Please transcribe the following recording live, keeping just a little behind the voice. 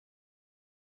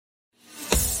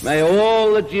May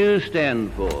all that you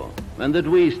stand for and that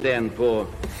we stand for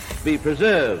be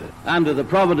preserved under the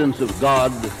providence of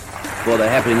God for the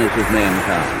happiness of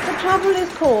mankind. The trouble is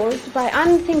caused by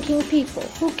unthinking people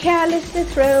who carelessly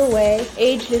throw away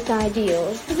ageless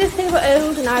ideals as if they were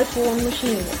old and outworn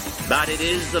machinery. But it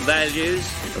is the values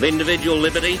of individual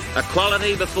liberty,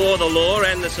 equality before the law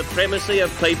and the supremacy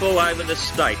of people over the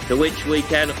state to which we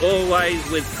can always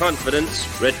with confidence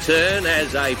return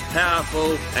as a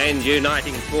powerful and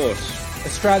uniting force.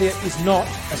 Australia is not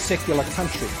a secular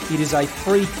country. It is a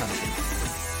free country.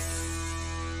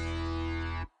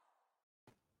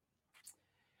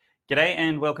 G'day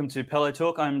and welcome to Pellowe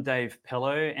Talk. I'm Dave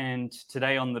Pellowe, and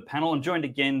today on the panel I'm joined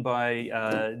again by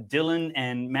Dylan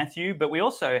and Matthew, but we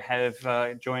also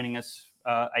have joining us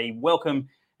a welcome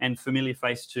and familiar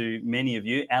face to many of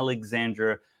you,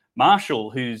 Alexandra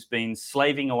Marshall, who's been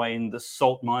slaving away in the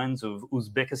salt mines of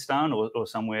Uzbekistan or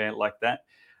somewhere like that.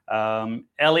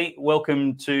 Ali,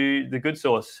 welcome to The Good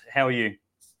Source. How are you?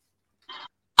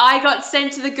 I got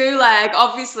sent to the gulag,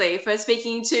 obviously, for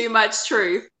speaking too much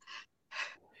truth.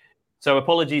 So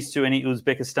apologies to any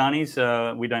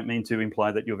Uzbekistanis. We don't mean to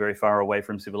imply that you're very far away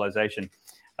from civilization.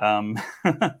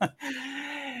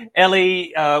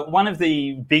 Ellie, one of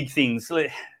the big things,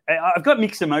 I've got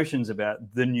mixed emotions about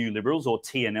the New Liberals, or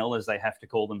TNL as they have to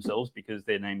call themselves, because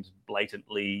their name's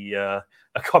blatantly a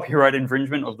copyright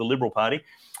infringement of the Liberal Party.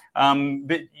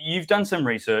 But you've done some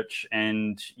research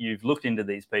and you've looked into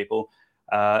these people.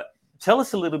 Tell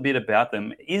us a little bit about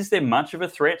them. Is there much of a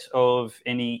threat of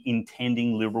any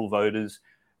intending Liberal voters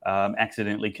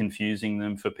accidentally confusing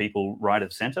them for people right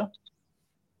of centre?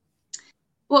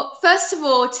 Well, first of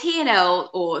all, TNL,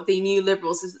 or the New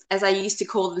Liberals, as I used to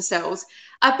call themselves,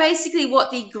 are basically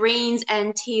what the Greens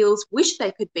and Teals wish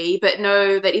they could be, but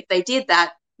know that if they did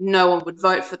that, no one would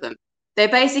vote for them. They're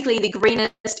basically the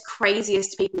greenest,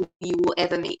 craziest people you will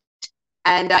ever meet.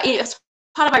 And as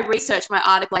part of my research, my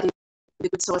article I did The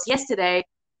Good Source yesterday,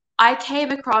 I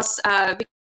came across Victor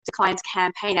Klein's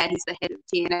campaign ad. He's the head of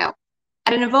TNL.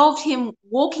 And it involved him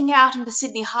walking out into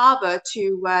Sydney Harbour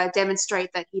to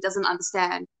demonstrate that he doesn't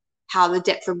understand how the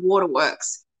depth of water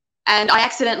works. And I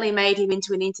accidentally made him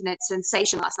into an internet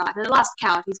sensation last night. And at the last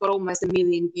count, he's got almost 1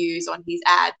 million views on his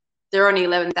ad. There are only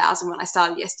 11,000 when I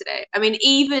started yesterday. I mean,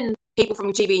 even people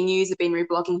from GB News have been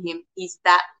reblogging him. He's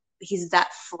that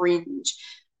fringe.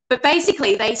 But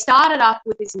basically, they started up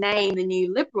with this name, the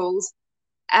New Liberals,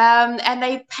 and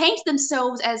they paint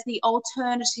themselves as the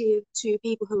alternative to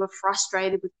people who are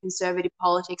frustrated with conservative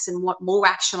politics and want more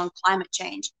action on climate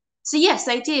change. So yes,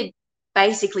 they did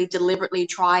basically deliberately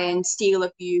try and steal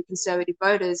a few conservative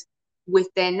voters with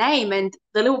their name, and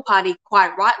the Liberal Party,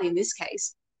 quite rightly in this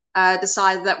case,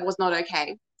 decided that was not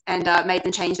okay and made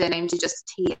them change their name to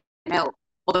just TNL,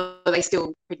 although they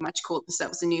still pretty much called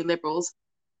themselves the New Liberals.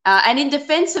 And in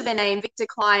defense of their name, Victor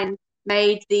Klein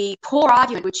made the poor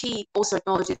argument, which he also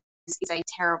acknowledges is a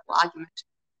terrible argument,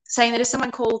 saying that if someone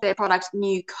called their product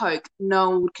New Coke, no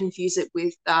one would confuse it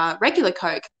with regular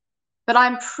Coke. But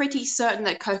I'm pretty certain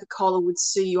that Coca-Cola would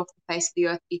sue you off the face of the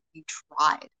earth if you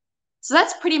tried. So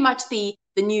that's pretty much the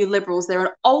New Liberals. They're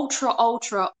an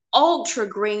ultra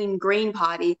green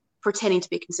party pretending to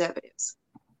be conservatives.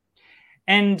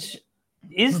 And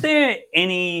is there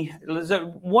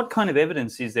what kind of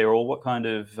evidence is there, or what kind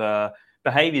of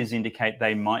behaviours indicate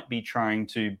they might be trying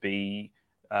to be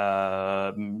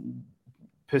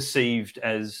perceived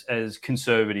as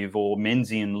conservative or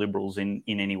Menzian liberals in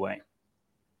any way?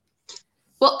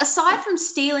 Well, aside from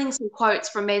stealing some quotes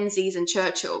from Menzies and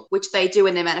Churchill, which they do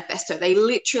in their manifesto, they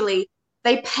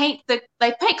paint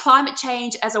climate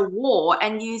change as a war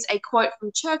and use a quote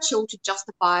from Churchill to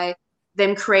justify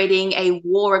them creating a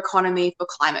war economy for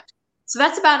climate. So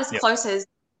that's about as close as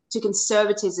to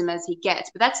conservatism as he gets.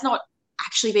 But that's not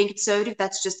actually being conservative.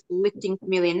 That's just lifting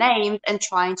familiar names and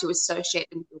trying to associate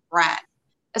them with a brand.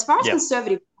 As far as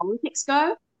conservative politics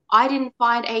go, I didn't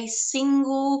find a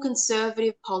single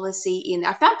conservative policy in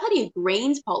there. I found plenty of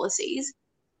Greens policies,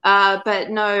 but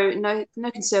no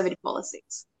conservative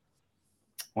policies.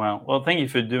 Wow. Well, thank you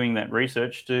for doing that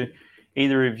research. Do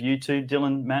either of you two,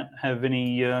 Dylan, Matt, have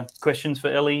any questions for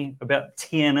Ellie about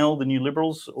TNL, the New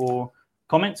Liberals, or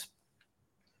comments?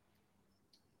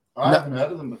 I haven't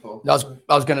heard of them before.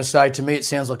 I was going to say, to me, it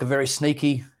sounds like a very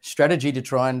sneaky strategy to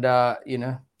try and,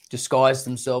 disguise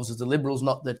themselves as the Liberals.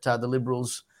 Not that the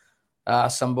Liberals are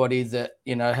somebody that,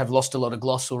 have lost a lot of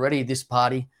gloss already, this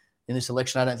party, in this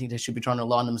election. I don't think they should be trying to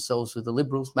align themselves with the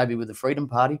Liberals, maybe with the Freedom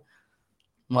Party.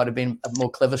 Might have been a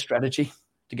more clever strategy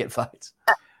to get votes.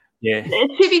 Yeah.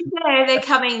 To be fair, they're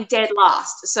coming dead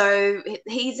last. So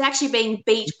he's actually being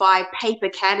beat by paper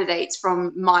candidates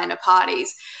from minor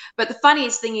parties. But the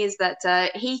funniest thing is that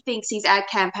he thinks his ad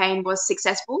campaign was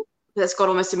successful. That's got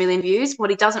almost 1 million views.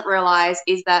 What he doesn't realize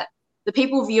is that the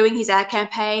people viewing his ad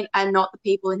campaign are not the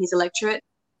people in his electorate.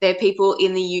 They're people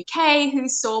in the UK who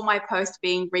saw my post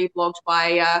being reblogged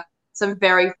by some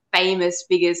very famous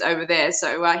figures over there.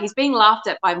 So he's being laughed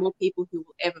at by more people who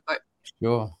will ever vote.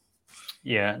 Sure.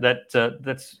 Yeah, that's.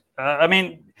 I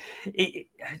mean,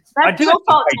 that's your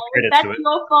fault. That's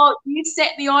your fault. You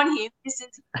set me on him. This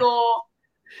is your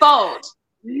fault.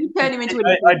 You turn him into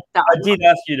I did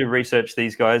ask you to research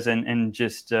these guys and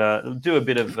just do a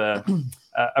bit of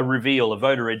a reveal, a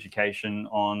voter education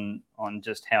on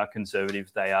just how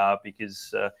conservative they are,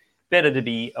 because better to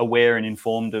be aware and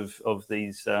informed of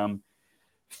these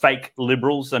fake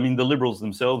liberals. I mean, the liberals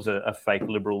themselves are fake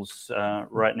liberals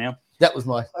right now. That was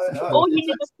my. All you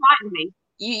did was frighten me.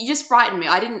 You just frightened me.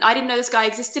 I didn't know this guy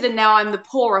existed, and now I'm the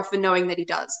poorer for knowing that he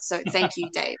does. So thank you,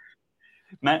 Dave.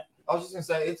 Matt, I was just going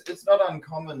to say it's not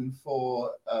uncommon for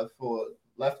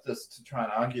leftists to try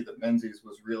and argue that Menzies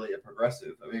was really a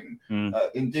progressive. I mean,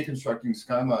 in deconstructing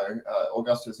ScoMo,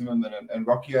 Augusto Zimmerman and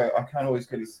Rocco, I can't always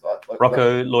get his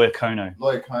Rocco Loiacono.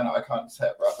 Loiacono, I can't say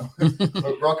it right.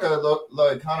 But Rocco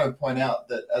Loiacono point out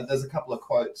that there's a couple of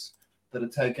quotes that are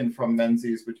taken from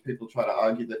Menzies, which people try to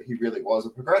argue that he really was a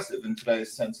progressive in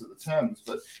today's sense of the terms.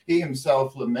 But he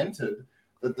himself lamented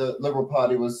that the Liberal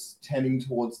Party was tending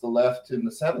towards the left in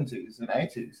the 70s and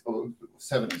 80s, or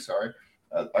 70s, sorry.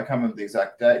 I can't remember the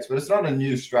exact dates, but it's not a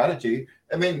new strategy.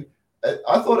 I mean,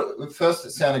 I thought at first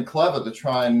it sounded clever to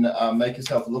try and make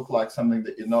yourself look like something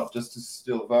that you're not, just to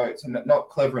steal votes, and not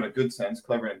clever in a good sense,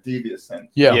 clever in a devious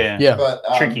sense. Yeah. But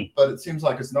tricky. But it seems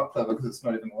like it's not clever because it's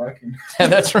not even working. Yeah,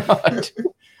 that's right.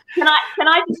 Can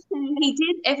I just say he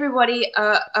did everybody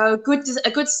a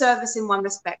good service in one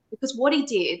respect, because what he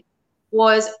did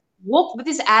was walk with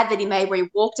this ad that he made where he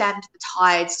walked out into the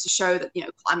tides to show that, you know,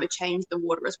 climate change, the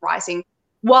water is rising,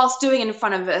 whilst doing it in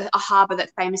front of a harbour that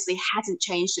famously hasn't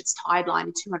changed its tide line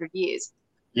in 200 years.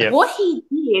 Yep. What he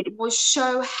did was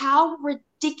show how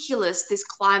ridiculous this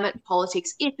climate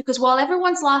politics is, because while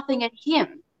everyone's laughing at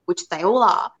him, which they all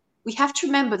are, we have to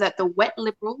remember that the wet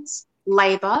Liberals,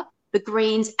 Labor, the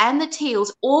Greens and the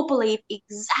Teals all believe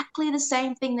exactly the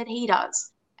same thing that he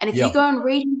does. And if you go and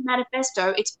read his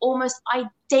manifesto, it's almost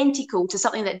identical to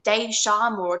something that Dave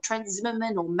Sharma or Trent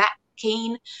Zimmerman or Matt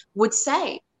Keane would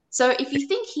say. So if you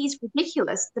think he's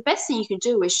ridiculous, the best thing you can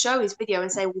do is show his video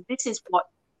and say, well, this is what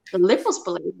the Liberals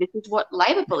believe. This is what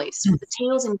Labor believes. This is what the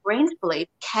Teals and Greens believe.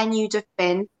 Can you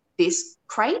defend this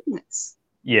craziness?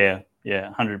 Yeah,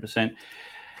 100%.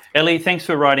 Ellie, thanks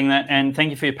for writing that, and thank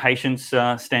you for your patience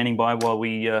standing by while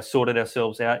we sorted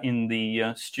ourselves out in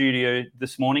the studio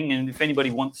this morning. And if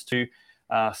anybody wants to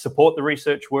support the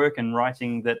research work and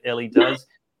writing that Ellie does,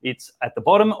 it's at the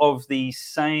bottom of the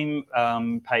same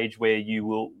page where you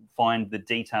will find the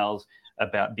details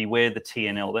about Beware the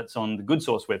TNL. That's on the Good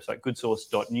Source website,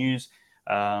 goodsource.news.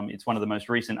 It's one of the most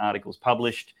recent articles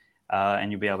published,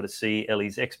 and you'll be able to see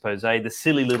Ellie's expose, the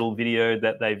silly little video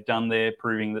that they've done there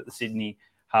proving that the Sydney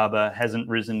Harbour hasn't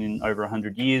risen in over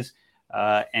 100 years.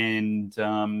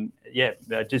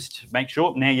 Just make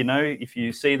sure, now you know, if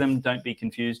you see them, don't be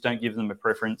confused, don't give them a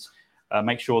preference.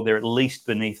 Make sure they're at least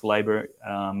beneath Labor,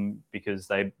 because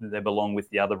they belong with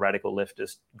the other radical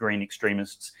leftist green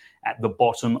extremists at the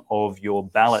bottom of your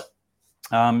ballot.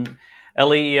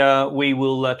 Ellie, we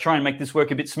will try and make this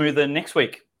work a bit smoother next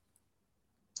week.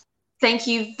 Thank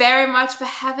you very much for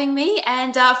having me,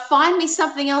 and find me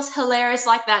something else hilarious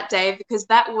like that, Dave, because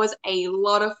that was a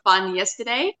lot of fun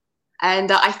yesterday,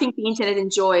 and I think the internet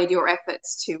enjoyed your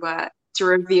efforts to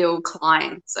reveal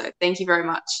Klein. So thank you very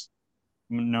much.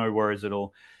 No worries at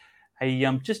all. Hey,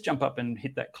 just jump up and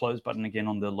hit that close button again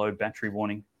on the low battery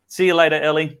warning. See you later,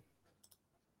 Ellie.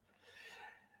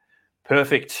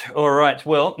 Perfect. All right.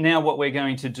 Well, now what we're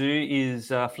going to do is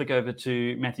flick over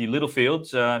to Matthew Littlefield,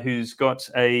 who's got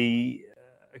a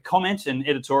comment and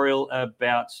editorial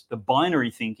about the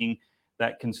binary thinking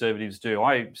that conservatives do.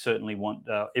 I certainly want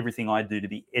everything I do to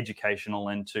be educational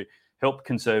and to help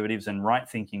conservatives and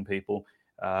right-thinking people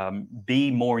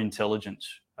be more intelligent,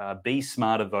 be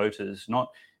smarter voters,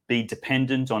 not be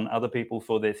dependent on other people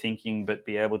for their thinking, but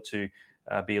be able to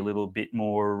be a little bit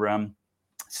more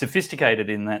sophisticated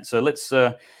in that. So let's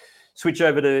switch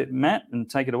over to Matt and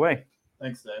take it away.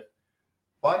 Thanks, Dave.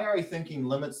 Binary thinking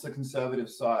limits the conservative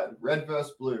side. Red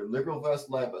versus blue, liberal versus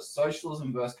Labor,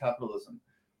 socialism versus capitalism.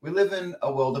 We live in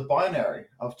a world of binary,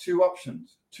 of two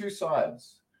options, two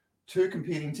sides, two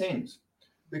competing teams.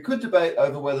 We could debate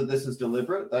over whether this is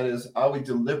deliberate. That is, are we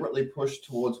deliberately pushed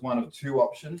towards one of two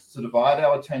options to divide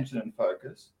our attention and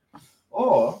focus?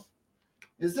 Or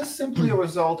is this simply a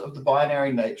result of the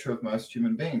binary nature of most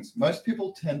human beings? Most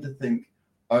people tend to think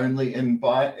only in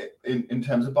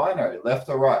terms of binary, left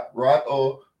or right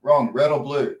or wrong, red or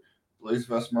blue, blues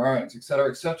versus maroons, etc.,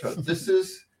 etc. This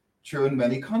is true in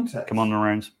many contexts. Come on,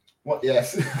 maroons.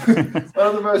 Yes. One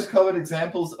of the most common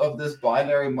examples of this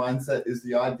binary mindset is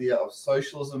the idea of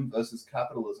socialism versus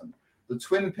capitalism, the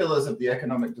twin pillars of the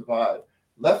economic divide.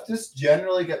 Leftists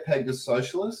generally get pegged as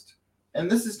socialist, and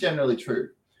this is generally true.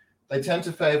 They tend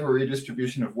to favor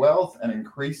redistribution of wealth and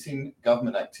increasing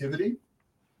government activity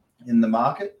in the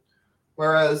market,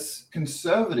 whereas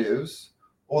conservatives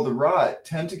or the right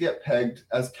tend to get pegged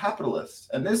as capitalists,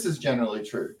 and this is generally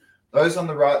true. Those on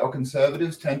the right or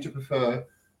conservatives tend to prefer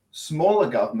smaller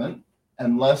government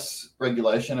and less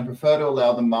regulation and prefer to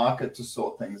allow the market to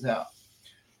sort things out.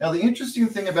 Now, the interesting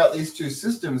thing about these two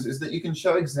systems is that you can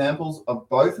show examples of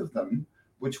both of them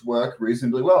which work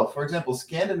reasonably well. For example,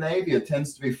 Scandinavia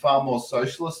tends to be far more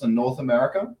socialist than North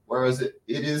America, whereas it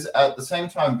is at the same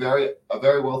time a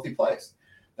very wealthy place.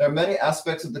 There are many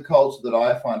aspects of the culture that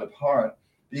I find abhorrent,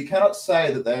 but you cannot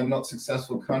say that they are not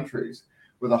successful countries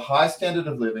with a high standard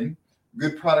of living,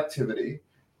 good productivity,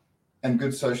 and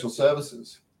good social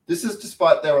services. This is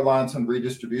despite their reliance on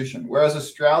redistribution, whereas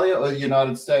Australia or the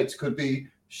United States could be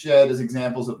shared as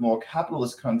examples of more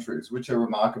capitalist countries, which are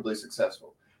remarkably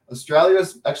successful. Australia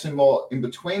is actually more in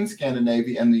between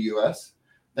Scandinavia and the US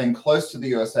than close to the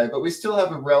USA, but we still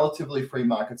have a relatively free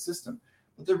market system.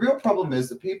 But the real problem is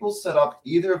that people set up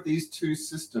either of these two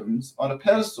systems on a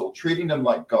pedestal, treating them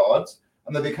like gods,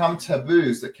 and they become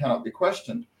taboos that cannot be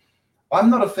questioned. I'm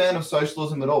not a fan of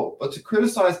socialism at all, but to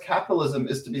criticize capitalism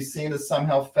is to be seen as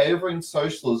somehow favoring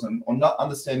socialism or not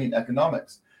understanding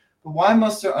economics. But why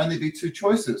must there only be two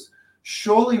choices?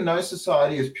 Surely no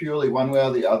society is purely one way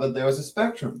or the other. There is a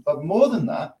spectrum. But more than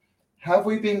that, have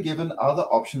we been given other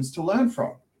options to learn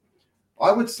from?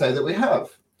 I would say that we have.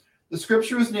 The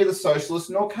scripture is neither socialist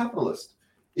nor capitalist.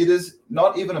 It is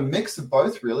not even a mix of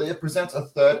both, really. It presents a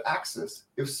third axis.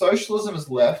 If socialism is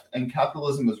left and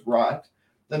capitalism is right,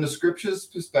 then the scripture's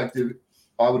perspective,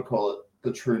 I would call it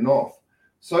the true north.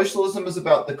 Socialism is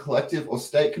about the collective or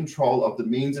state control of the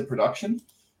means of production.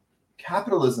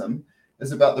 Capitalism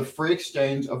is about the free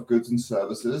exchange of goods and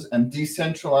services and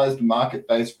decentralized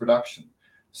market-based production.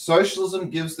 Socialism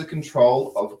gives the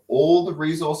control of all the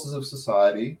resources of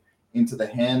society into the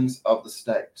hands of the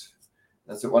state.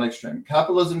 That's at one extreme.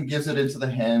 Capitalism gives it into the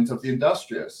hands of the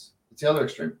industrious. It's the other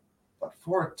extreme. But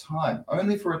for a time,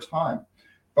 only for a time.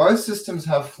 Both systems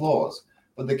have flaws,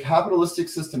 but the capitalistic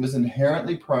system is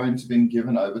inherently prone to being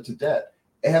given over to debt,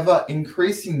 ever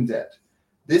increasing debt.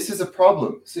 This is a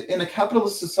problem. So in a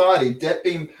capitalist society, debt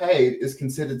being paid is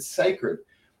considered sacred.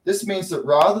 This means that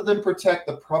rather than protect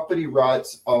the property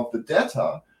rights of the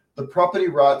debtor, the property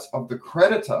rights of the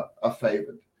creditor are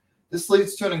favored. This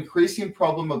leads to an increasing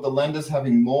problem of the lenders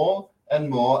having more and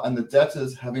more and the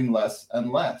debtors having less and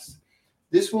less.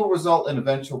 This will result in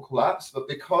eventual collapse, but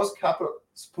because capitalists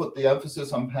put the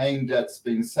emphasis on paying debts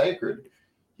being sacred,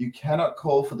 you cannot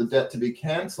call for the debt to be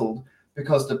cancelled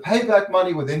because to pay back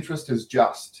money with interest is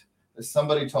just, as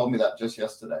somebody told me that just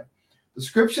yesterday. The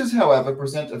scriptures, however,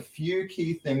 present a few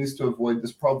key things to avoid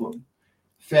this problem.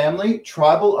 Family,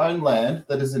 tribal-owned land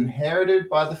that is inherited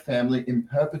by the family in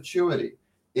perpetuity.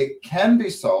 It can be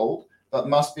sold, but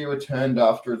must be returned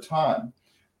after a time.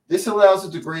 This allows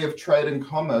a degree of trade and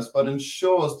commerce, but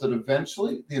ensures that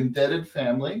eventually the indebted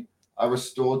family are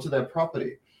restored to their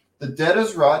property. The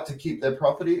debtor's right to keep their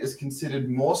property is considered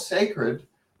more sacred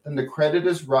than the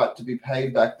creditor's right to be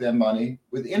paid back their money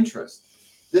with interest.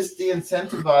 This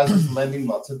de-incentivizes lending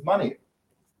lots of money,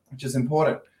 which is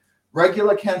important.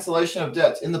 Regular cancellation of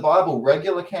debts. In the Bible,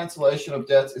 regular cancellation of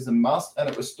debts is a must, and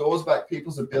it restores back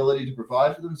people's ability to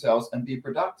provide for themselves and be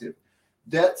productive.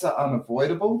 Debts are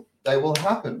unavoidable. They will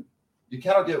happen. You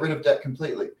cannot get rid of debt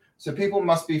completely. So people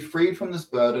must be freed from this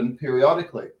burden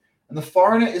periodically. And the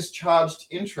foreigner is charged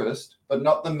interest, but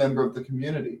not the member of the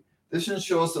community. This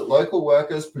ensures that local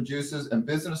workers, producers, and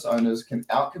business owners can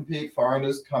outcompete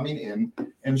foreigners coming in,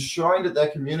 ensuring that their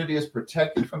community is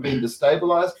protected from being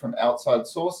destabilized from outside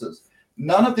sources.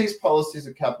 None of these policies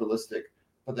are capitalistic,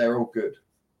 but they're all good.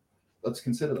 Let's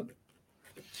consider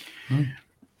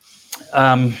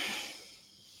them.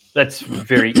 That's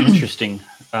very interesting.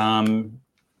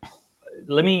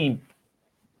 Let me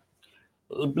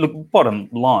look, bottom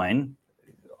line,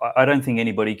 I don't think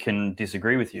anybody can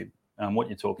disagree with you. What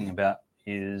you're talking about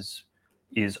is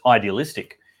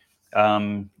idealistic.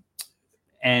 And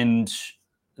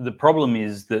the problem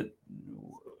is that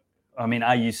I mean,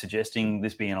 are you suggesting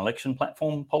this be an election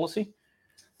platform policy?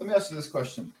 Let me ask you this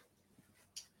question.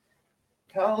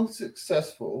 How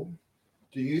successful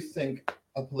do you think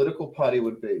a political party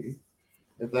would be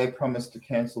if they promised to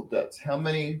cancel debts? How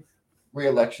many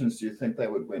re-elections do you think they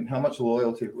would win? How much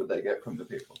loyalty would they get from the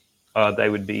people? They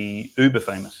would be uber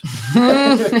famous.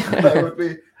 they would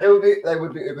be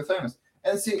uber famous.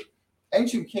 And see,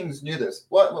 ancient kings knew this.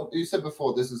 Well, you said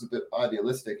before this is a bit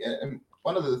idealistic, and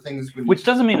one of the things, which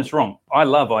doesn't mean it's wrong. I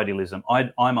love idealism.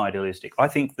 I'm idealistic. I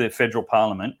think the federal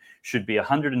parliament should be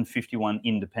 151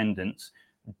 independents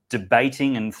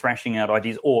debating and thrashing out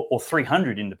ideas, or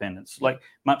 300 independents,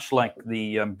 much like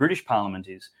the British Parliament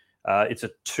is. It's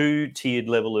a two-tiered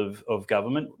level of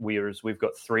government, whereas we've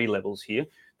got 3 levels here.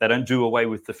 They don't do away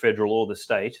with the federal or the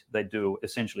state. They do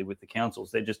essentially with the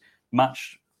councils. They're just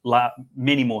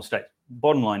many more states.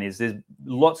 Bottom line is there's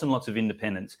lots and lots of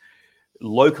independents,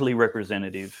 locally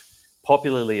representative,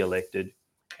 popularly elected,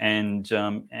 and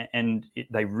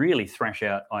they really thrash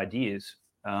out ideas.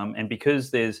 And because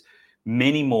there's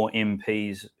many more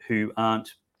MPs who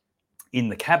aren't in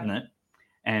the cabinet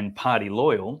and party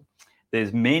loyal,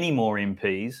 there's many more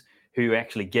MPs who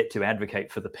actually get to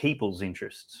advocate for the people's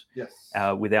interests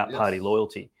without party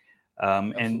loyalty.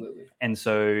 And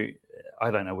so I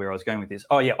don't know where I was going with this.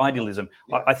 Oh yeah, idealism.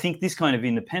 Yeah. I think this kind of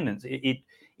independence,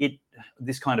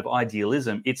 this kind of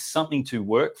idealism, it's something to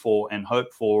work for and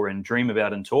hope for and dream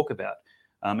about and talk about.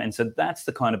 And so that's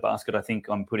the kind of basket I think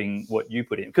I'm putting what you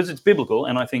put in, because it's biblical,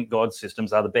 and I think God's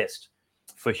systems are the best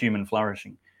for human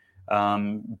flourishing.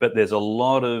 But there's a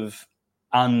lot of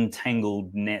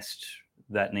untangled nest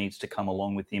that needs to come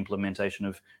along with the implementation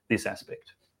of this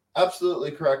aspect.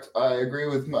 Absolutely correct. I agree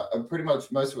with pretty much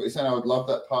most of what you're saying. I would love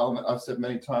that parliament. I've said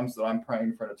many times that I'm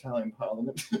praying for an Italian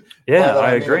parliament. Yeah,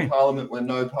 I agree. A parliament where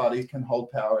no party can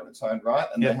hold power in its own right,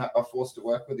 and they are forced to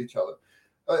work with each other.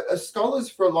 Scholars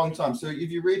for a long time, so if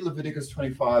you read Leviticus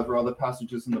 25 or other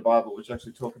passages in the Bible which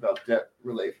actually talk about debt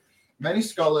relief, many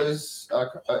scholars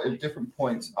at different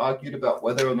points argued about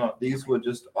whether or not these were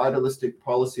just idealistic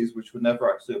policies which were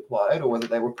never actually applied, or whether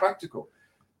they were practical.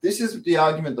 This is the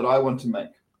argument that I want to make.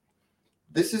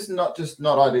 This is not just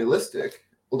not idealistic,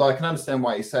 although I can understand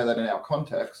why you say that in our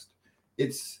context.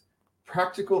 It's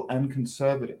practical and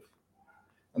conservative.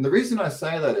 And the reason I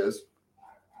say that is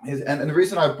and the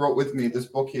reason I brought with me this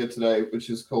book here today,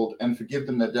 which is called And Forgive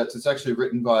Them Their Debts, it's actually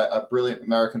written by a brilliant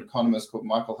American economist called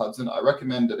Michael Hudson. I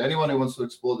recommend that anyone who wants to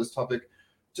explore this topic,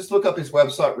 just look up his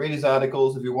website, read his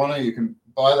articles. If you want to, you can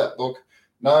buy that book.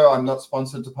 No, I'm not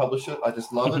sponsored to publish it. I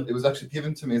just love it. It was actually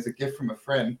given to me as a gift from a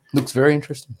friend. Looks very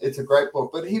interesting. It's a great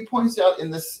book. But he points out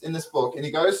in this book, and he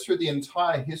goes through the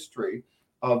entire history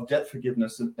of debt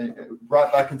forgiveness and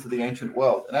right back into the ancient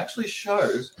world, and actually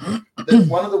shows that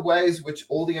one of the ways which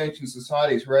all the ancient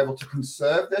societies were able to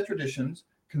conserve their traditions,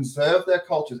 conserve their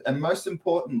cultures, and most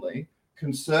importantly,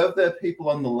 conserve their people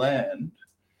on the land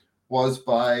was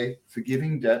by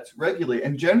forgiving debts regularly.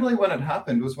 And generally when it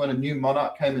happened was when a new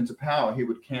monarch came into power, he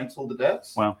would cancel the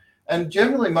debts. Wow. And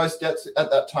generally most debts at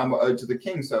that time were owed to the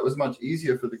king, so it was much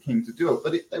easier for the king to do it.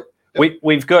 But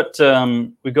we've got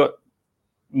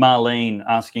Marlene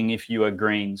asking if you are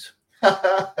Greens.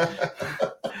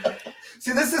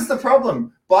 See, this is the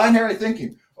problem. Binary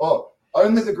thinking. Oh,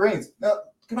 only the Greens. Now,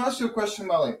 can I ask you a question,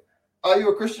 Marlene? Are you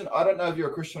a Christian? I don't know if you're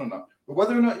a Christian or not. But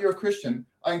whether or not you're a Christian,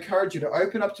 I encourage you to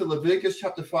open up to Leviticus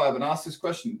chapter 5 and ask this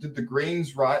question. Did the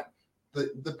Greens write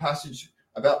the passage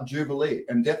about Jubilee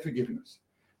and debt forgiveness?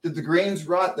 Did the Greens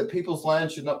write that people's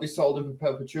land should not be sold in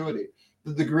perpetuity?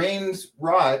 Did the Greens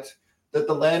write that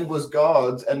the land was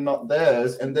God's and not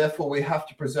theirs, and therefore we have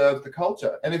to preserve the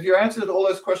culture? And if your answer to all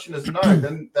those questions is no,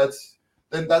 then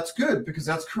that's good, because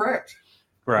that's correct.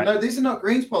 Right. No, these are not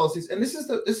Greens policies, and this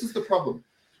is the problem.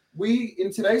 We,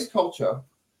 in today's culture,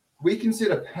 we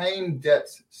consider paying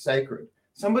debts sacred.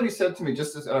 Somebody said to me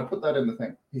just this, and I put that in the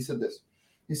thing. He said this.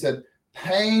 He said,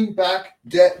 paying back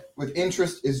debt with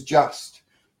interest is just.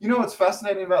 You know what's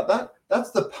fascinating about that?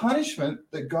 That's the punishment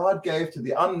that God gave to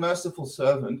the unmerciful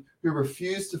servant who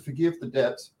refused to forgive the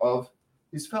debts of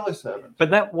his fellow servant. But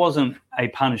that wasn't a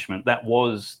punishment. That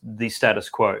was the status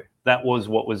quo. That was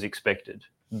what was expected.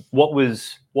 What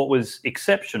was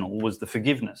exceptional was the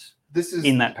forgiveness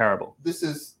in that parable. This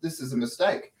is a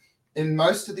mistake. In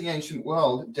most of the ancient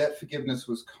world, debt forgiveness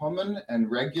was common and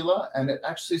regular, and it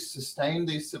actually sustained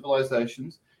these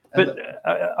civilizations. But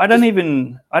I don't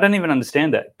even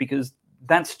understand that, because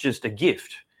that's just a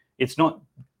gift. It's not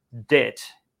debt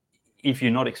if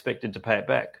you're not expected to pay it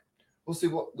back. Well,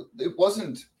 see, it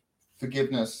wasn't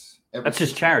forgiveness. That's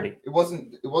just charity. It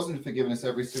wasn't forgiveness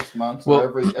every 6 months or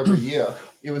every year.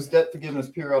 It was debt forgiveness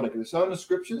periodically. So in the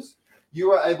scriptures, You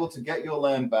were able to get your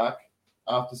land back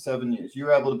after 7 years. You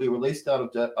were able to be released out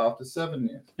of debt after 7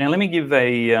 years. Now, let me give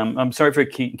I'm sorry for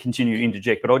continue to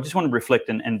interject, but I just want to reflect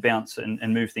and bounce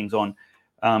and move things on.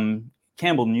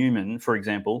 Campbell Newman, for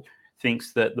example,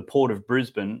 thinks that the Port of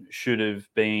Brisbane should have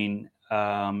been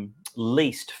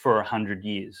leased for 100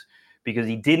 years because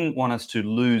he didn't want us to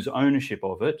lose ownership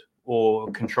of it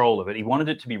or control of it. He wanted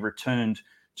it to be returned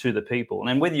to the people.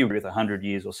 And whether you're with 100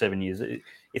 years or 7 years,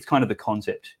 it's kind of the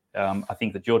concept, I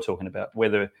think, that you're talking about,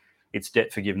 whether it's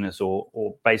debt forgiveness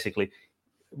or basically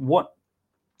what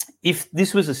if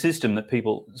this was a system that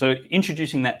people, so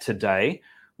introducing that today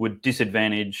would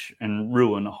disadvantage and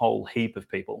ruin a whole heap of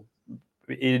people.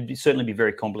 It'd certainly be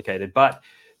very complicated. But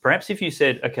perhaps if you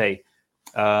said, okay,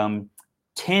 10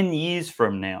 years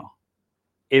from now,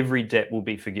 every debt will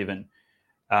be forgiven,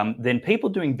 then people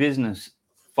doing business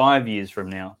 5 years from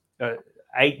now,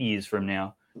 8 years from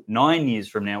now, 9 years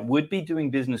from now would be doing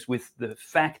business with the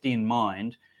fact in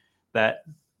mind that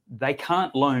they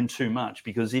can't loan too much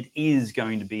because it is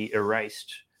going to be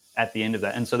erased at the end of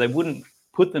that. And so they wouldn't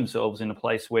put themselves in a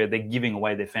place where they're giving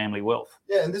away their family wealth.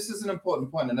 Yeah, and this is an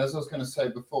important point. And as I was going to say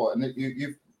before, and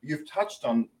you've touched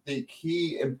on the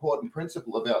key important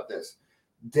principle about this.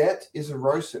 Debt is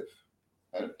erosive.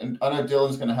 And I know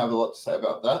Dylan's going to have a lot to say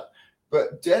about that.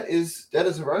 But debt is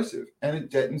erosive and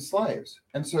debt enslaves.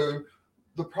 And so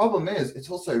the problem is it's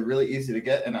also really easy to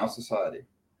get in our society.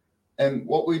 And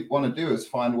what we want to do is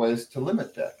find ways to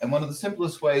limit debt. And one of the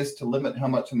simplest ways to limit how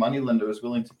much a moneylender is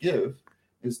willing to give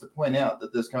is to point out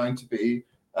that there's going to be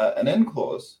an end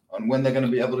clause on when they're going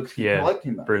to be able to keep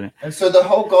collecting that. Brilliant. And so the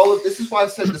whole goal of this is why I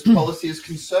said this policy is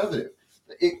conservative.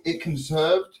 It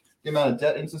conserved the amount of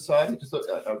debt in society. It conserved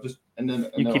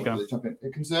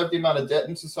the amount of debt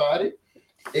in society.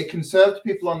 It conserved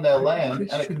people on their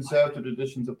land, and it conserved the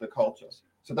traditions of the culture.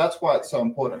 So that's why it's so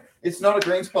important. It's not a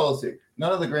Greens policy.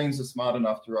 None of the Greens are smart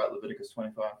enough to write Leviticus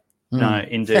 25. No,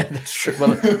 indeed. That's true.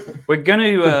 Well, we're going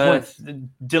to,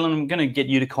 Dylan, I'm going to get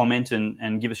you to comment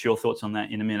and give us your thoughts on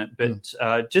that in a minute.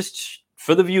 But just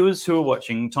for the viewers who are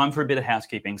watching, time for a bit of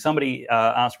housekeeping. Somebody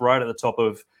asked right at the top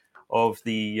of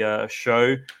the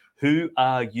show, who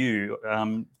are you?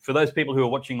 For those people who are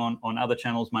watching on other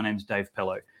channels, my name's Dave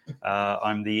Pellowe.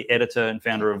 I'm the editor and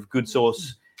founder of Good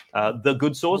Source, The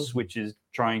Good Source, which is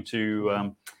trying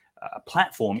to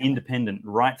platform independent,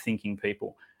 right-thinking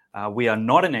people. We are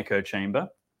not an echo chamber.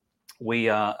 We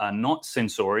are not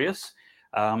censorious.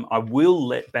 I will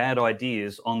let bad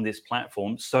ideas on this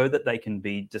platform so that they can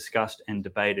be discussed and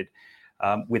debated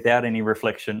without any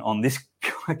reflection on this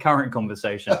current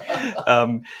conversation.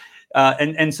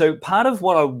 And so part of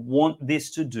what I want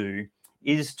this to do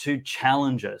is to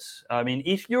challenge us. I mean,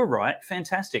 if you're right,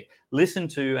 fantastic. Listen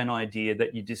to an idea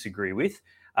that you disagree with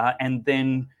and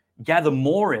then gather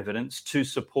more evidence to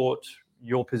support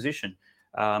your position.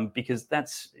 Because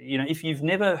that's, if you've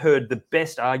never heard the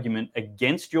best argument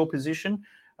against your position,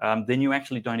 then you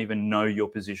actually don't even know your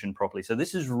position properly. So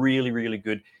this is really, really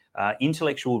good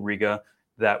intellectual rigor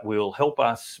that will help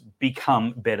us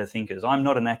become better thinkers. I'm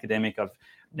not an academic. I've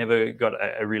never got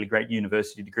a really great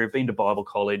university degree. I've been to Bible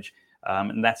college,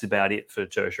 and that's about it for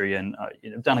tertiary. And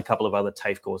I've done a couple of other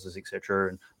TAFE courses, etc.,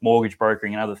 and mortgage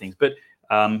brokering and other things. But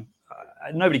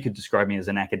nobody could describe me as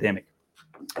an academic.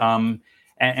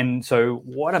 And so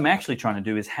what I'm actually trying to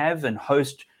do is have and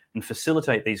host and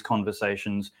facilitate these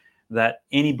conversations that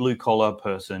any blue-collar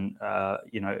person,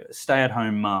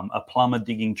 stay-at-home mum, a plumber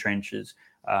digging trenches,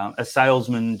 a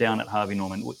salesman down at Harvey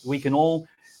Norman, we can all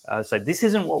say, this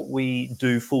isn't what we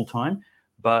do full-time,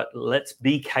 but let's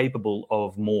be capable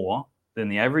of more than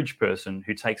the average person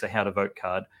who takes a how-to-vote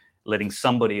card, letting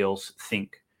somebody else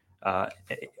think.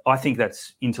 I think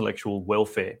that's intellectual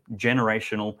welfare,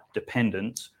 generational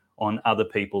dependence on other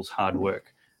people's hard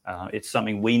work. It's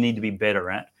something we need to be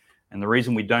better at. And the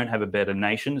reason we don't have a better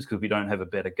nation is because we don't have a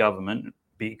better government,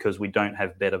 because we don't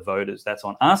have better voters. That's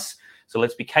on us. So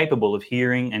let's be capable of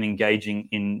hearing and engaging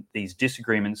in these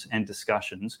disagreements and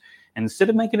discussions. And instead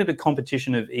of making it a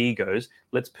competition of egos,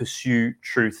 let's pursue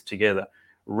truth together.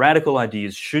 Radical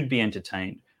ideas should be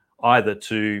entertained, either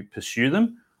to pursue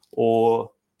them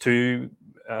or to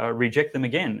reject them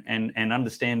again and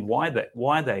understand why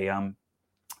they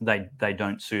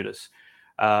don't suit us.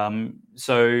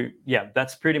 So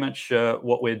that's pretty much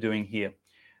what we're doing here.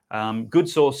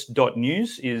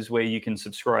 Goodsource.news is where you can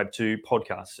subscribe to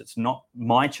podcasts. It's not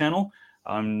my channel.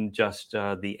 I'm just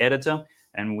the editor,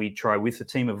 and we try with a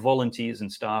team of volunteers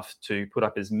and staff to put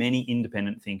up as many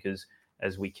independent thinkers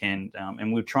as we can.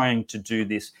 And we're trying to do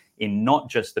this in not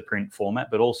just the print format,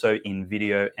 but also in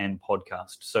video and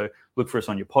podcast. So look for us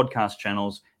on your podcast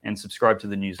channels and subscribe to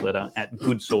the newsletter at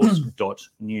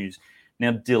goodsource.news.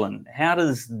 Now, Dylan, how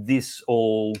does this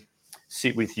all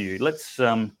sit with you? Let's,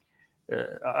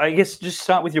 I guess, just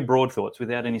start with your broad thoughts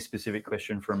without any specific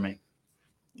question from me.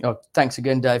 Oh, thanks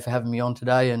again, Dave, for having me on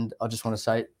today. And I just want to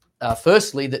say,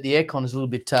 firstly, that the aircon is a little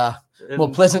bit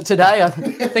more pleasant today. I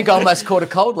think I almost caught a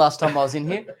cold last time I was in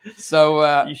here.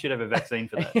 So you should have a vaccine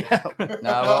for that.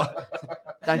 No, well,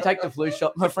 don't take the flu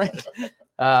shot, my friend.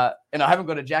 And I haven't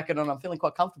got a jacket on. I'm feeling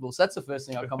quite comfortable. So that's the first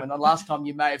thing I comment on. Last time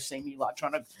you may have seen me like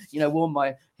trying to, warm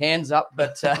my hands up.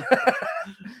 But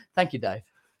thank you, Dave.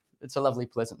 It's a lovely,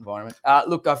 pleasant environment.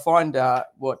 Look, I find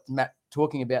what Matt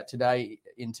talking about today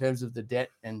in terms of the debt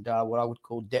and what I would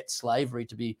call debt slavery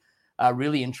to be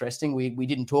really interesting. We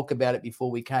didn't talk about it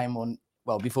before we came on,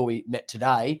 before we met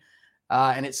today.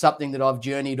 And it's something that I've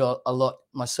journeyed a lot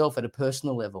myself at a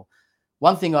personal level.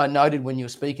 One thing I noted when you were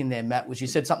speaking there, Matt, was you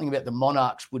said something about the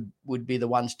monarchs would be the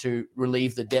ones to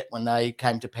relieve the debt when they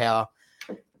came to power.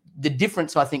 The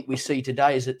difference I think we see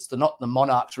today is it's not the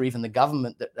monarchs or even the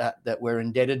government that we're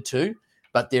indebted to,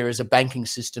 but there is a banking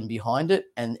system behind it,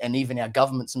 and even our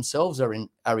governments themselves are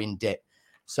in debt.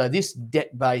 So this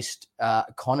debt-based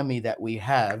economy that we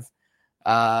have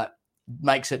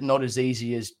makes it not as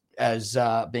easy as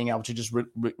being able to just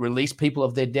release people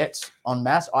of their debts en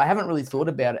masse. I haven't really thought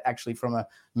about it actually from a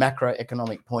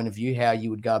macroeconomic point of view, how you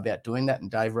would go about doing that.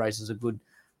 And Dave raises a good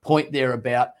point there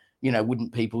about,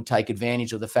 wouldn't people take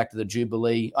advantage of the fact of the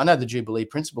Jubilee? I know the Jubilee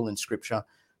principle in Scripture,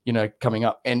 coming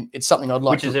up, and it's something I'd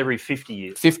like Which is every 50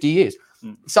 years. 50 years.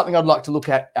 Something I'd like to look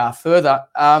at further.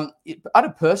 At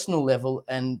a personal level,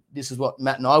 and this is what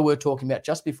Matt and I were talking about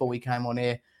just before we came on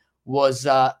air, was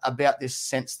about this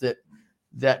sense that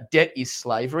debt is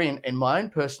slavery. And my own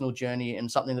personal journey,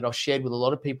 and something that I've shared with a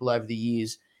lot of people over the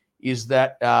years, is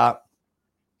that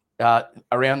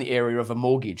around the area of a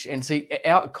mortgage. And see,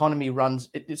 our economy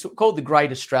it's called the Great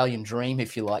Australian Dream,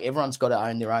 if you like. Everyone's got to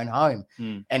own their own home.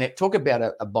 And it talk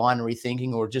about a binary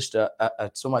thinking, or just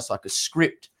it's almost like a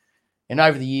script. And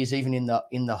over the years, even in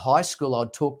the high school,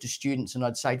 I'd talk to students and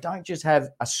I'd say, don't just have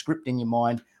a script in your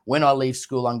mind. When I leave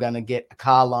school, I'm going to get a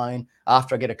car loan.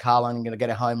 After I get a car loan, I'm going to get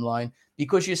a home loan,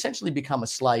 because you essentially become a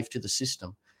slave to the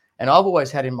system. And I've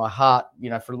always had in my heart,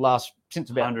 since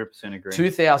about 100% agree.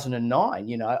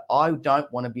 2009, I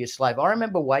don't want to be a slave. I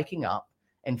remember waking up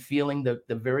and feeling the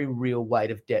very real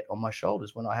weight of debt on my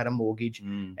shoulders when I had a mortgage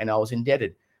and I was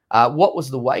indebted. What was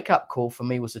the wake-up call for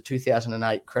me was the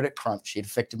 2008 credit crunch. It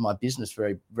affected my business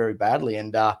very, very badly.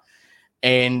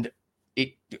 And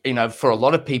it, for a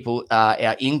lot of people,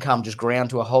 our income just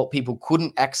ground to a halt. People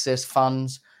couldn't access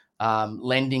funds.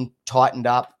 Lending tightened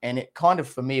up, and it kind of,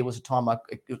 for me, it was a time I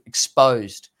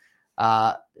exposed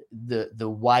the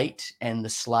weight and the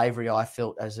slavery I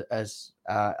felt as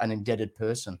an indebted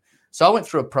person. So I went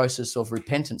through a process of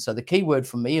repentance. So the key word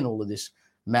for me in all of this,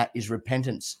 Matt, is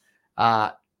repentance.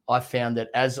 I found that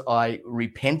as I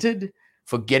repented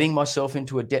for getting myself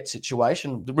into a debt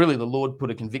situation, really the Lord put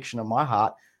a conviction on my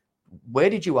heart. Where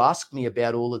did you ask me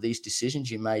about all of these decisions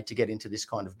you made to get into this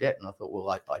kind of debt? And I thought, well,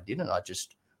 I didn't.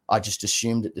 I just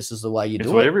assumed that this is the way you do it.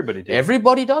 It's what everybody does.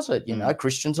 Everybody does it,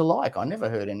 Christians alike. I never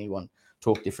heard anyone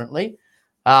talk differently.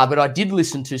 But I did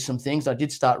listen to some things. I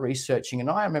did start researching. And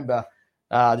I remember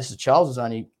Charles was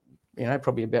only,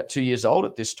 probably about 2 years old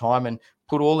at this time, and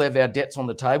put all of our debts on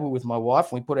the table with my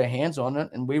wife. And we put our hands on it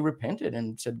and we repented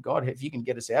and said, God, if you can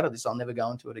get us out of this, I'll never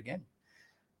go into it again.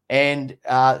 And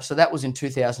so that was in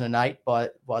 2008. By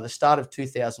the start of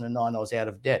 2009, I was out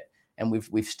of debt. And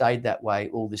we've stayed that way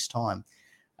all this time.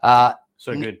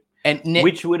 So good. And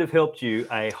which would have helped you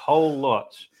a whole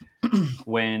lot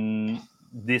when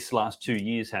this last 2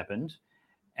 years happened.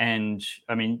 And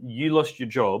I mean, you lost your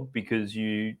job because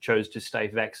you chose to stay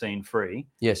vaccine free.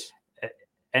 Yes.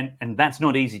 And that's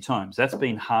not easy times. That's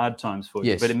been hard times for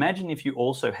you. Yes. But imagine if you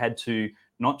also had to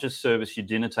not just service your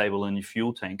dinner table and your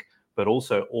fuel tank, but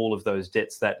also all of those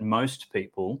debts that most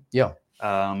people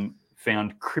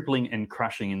found crippling and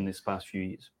crushing in this past few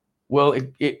years. Well,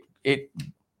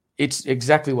 it's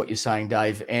exactly what you're saying,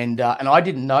 Dave. And I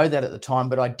didn't know that at the time,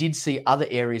 but I did see other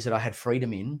areas that I had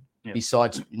freedom in,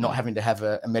 besides not having to have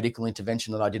a medical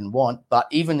intervention that I didn't want. But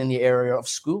even in the area of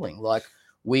schooling, like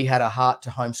we had a heart to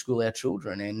homeschool our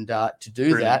children. And to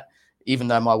do that, even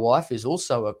though my wife is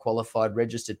also a qualified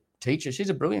registered teacher, she's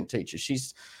a brilliant teacher.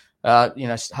 She's,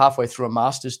 halfway through a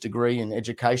master's degree in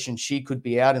education. She could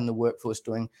be out in the workforce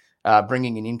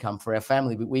bringing in income for our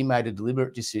family. But we made a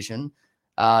deliberate decision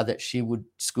that she would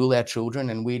school our children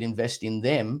and we'd invest in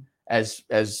them as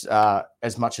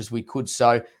much as we could.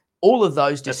 So all of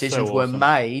those decisions were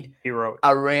made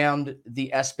around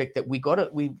the aspect that we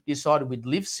decided we'd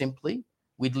live simply,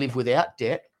 we'd live without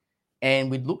debt,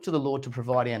 and we'd look to the Lord to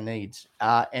provide our needs.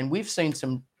 And we've seen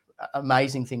some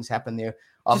amazing things happen there.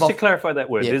 Just to clarify that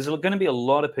word, there's going to be a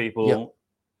lot of people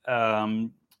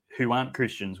who aren't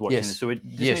Christians watching this. So we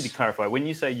just need to clarify. When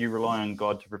you say you rely on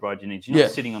God to provide your needs, you're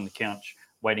not sitting on the couch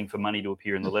waiting for money to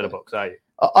appear in the letterbox, are you?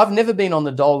 I've never been on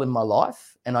the dole in my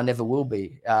life, and I never will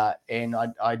be. And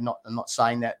I'm not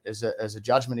saying that as a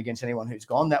judgment against anyone who's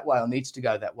gone that way or needs to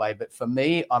go that way. But for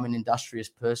me, I'm an industrious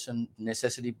person.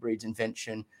 Necessity breeds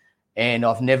invention. And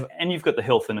I've never... And you've got the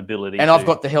health and ability. And I've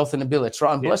got the health and ability. That's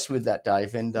right. I'm blessed with that,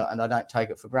 Dave, and I don't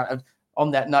take it for granted. On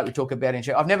that note, we talk about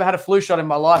insurance. I've never had a flu shot in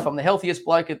my life. I'm the healthiest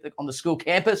bloke on the school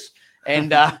campus,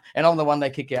 and I'm the one they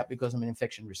kick out because I'm an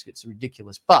infection risk. It's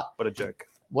ridiculous. But what a joke.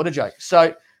 What a joke.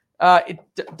 So,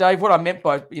 Dave, what I meant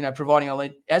by providing a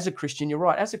lead as a Christian, you're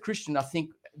right. As a Christian, I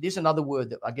think there's another word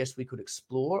that I guess we could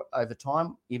explore over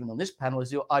time, even on this panel,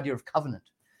 is the idea of covenant.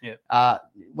 Yeah.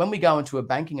 When we go into a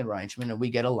banking arrangement and we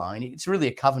get a loan, it's really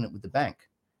a covenant with the bank,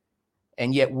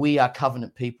 and yet we are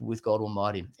covenant people with God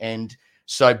Almighty. And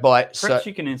so perhaps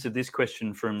you can answer this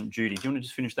question from Judy. Do you want to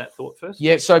just finish that thought first?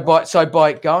 Yeah. So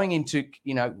by going into,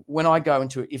 when I go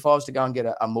into, if I was to go and get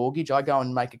a mortgage, I go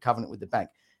and make a covenant with the bank.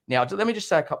 Now, let me just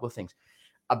say a couple of things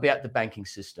about the banking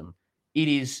system. It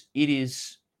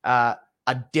is a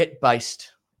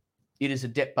debt-based. It is a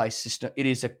debt-based system. It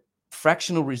is a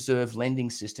fractional reserve lending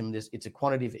system. It's a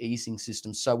quantitative easing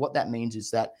system. So what that means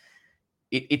is that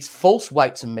it's false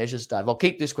weights and measures, Dave. I'll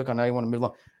keep this quick. I know you want to move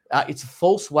on. It's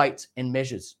false weights and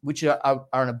measures, which are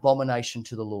an abomination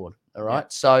to the Lord. All right. Yeah.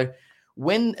 So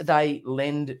when they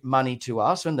lend money to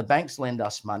us, when the banks lend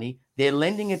us money, they're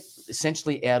lending it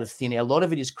essentially out of thin air. A lot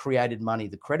of it is created money.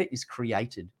 The credit is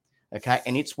created. Okay.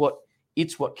 And it's what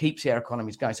keeps our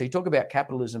economies going. So you talk about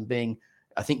capitalism being,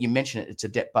 I think you mentioned it, it's a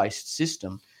debt-based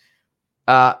system.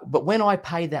 But when I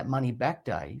pay that money back,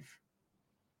 Dave,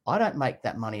 I don't make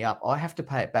that money up. I have to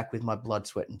pay it back with my blood,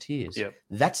 sweat, and tears. Yep.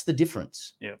 That's the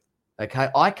difference. Yep. Okay.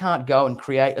 I can't go and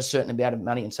create a certain amount of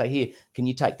money and say, here, can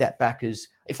you take that back? As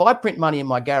if I print money in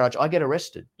my garage, I get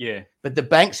arrested. Yeah. But the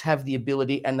banks have the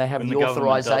ability and they have the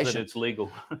authorization. It's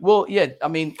legal. Well, yeah. I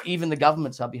mean, even the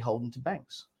governments are beholden to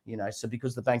banks. So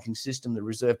because the banking system, the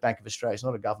Reserve Bank of Australia, is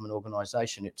not a government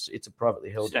organisation. It's a privately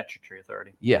held statutory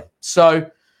authority. Yeah.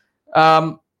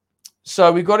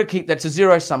 So we've got to keep that's a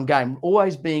zero-sum game.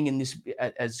 Always being in this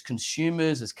as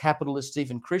consumers, as capitalists,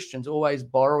 even Christians, always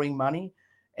borrowing money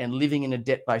and living in a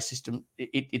debt-based system.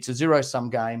 It's a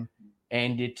zero-sum game,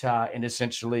 and and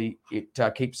essentially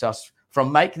it keeps us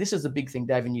from this is the big thing,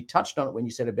 Dave, and you touched on it when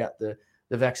you said about the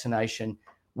vaccination.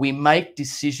 We make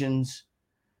decisions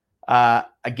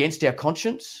against our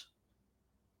conscience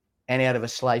and out of a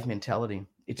slave mentality.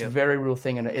 It's a very real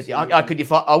thing. And I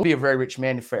would be a very rich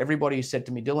man if for everybody who said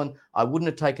to me, Dylan, I wouldn't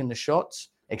have taken the shots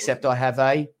except I have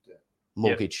a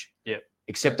mortgage. Yep.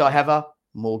 Except I have a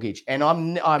mortgage. And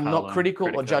I'm not critical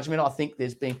or judgmental. I think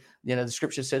there's been, the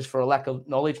scripture says for a lack of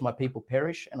knowledge, my people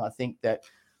perish. And I think that,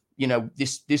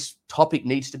 this topic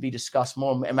needs to be discussed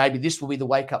more. And maybe this will be the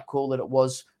wake-up call that it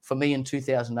was for me in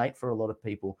 2008 for a lot of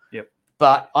people. Yep.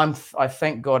 But I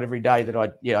thank God every day that I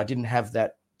didn't have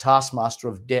that taskmaster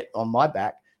of debt on my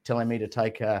back telling me to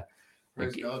take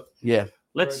Praise God. Yeah.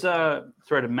 Let's throw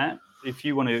to Matt if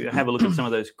you want to have a look at some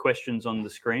of those questions on the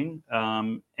screen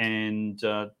and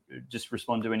just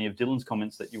respond to any of Dylan's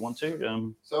comments that you want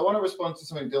to. So I want to respond to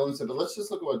something Dylan said, but let's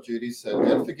just look at what Judy said.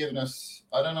 Debt forgiveness.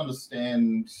 I don't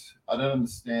understand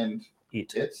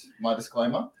it. My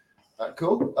disclaimer.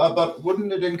 Cool. But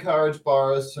wouldn't it encourage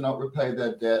borrowers to not repay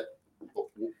their debt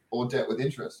or debt with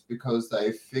interest because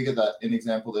they figure that, in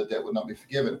example, their debt would not be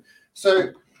forgiven?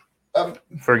 So,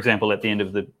 for example, at the end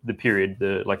of the period,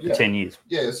 the 10 years.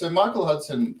 Yeah. So Michael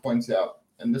Hudson points out,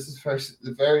 and this is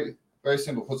very, very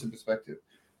simple, puts in perspective.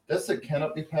 Debts that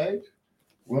cannot be paid,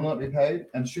 will not be paid,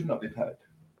 and should not be paid.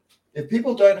 If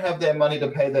people don't have their money to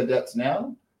pay their debts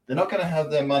now, they're not going to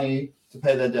have their money to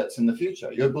pay their debts in the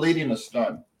future. You're bleeding a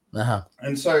stone. Uh-huh.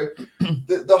 And so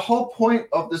the whole point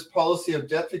of this policy of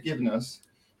debt forgiveness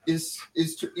is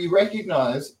to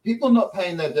recognize people not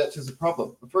paying their debts is a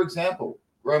problem. For example,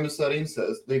 Romans 13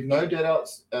 says, leave no debt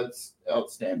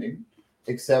outstanding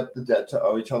except the debt to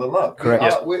owe each other love. Correct.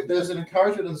 There's an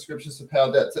encouragement in the scriptures to pay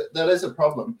our debts. That is a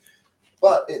problem.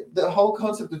 But the whole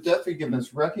concept of debt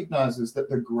forgiveness recognizes that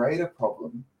the greater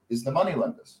problem is the money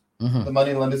lenders. Mm-hmm. The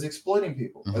money lenders exploiting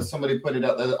people, as somebody pointed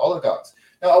out there, the oligarchs.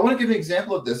 Now, I want to give an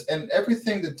example of this, and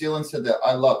everything that Dylan said there,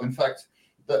 I love. In fact,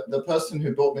 the person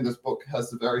who bought me this book has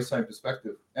the very same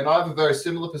perspective, and I have a very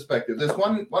similar perspective. There's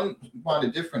one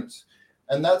minor difference,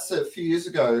 and that's a few years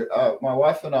ago, my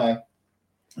wife and I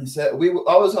said I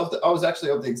was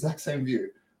actually of the exact same view.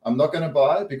 I'm not going to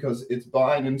buy because it's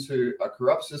buying into a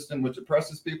corrupt system which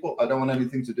oppresses people. I don't want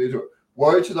anything to do to it.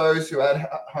 Woe to those who add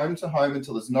home to home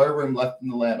until there's no room left in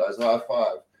the land. Isaiah 5,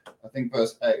 I think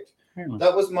verse 8.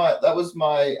 That was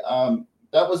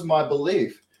my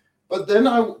belief. But then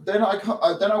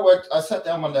I sat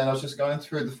down one day and I was just going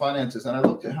through the finances and I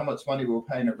looked at how much money we were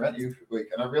paying in rent every week,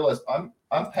 and I realized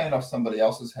I'm paying off somebody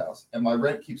else's house and my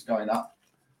rent keeps going up.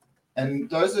 And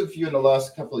those of you in the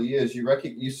last couple of years,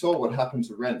 you saw what happened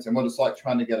to rents and what it's like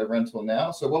trying to get a rental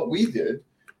now. So what we did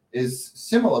is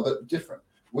similar but different.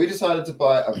 We decided to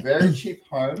buy a very cheap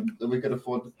home that we could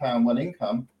afford to pay on one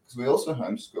income because we also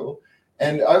homeschool.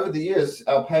 And over the years,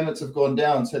 our payments have gone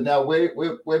down. So now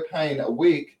we're paying a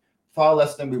week far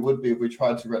less than we would be if we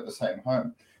tried to rent the same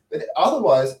home. But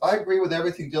otherwise, I agree with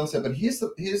everything Dylan said. But here's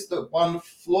the one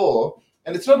flaw,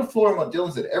 and it's not a flaw in what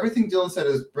Dylan said. Everything Dylan said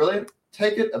is brilliant.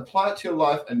 Take it, apply it to your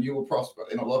life, and you will prosper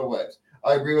in a lot of ways.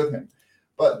 I agree with him.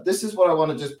 But this is what I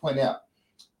want to just point out.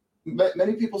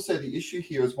 Many people say the issue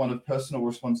here is one of personal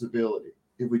responsibility.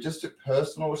 If we just took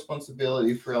personal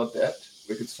responsibility for our debt,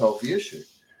 we could solve the issue.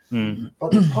 Mm-hmm.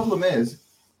 But the problem is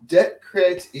debt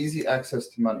creates easy access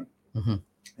to money. Mm-hmm.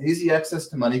 Easy access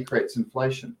to money creates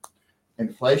inflation.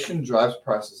 Inflation drives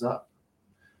prices up.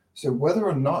 So whether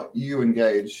or not you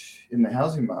engage in the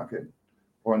housing market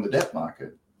or in the debt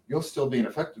market, you're still being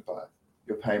affected by it.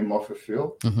 You're paying more for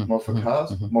fuel, mm-hmm. more for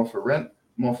cars, mm-hmm. more for rent,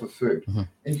 more for food. Mm-hmm.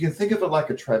 And you can think of it like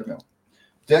a treadmill.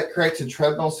 Debt creates a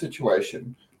treadmill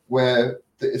situation where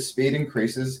the speed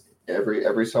increases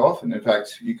every so often. In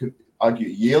fact, you could argue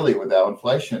yearly with our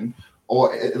inflation,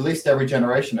 or at least every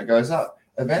generation it goes up.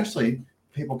 Eventually,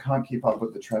 people can't keep up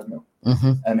with the treadmill,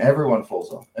 mm-hmm. and everyone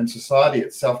falls off, and society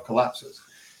itself collapses.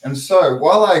 And so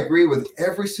while I agree with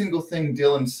every single thing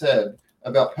Dylan said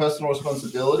about personal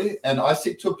responsibility, and I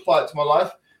seek to apply it to my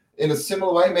life in a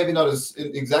similar way, maybe not as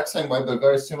in the exact same way, but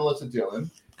very similar to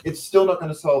Dylan, it's still not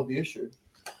going to solve the issue.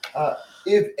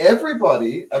 If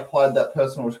everybody applied that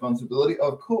personal responsibility,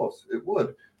 of course it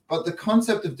would. But the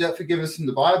concept of debt forgiveness in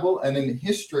the Bible and in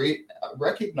history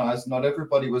recognized not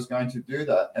everybody was going to do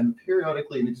that. And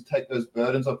periodically you need to take those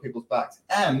burdens off people's backs.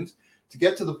 And to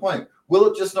get to the point, will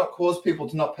it just not cause people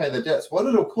to not pay their debts? What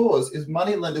it'll cause is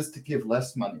money lenders to give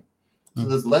less money. So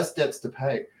there's less debts to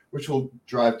pay, which will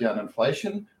drive down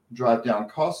inflation, drive down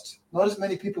costs. Not as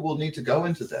many people will need to go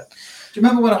into debt. Do you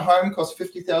remember when a home cost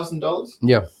 $50,000?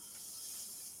 Yeah.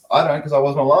 I don't, because I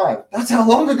wasn't alive. That's how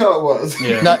long ago it was.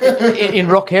 Yeah. No, in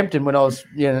Rockhampton, when I was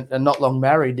not long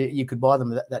married, you could buy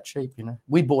them that cheap.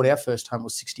 We bought our first home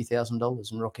was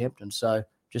 $60,000 in Rockhampton, so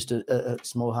just a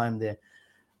small home there.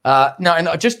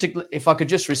 If I could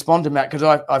just respond to Matt,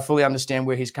 because I fully understand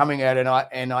where he's coming at,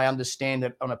 and I understand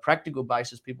that on a practical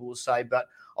basis, people will say, but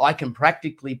I can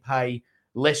practically pay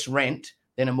less rent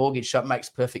than a mortgage, so it makes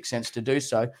perfect sense to do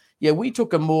so. Yeah, we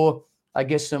took one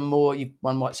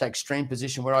might say extreme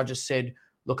position where I just said,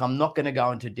 look, I'm not going to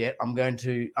go into debt. I'm going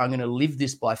to live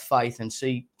this by faith and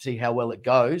see how well it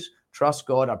goes. Trust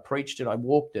God. I preached it. I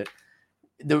walked it.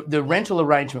 The rental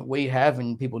arrangement we have,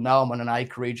 and people know I'm on an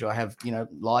acreage. I have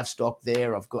livestock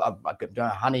there. I've got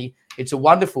honey. It's a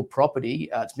wonderful property.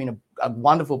 It's been a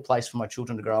wonderful place for my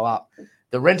children to grow up.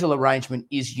 The rental arrangement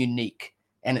is unique,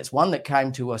 and it's one that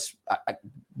came to us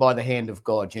by the hand of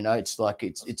God. It's like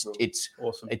it's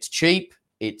awesome. It's cheap.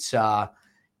 It's a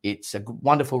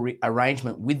wonderful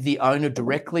arrangement with the owner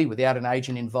directly, without an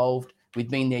agent involved. We've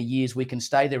been there years. We can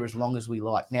stay there as long as we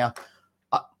like. Now,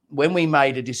 when we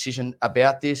made a decision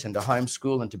about this and to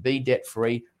homeschool and to be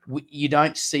debt-free, you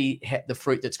don't see the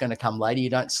fruit that's going to come later. You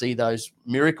don't see those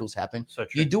miracles happen. So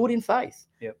true. You do it in faith.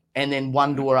 Yep. And then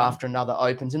one door after another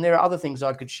opens. And there are other things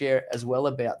I could share as well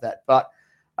about that. But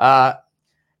I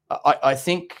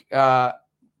think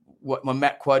what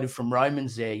Matt quoted from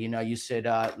Romans there, you said,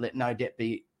 let no debt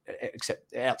be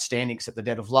outstanding except the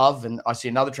debt of love. And I see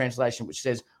another translation which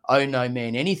says, owe no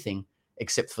man anything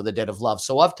except for the debt of love.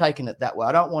 So I've taken it that way.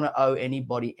 I don't want to owe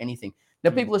anybody anything. Now,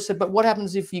 people have said, but what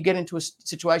happens if you get into a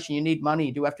situation, you need money,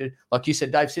 you do have to, like you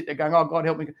said, Dave, sit there going, oh, God,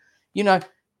 help me.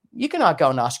 You can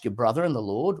go and ask your brother in the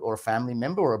Lord or a family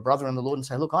member or a brother in the Lord and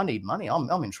say, look, I need money. I'm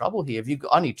in trouble here.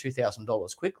 I need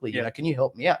 $2,000 quickly. Yeah. Can you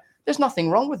help me out? There's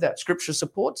nothing wrong with that. Scripture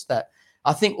supports that.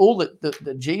 I think all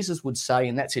that Jesus would say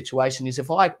in that situation is, if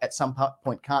I at some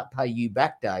point can't pay you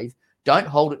back, Dave, don't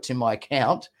hold it to my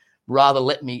account. Rather,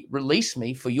 release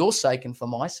me for your sake and for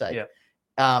my sake. Yeah.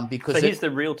 Because here's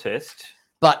the real test.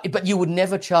 But you would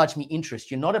never charge me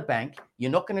interest. You're not a bank.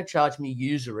 You're not going to charge me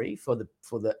usury for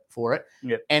it.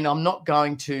 Yep. And I'm not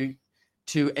going to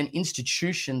an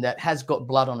institution that has got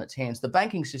blood on its hands. The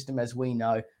banking system, as we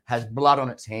know, has blood on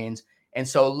its hands. And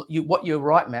so what you're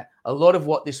right, Matt, a lot of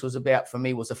what this was about for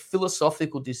me was a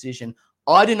philosophical decision.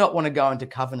 I do not want to go into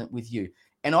covenant with you.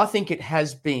 And I think it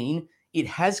has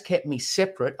kept me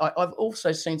separate. I've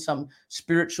also seen some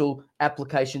spiritual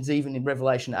applications, even in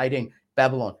Revelation 18,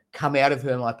 Babylon, come out of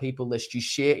her, my people, lest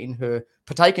you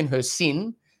partake in her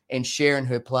sin and share in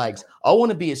her plagues. I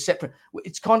want to be a separate.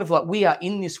 It's kind of like we are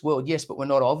in this world, yes, but we're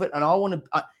not of it. And I want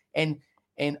to,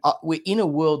 we're in a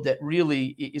world that really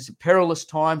is perilous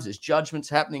times. There's judgments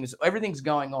happening. Everything's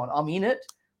going on. I'm in it,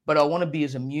 but I want to be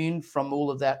as immune from all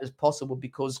of that as possible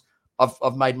because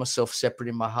I've made myself separate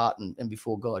in my heart and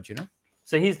before God, you know?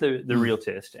 So here's the real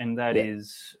test, and that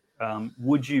is,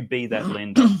 would you be that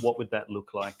lender? What would that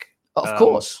look like? Of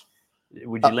course.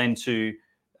 Would you lend to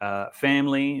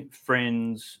family,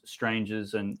 friends,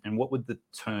 strangers, and what would the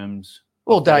terms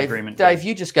of the agreement be? Dave,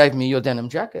 you just gave me your denim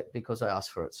jacket because I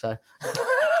asked for it, so...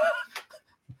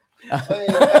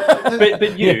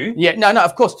 but you... Yeah, no,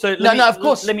 of course. So of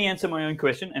course. Let me answer my own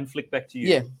question and flick back to you.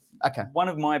 Yeah, okay. One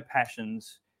of my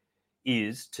passions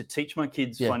is to teach my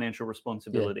kids financial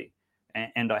responsibility,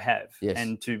 and I have. Yes.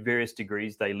 And to various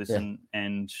degrees, they listen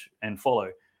and follow.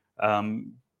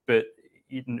 But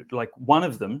like one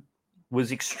of them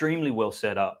was extremely well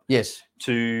set up. Yes.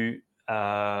 To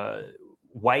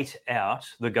wait out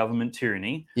the government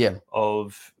tyranny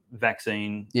of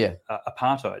vaccine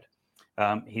apartheid.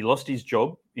 He lost his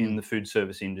job in the food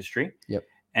service industry. Yep.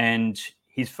 And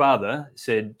his father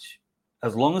said,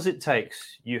 as long as it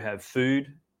takes, you have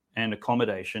food and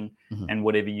accommodation and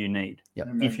whatever you need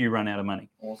if you run out of money.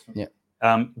 Awesome. Yeah.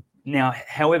 Now,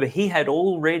 however, he had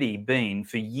already been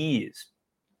for years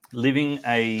living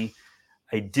a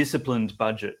disciplined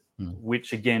budget,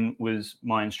 which again was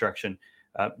my instruction.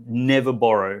 Never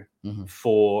borrow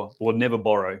never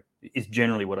borrow is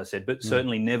generally what I said, but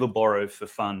certainly never borrow for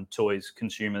fun, toys,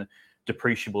 consumer,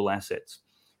 depreciable assets.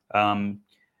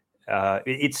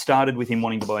 It started with him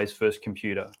wanting to buy his first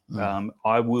computer.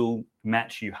 I will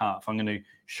match you half. I'm going to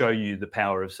show you the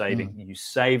power of saving. You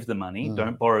save the money,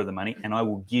 don't borrow the money, and I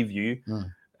will give you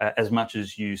as much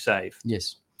as you save.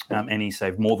 Yes. And he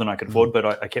saved more than I could afford, but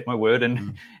I kept my word,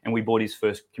 and we bought his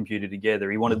first computer together.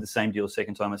 He wanted the same deal a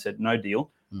second time. I said, no deal.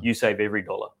 You save every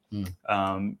dollar.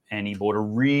 And he bought a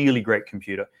really great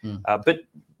computer. But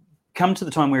come to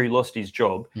the time where he lost his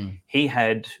job, he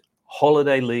had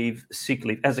holiday leave, sick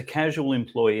leave. As a casual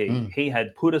employee, he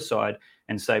had put aside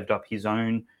and saved up his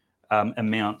own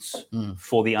amounts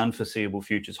for the unforeseeable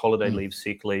futures, holiday leave,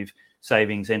 sick leave,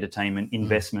 savings, entertainment,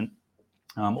 investment.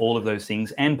 All of those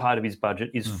things, and part of his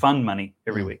budget is fun money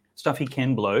every week, stuff he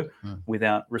can blow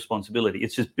without responsibility.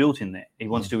 It's just built in there. He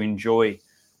wants to enjoy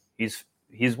his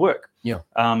work,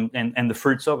 and the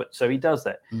fruits of it. So he does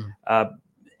that.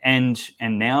 And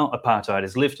now apartheid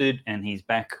is lifted, and he's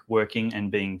back working and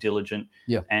being diligent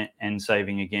and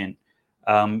saving again.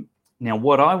 Now,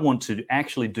 what I want to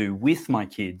actually do with my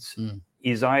kids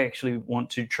is I actually want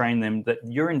to train them that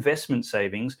your investment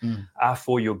savings are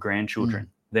for your grandchildren.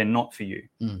 They're not for you.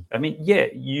 I mean,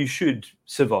 you should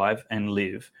survive and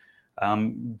live.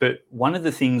 But one of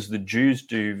the things the Jews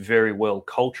do very well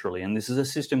culturally, and this is a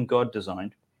system God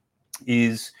designed,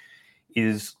 is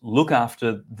look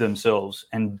after themselves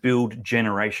and build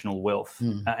generational wealth.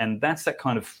 And that's that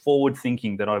kind of forward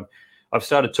thinking that I've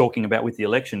started talking about with the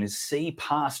election, is see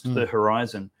past the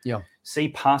horizon. See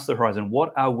past the horizon.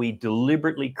 What are we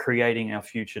deliberately creating our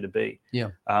future to be?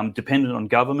 Dependent on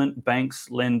government,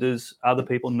 banks, lenders, other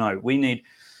people? No, we need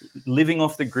living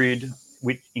off the grid,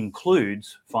 which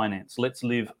includes finance. Let's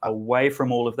live away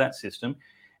from all of that system,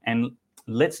 and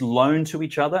let's loan to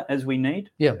each other as we need.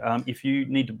 If you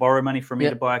need to borrow money from me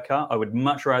to buy a car, I would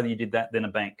much rather you did that than a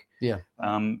bank.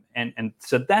 And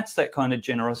so that's that kind of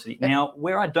generosity. Now,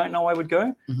 where I don't know I would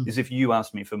go is if you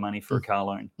asked me for money for a car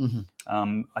loan.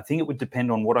 I think it would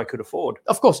depend on what I could afford.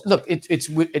 Of course, look, it's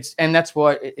and that's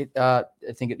why I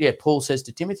think Paul says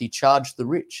to Timothy, charge the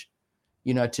rich,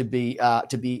 to be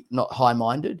not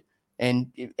high-minded,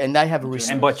 and they have a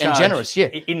risk and by charge, and generous.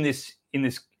 In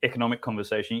this economic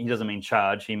conversation, he doesn't mean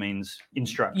charge; he means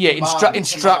instruct.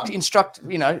 Instruct.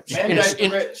 In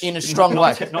a strong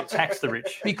way, not tax the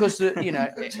rich. Because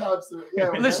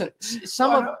listen,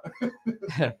 some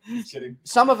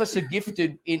of us are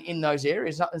gifted in those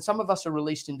areas, and some of us are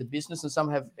released into business, and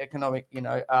some have economic,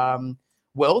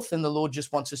 wealth, and the Lord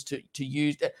just wants us to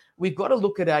use that. We've got to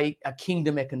look at a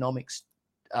kingdom economics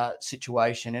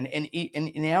situation, and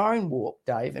in our own walk,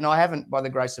 Dave, and I haven't, by the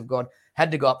grace of God, had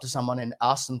to go up to someone and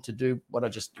ask them to do what I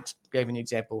just gave an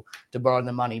example, to borrow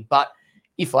the money. But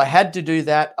if I had to do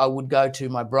that, I would go to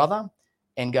my brother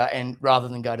and rather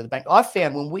than go to the bank. I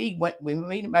found when we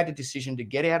made a decision to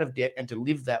get out of debt and to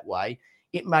live that way,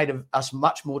 it made us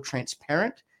much more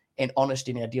transparent and honest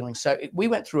in our dealings. So we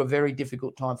went through a very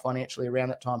difficult time financially around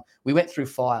that time. We went through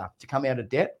fire to come out of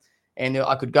debt, and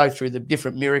I could go through the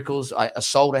different miracles. I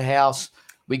sold a house.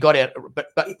 We got out,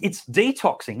 but it's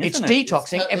detoxing, isn't it? It's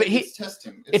detoxing. It's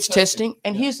testing. It's testing.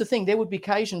 And here's the thing: there would be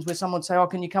occasions where someone would say, "Oh,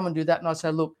 can you come and do that?" And I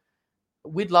say, "Look,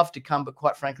 we'd love to come, but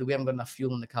quite frankly, we haven't got enough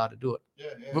fuel in the car to do it."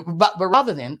 Yeah. But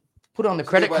rather than put on the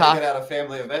credit card, get out of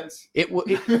family events. it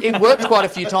worked quite a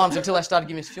few times until they started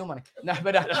giving us fuel money. No,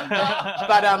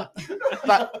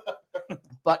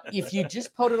 but if you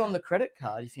just put it on the credit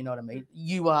card, if you know what I mean,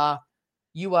 you are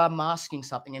masking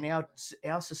something, and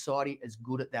our society is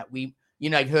good at that.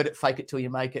 You've heard it, fake it till you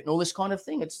make it, and all this kind of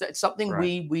thing. It's something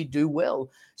right. we do well.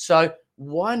 So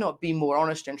why not be more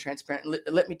honest and transparent?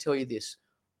 Let me tell you this.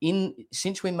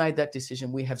 Since we made that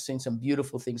decision, we have seen some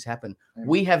beautiful things happen.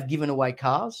 We have given away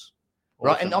cars,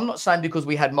 right? And I'm not saying because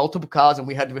we had multiple cars and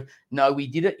we had to. No, we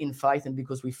did it in faith and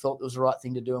because we felt it was the right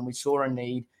thing to do, and we saw a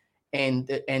need, and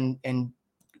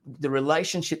the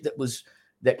relationship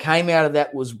that came out of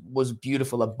that was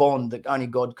beautiful, a bond that only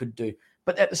God could do.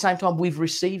 But at the same time, we've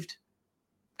received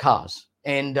cars,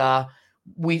 and so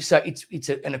it's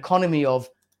an economy of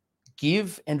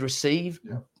give and receive,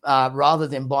 rather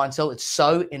than buy and sell. It's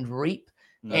sow and reap.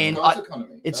 And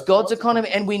it's God's economy,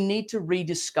 and we need to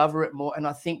rediscover it more. And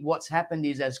I think what's happened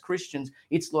is, as Christians,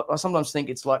 it's like, I sometimes think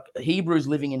it's like Hebrews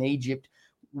living in Egypt.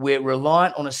 We're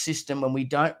reliant on a system, and we've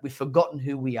forgotten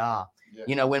who we are.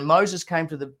 Yeah. When Moses came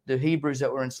to the Hebrews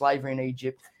that were in slavery in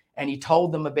Egypt, and he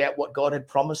told them about what God had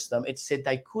promised them, it said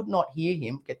they could not hear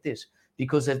him. Get this,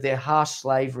 because of their harsh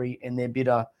slavery and their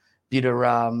bitter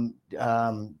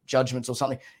judgments or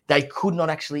something. They could not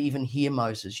actually even hear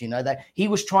Moses. He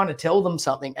was trying to tell them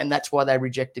something, and that's why they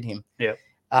rejected him. Yeah.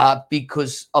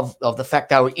 Because of the fact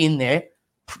they were in there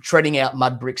treading out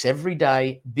mud bricks every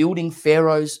day, building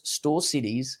Pharaoh's store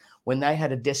cities when they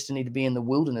had a destiny to be in the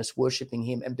wilderness, worshiping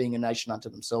him and being a nation unto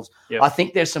themselves. Yep. I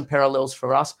think there's some parallels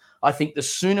for us. I think the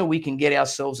sooner we can get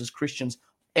ourselves as Christians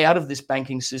out of this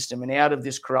banking system and out of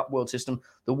this corrupt world system,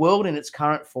 the world in its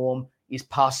current form is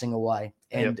passing away,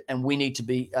 and we need to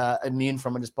be immune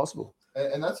from it as possible.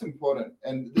 And that's important.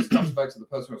 And this comes back to the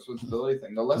personal responsibility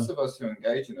thing. The less of us who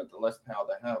engage in it, the less power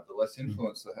they have, the less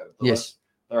influence they have, the less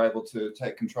they're able to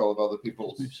take control of other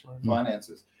people's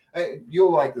finances.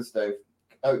 You'll like this, Dave.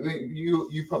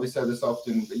 You probably say this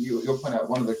often, but you'll point out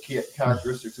one of the key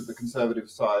characteristics of the conservative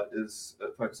side is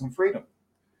focus on freedom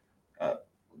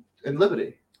and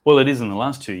liberty. Well, it is in the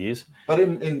last 2 years. But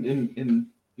in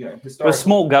historically, but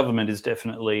small government is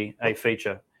definitely a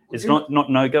feature. It's not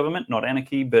no government, not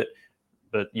anarchy, but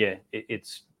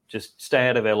it's just stay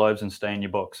out of our lives and stay in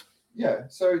your box. Yeah.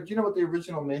 So do you know what the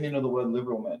original meaning of the word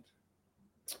liberal meant?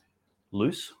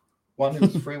 Loose? One who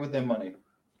was free with their money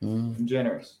and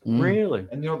generous. Really?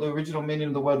 And you know what the original meaning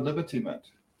of the word liberty meant?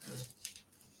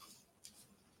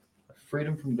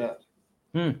 Freedom from debt.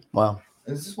 Wow.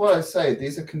 And this is what I say.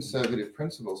 These are conservative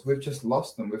principles. We've just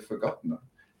lost them. We've forgotten them.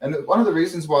 And one of the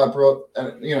reasons why I brought,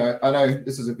 I know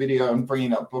this is a video and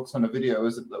bringing up books on a video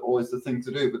isn't always the thing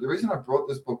to do. But the reason I brought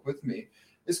this book with me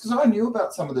is because I knew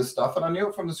about some of this stuff and I knew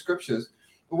it from the scriptures.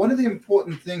 But one of the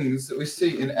important things that we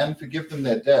see in "and forgive them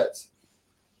their debts,"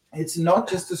 it's not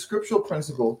just a scriptural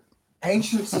principle.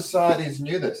 Ancient societies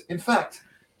knew this. In fact,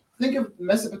 think of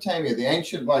Mesopotamia, the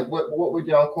ancient, like what we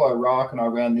now call Iraq and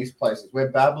Iran, these places where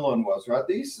Babylon was, right?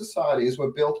 These societies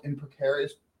were built in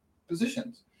precarious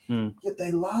positions. Yet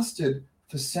they lasted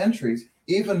for centuries,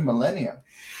 even millennia.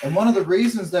 And one of the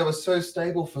reasons they were so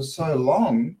stable for so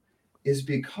long is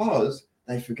because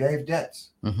they forgave debts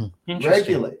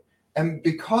regularly. And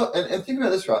and think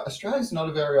about this, right? Australia's not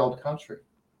a very old country.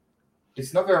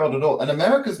 It's not very old at all. And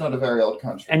America's not a very old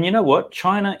country. And you know what?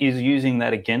 China is using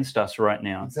that against us right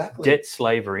now. Exactly. Debt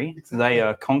slavery. Exactly. They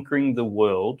are conquering the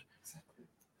world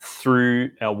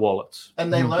through our wallets.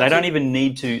 And they don't even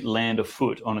need to land a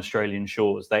foot on Australian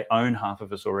shores. They own half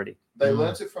of us already. They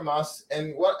learnt it from us.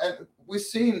 And we've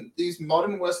seen these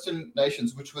modern Western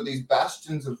nations, which were these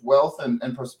bastions of wealth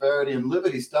and prosperity and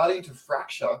liberty, starting to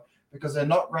fracture because they're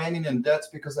not reigning in debts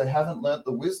because they haven't learnt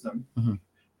the wisdom.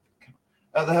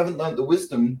 They haven't learnt the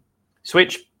wisdom.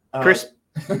 Switch, Chris.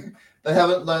 They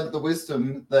haven't learnt the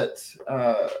wisdom that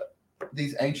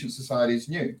these ancient societies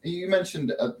knew. You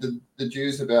mentioned the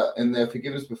Jews and their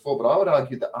forgiveness before, but I would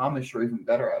argue the Amish are even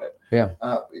better at it. Yeah.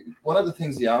 One of the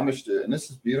things the Amish do, and this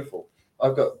is beautiful.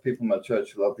 I've got people in my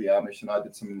church who love the Amish, and I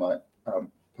did some of my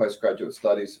postgraduate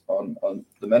studies on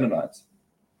the Mennonites.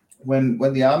 When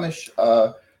the Amish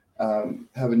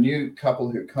have a new couple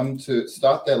who come to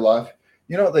start their life,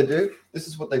 you know what they do? This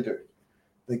is what they do.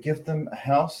 They give them a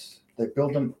house They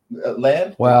build them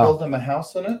land, Wow. they build them a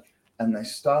house on it, and they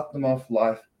start them off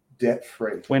life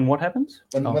debt-free. When what happens?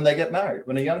 When they get married,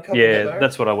 when a young couple get married.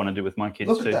 That's what I want to do with my kids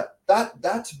Look too. at that.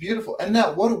 That's beautiful. And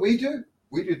now what do?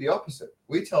 We do the opposite.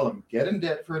 We tell them, get in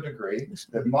debt for a degree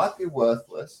that might be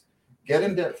worthless, get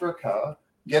in debt for a car,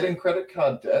 get in credit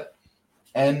card debt,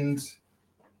 and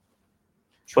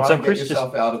try to get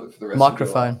yourself out of it for the rest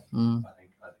Microphone. of your life.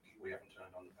 I think we haven't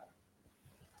turned on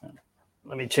the back.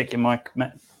 Let me check your mic,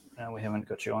 Matt. No, we haven't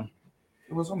got you on.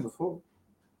 It was on before.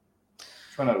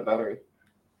 Trying out a battery.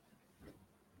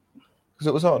 Because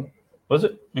it was on. Was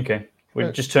it? Okay.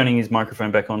 We're just turning his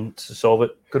microphone back on to solve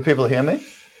it. Could people hear me?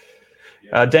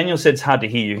 Daniel said it's hard to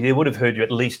hear you. They would have heard you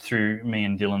at least through me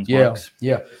and Dylan's mics.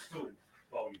 Yeah.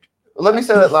 Let me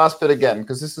say that last bit again,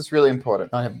 because this is really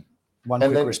important. I have one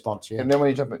quick response. Yeah. And then when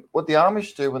you jump in, what the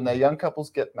Amish do when their young couples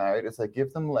get married is they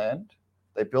give them land,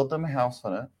 they build them a house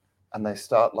on it, and they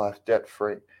start life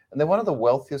debt-free. And they're one of the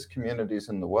wealthiest communities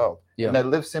in the world. Yeah. And they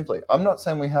live simply. I'm not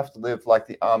saying we have to live like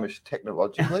the Amish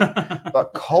technologically,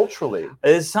 but culturally.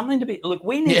 There's something to be... Look,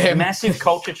 we need massive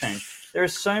culture change. There are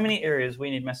so many areas we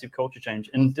need massive culture change.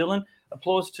 And Dylan,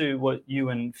 applause to what you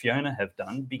and Fiona have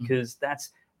done, because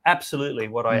that's absolutely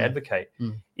what I advocate.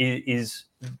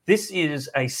 This is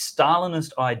a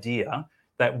Stalinist idea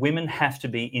that women have to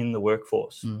be in the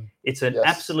workforce. It's an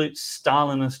absolute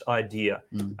Stalinist idea.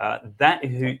 That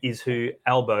is who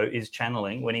Albo is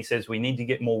channeling when he says we need to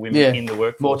get more women in the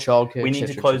workforce. More childcare. We need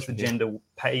to close the gender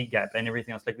pay gap and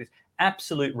everything else like this.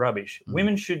 Absolute rubbish.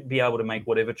 Women should be able to make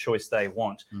whatever choice they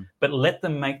want, but let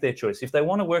them make their choice. If they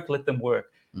want to work, let them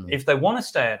work. If they want to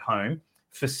stay at home,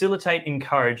 facilitate,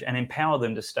 encourage, and empower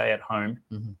them to stay at home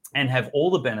and have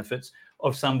all the benefits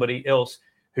of somebody else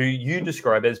who you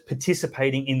describe as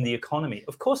participating in the economy.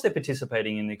 Of course they're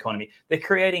participating in the economy. They're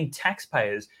creating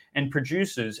taxpayers and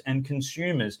producers and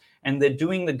consumers, and they're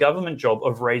doing the government job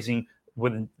of raising,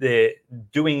 when they're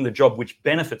doing the job which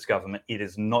benefits government. It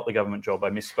is not the government job, I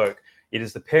misspoke. It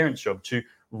is the parents' job to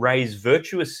raise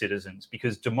virtuous citizens,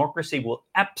 because democracy will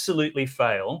absolutely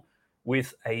fail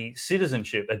with a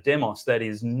citizenship, a demos, that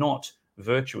is not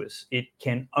virtuous. It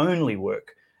can only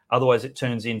work. Otherwise it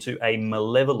turns into a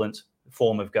malevolent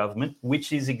form of government,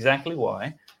 which is exactly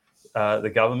why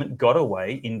the government got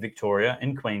away in Victoria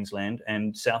and Queensland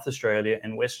and South Australia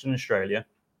and Western Australia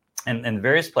and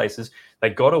various places. They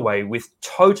got away with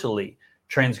totally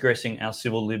transgressing our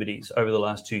civil liberties over the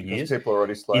last 2 years. People are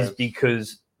already slaves. Is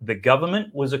because the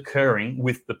government was occurring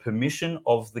with the permission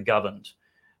of the governed.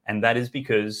 And that is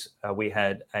because we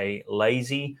had a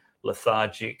lazy,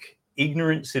 lethargic,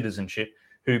 ignorant citizenship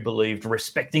who believed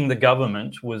respecting the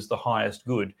government was the highest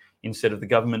good, instead of the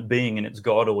government being in its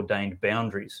God-ordained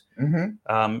boundaries.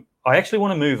 I actually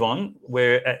want to move on.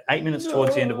 We're at 8 minutes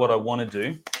towards the end of what I want to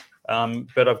do.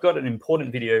 But I've got an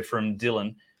important video from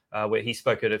Dylan where he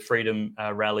spoke at a freedom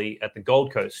rally at the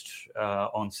Gold Coast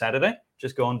on Saturday,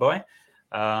 just gone by.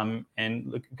 And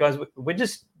look, guys, we're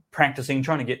just practicing,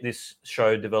 trying to get this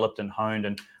show developed and honed,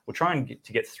 and we're trying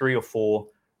to get 3 or 4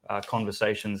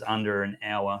 conversations under an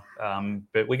hour.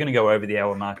 But we're going to go over the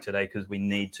hour mark today because we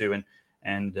need to,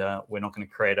 and we're not going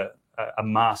to create a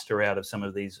master out of some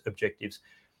of these objectives.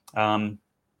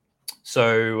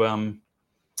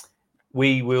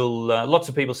 We will, lots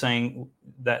of people saying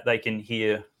that they can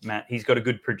hear Matt. He's got a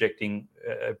good projecting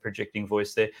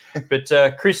voice there.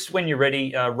 But Chris, when you're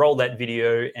ready, roll that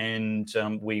video, and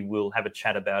we will have a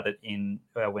chat about it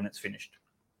when it's finished.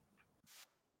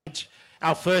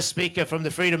 Our first speaker from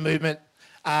the Freedom Movement,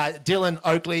 Dylan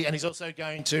Oakley, and he's also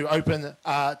going to open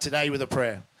today with a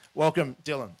prayer. Welcome,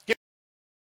 Dylan.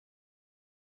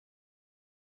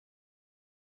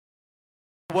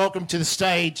 Welcome to the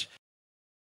stage.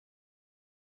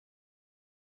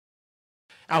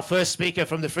 Our first speaker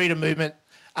from the Freedom Movement,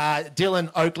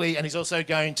 Dylan Oakley, and he's also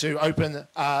going to open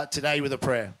today with a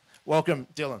prayer. Welcome,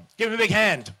 Dylan. Give him a big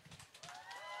hand.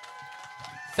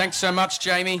 Thanks so much,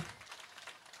 Jamie.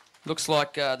 Looks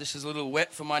like this is a little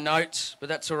wet for my notes, but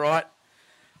that's all right.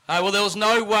 Well, there was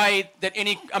no way that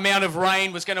any amount of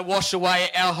rain was going to wash away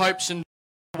our hopes and...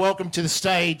 Welcome to the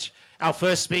stage, our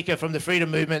first speaker from the Freedom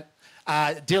Movement,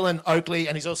 Dylan Oakley,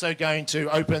 and he's also going to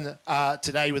open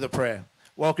today with a prayer.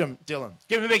 Welcome, Dylan.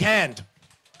 Give him a big hand.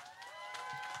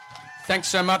 Thanks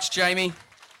so much, Jamie.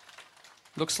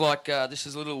 Looks like this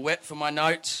is a little wet for my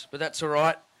notes, but that's all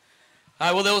right.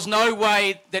 Well, there was no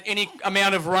way that any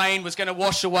amount of rain was going to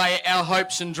wash away our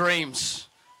hopes and dreams.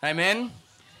 Amen?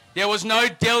 There was no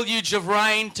deluge of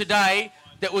rain today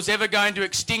that was ever going to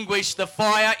extinguish the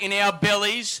fire in our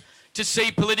bellies to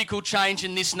see political change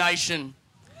in this nation.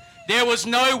 There was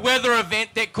no weather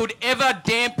event that could ever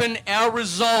dampen our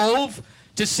resolve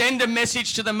to send a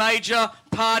message to the major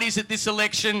parties at this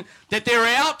election that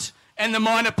they're out and the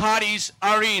minor parties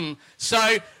are in.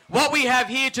 So what we have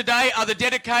here today are the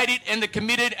dedicated and the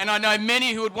committed, and I know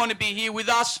many who would want to be here with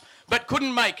us but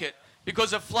couldn't make it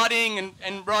because of flooding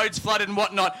and roads flooded and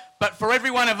whatnot. But for every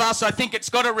one of us, I think it's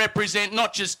got to represent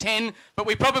not just 10, but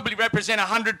we probably represent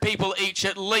 100 people each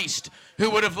at least who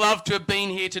would have loved to have been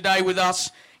here today with us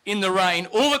in the rain.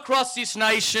 All across this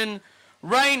nation,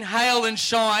 rain, hail and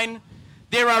shine,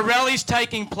 there are rallies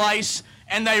taking place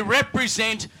and they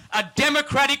represent a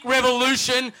democratic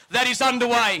revolution that is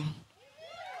underway.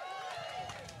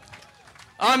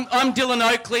 I'm Dylan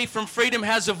Oakley from Freedom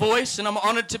Has a Voice, and I'm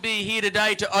honoured to be here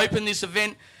today to open this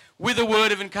event with a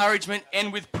word of encouragement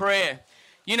and with prayer.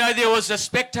 You know, there was a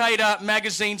Spectator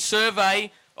magazine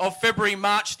survey of February,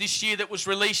 March this year that was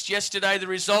released yesterday, the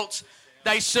results.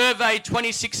 They surveyed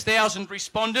 26,000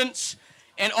 respondents,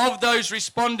 and of those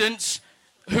respondents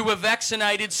who were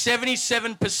vaccinated,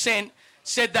 77%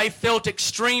 said they felt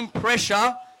extreme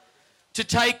pressure to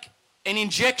take an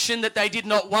injection that they did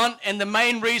not want, and the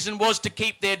main reason was to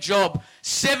keep their job.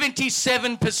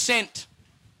 77%.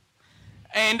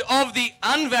 And of the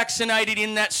unvaccinated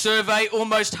in that survey,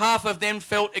 almost half of them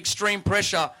felt extreme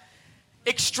pressure.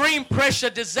 Extreme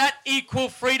pressure, does that equal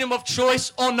freedom of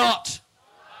choice or not?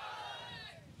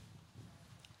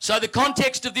 So the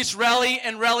context of this rally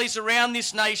and rallies around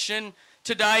this nation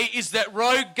today is that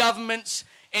rogue governments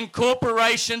and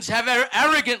corporations have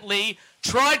arrogantly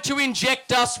tried to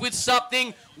inject us with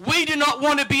something we do not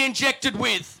want to be injected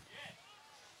with.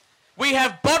 We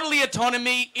have bodily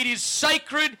autonomy. It is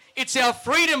sacred. It's our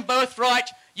freedom birthright.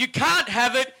 You can't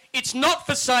have it. It's not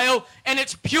for sale. And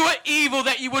it's pure evil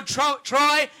that you would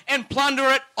try and plunder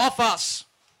it off us.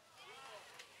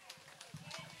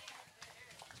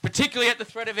 Particularly at the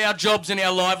threat of our jobs and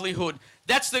our livelihood.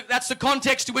 That's the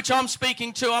context to which I'm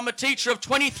speaking to. I'm a teacher of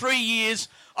 23 years.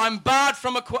 I'm barred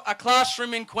from a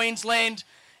classroom in Queensland.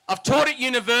 I've taught at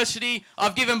university.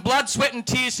 I've given blood, sweat and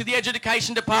tears to the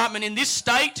education department in this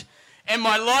state. And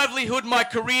my livelihood, my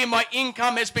career, my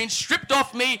income has been stripped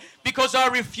off me because I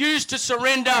refuse to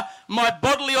surrender my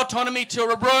bodily autonomy to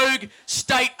a rogue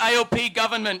state ALP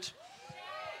government.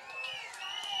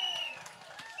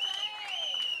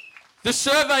 The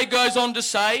survey goes on to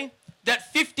say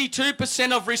that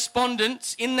 52% of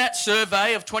respondents in that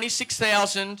survey of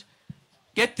 26,000,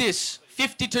 get this,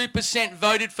 52%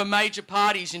 voted for major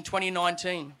parties in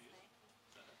 2019.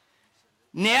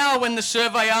 Now when the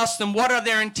survey asks them what are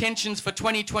their intentions for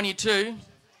 2022,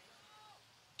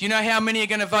 do you know how many are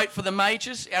going to vote for the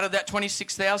majors out of that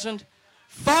 26,000?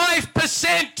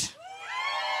 5%!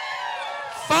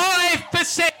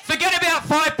 5%! Forget about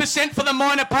 5% for the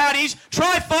minor parties.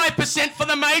 Try 5% for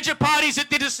the major parties that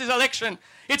did this election.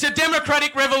 It's a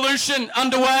democratic revolution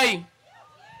underway.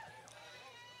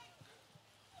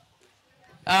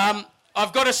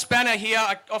 I've got a spanner here.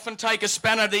 I often take a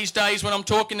spanner these days when I'm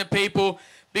talking to people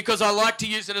because I like to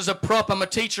use it as a prop. I'm a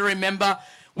teacher, remember.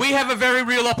 We have a very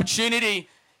real opportunity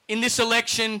in this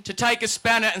election to take a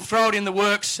spanner and throw it in the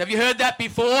works. Have you heard that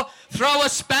before? Throw a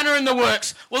spanner in the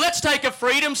works. Well, let's take a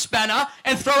freedom spanner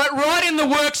and throw it right in the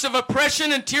works of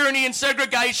oppression and tyranny and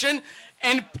segregation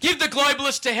and give the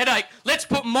globalists a headache. Let's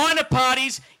put minor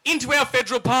parties into our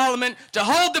federal parliament to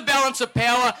hold the balance of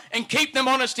power and keep them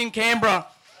honest in Canberra.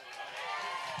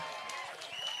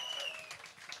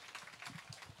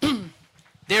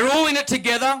 They're all in it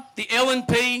together, the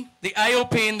LNP, the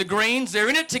ALP and the Greens. They're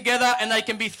in it together and they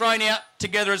can be thrown out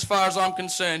together as far as I'm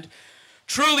concerned.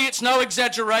 Truly, it's no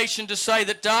exaggeration to say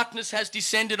that darkness has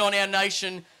descended on our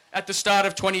nation at the start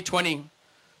of 2020.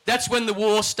 That's when the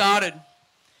war started.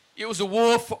 It was a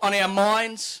war on our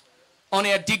minds, on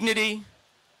our dignity,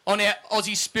 on our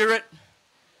Aussie spirit,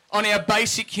 on our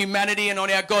basic humanity and on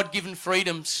our God-given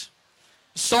freedoms.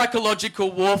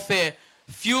 Psychological warfare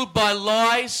fueled by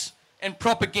lies and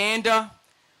propaganda,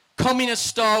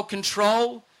 communist-style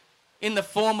control in the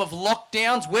form of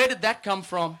lockdowns. Where did that come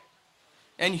from?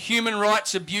 And human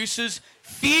rights abuses,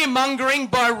 fear-mongering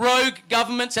by rogue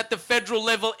governments at the federal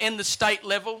level and the state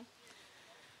level,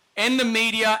 and the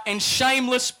media, and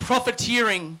shameless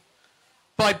profiteering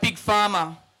by Big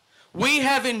Pharma. We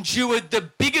have endured the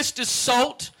biggest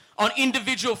assault on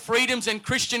individual freedoms and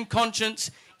Christian conscience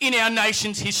in our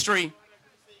nation's history.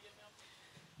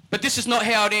 But this is not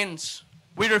how it ends.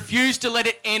 We refuse to let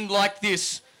it end like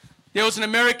this. There was an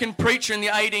American preacher in the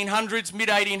 1800s,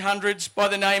 mid-1800s, by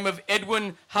the name of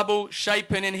Edwin Hubble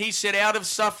Chapin, and he said, out of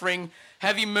suffering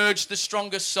have emerged the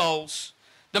strongest souls.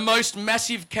 The most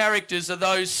massive characters are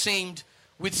those seamed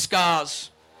with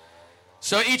scars.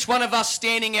 So each one of us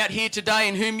standing out here today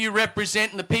and whom you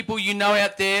represent and the people you know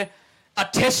out there are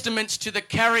testaments to the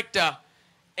character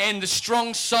and the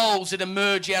strong souls that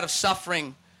emerge out of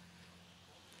suffering.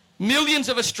 Millions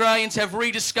of Australians have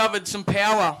rediscovered some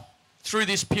power through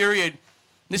this period.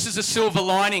 This is a silver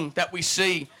lining that we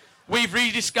see. We've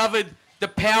rediscovered the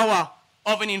power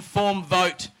of an informed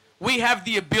vote. We have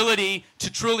the ability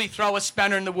to truly throw a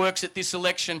spanner in the works at this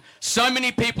election. So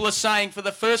many people are saying for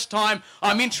the first time,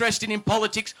 I'm interested in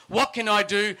politics. What can I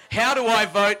do? How do I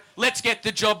vote? Let's get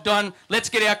the job done. Let's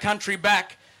get our country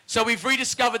back. So we've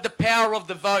rediscovered the power of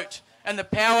the vote and the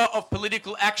power of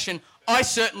political action. I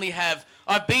certainly have.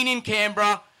 I've been in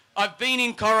Canberra. I've been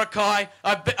in Coraki.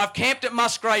 I've camped at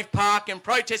Musgrave Park and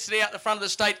protested out the front of the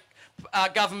state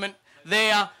government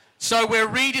there. So we're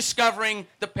rediscovering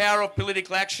the power of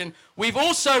political action. We've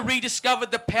also rediscovered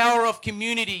the power of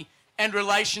community and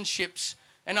relationships.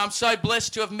 And I'm so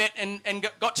blessed to have met and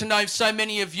got to know so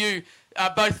many of you,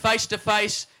 both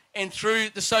face-to-face and through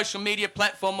the social media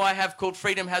platform I have called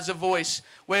Freedom Has a Voice.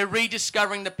 We're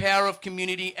rediscovering the power of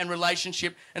community and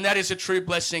relationship, and that is a true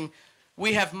blessing.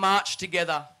 We have marched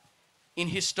together in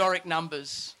historic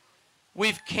numbers.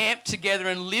 We've camped together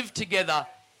and lived together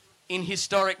in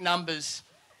historic numbers.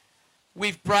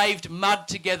 We've braved mud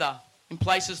together in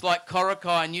places like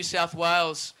Coraki and New South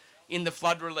Wales in the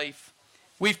flood relief.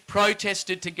 We've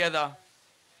protested together.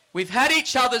 We've had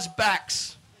each other's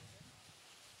backs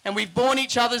and we've borne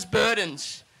each other's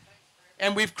burdens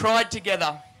and we've cried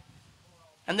together.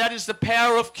 And that is the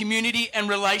power of community and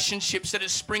relationships that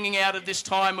is springing out of this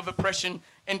time of oppression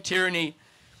and tyranny.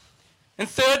 And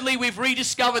thirdly, we've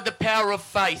rediscovered the power of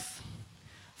faith.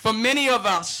 For many of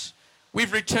us,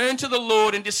 we've returned to the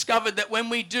Lord and discovered that when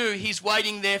we do, He's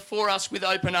waiting there for us with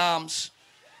open arms.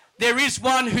 There is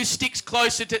one who sticks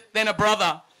closer than a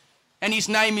brother, and His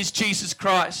name is Jesus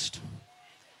Christ.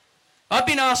 I've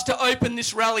been asked to open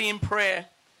this rally in prayer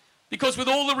because with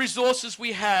all the resources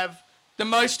we have, the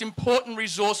most important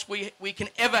resource we can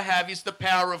ever have is the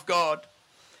power of God,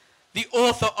 the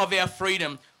author of our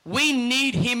freedom. We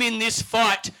need Him in this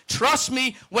fight. Trust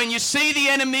me, when you see the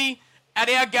enemy at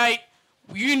our gate,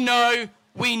 you know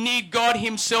we need God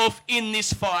Himself in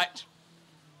this fight.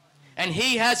 And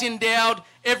He has endowed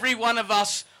every one of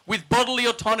us with bodily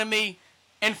autonomy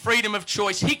and freedom of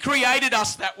choice. He created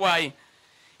us that way.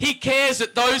 He cares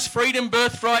that those freedom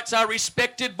birthrights are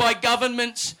respected by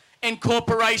governments and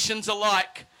corporations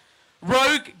alike.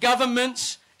 Rogue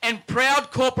governments and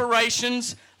proud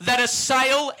corporations that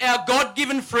assail our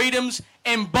God-given freedoms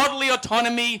and bodily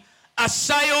autonomy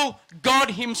assail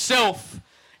God Himself.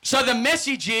 So the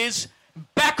message is,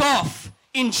 back off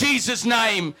in Jesus'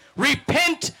 name.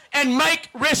 Repent and make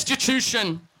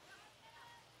restitution.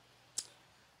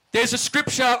 There's a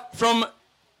scripture from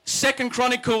 2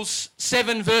 Chronicles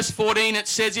 7 verse 14. It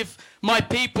says, if my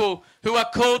people who are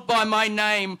called by my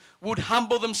name would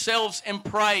humble themselves and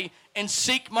pray and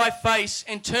seek my face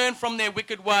and turn from their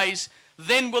wicked ways,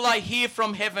 then will I hear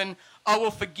from heaven, I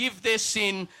will forgive their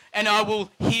sin and I will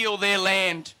heal their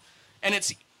land. And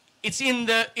it's in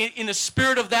the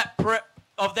spirit of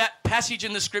that passage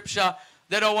in the scripture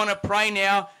that I want to pray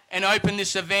now and open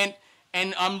this event.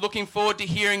 And I'm looking forward to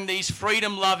hearing these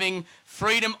freedom-loving,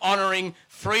 freedom-honouring,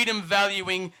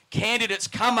 freedom-valuing candidates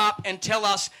come up and tell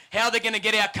us how they're going to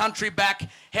get our country back,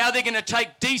 how they're going to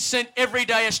take decent,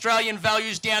 everyday Australian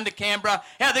values down to Canberra,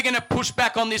 how they're going to push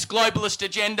back on this globalist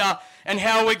agenda, and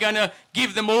how we're going to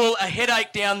give them all a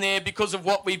headache down there because of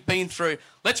what we've been through.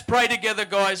 Let's pray together,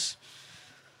 guys.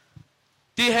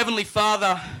 Dear Heavenly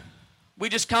Father, we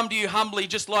just come to you humbly,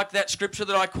 just like that scripture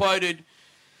that I quoted.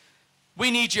 We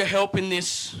need your help in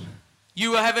this.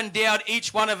 You have endowed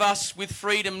each one of us with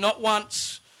freedom, not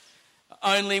once,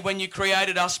 only when you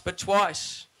created us, but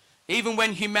twice. Even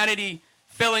when humanity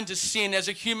fell into sin as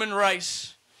a human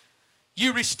race,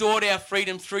 you restored our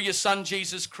freedom through your Son,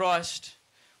 Jesus Christ.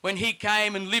 When He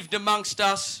came and lived amongst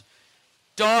us,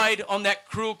 died on that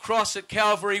cruel cross at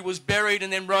Calvary, was buried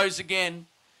and then rose again.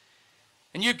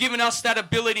 And you've given us that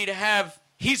ability to have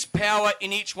His power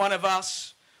in each one of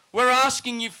us. We're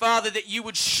asking you, Father, that you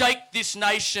would shake this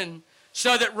nation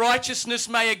so that righteousness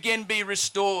may again be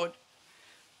restored.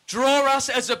 Draw us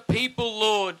as a people,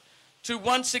 Lord, to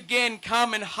once again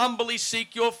come and humbly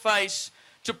seek your face,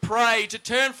 to pray, to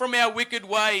turn from our wicked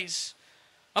ways.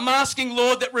 I'm asking,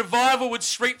 Lord, that revival would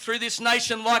sweep through this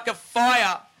nation like a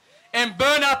fire and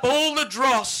burn up all the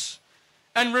dross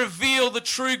and reveal the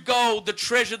true gold, the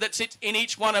treasure that's in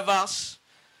each one of us.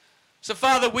 So,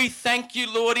 Father, we thank you,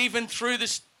 Lord, even through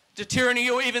the tyranny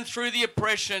or even through the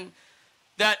oppression,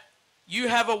 that you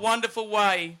have a wonderful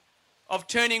way of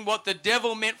turning what the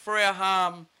devil meant for our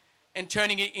harm and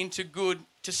turning it into good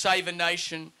to save a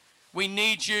nation. We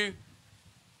need you.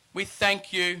 We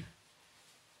thank you.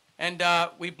 And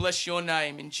we bless your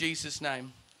name in Jesus'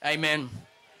 name. Amen.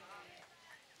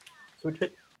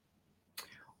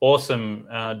 Awesome,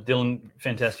 Dylan,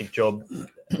 fantastic job.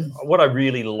 What I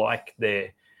really like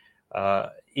there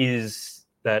is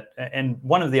that, and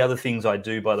one of the other things I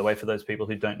do, by the way, for those people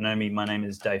who don't know me, my name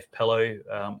is Dave Pellowe,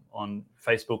 on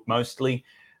Facebook mostly,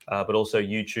 but also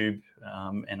YouTube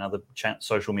and other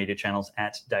social media channels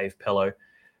at Dave Pellowe.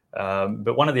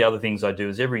 But one of the other things I do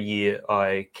is every year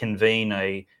I convene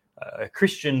a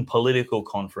Christian political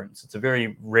conference. It's a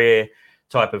very rare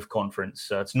type of conference.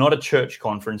 It's not a church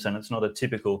conference, and it's not a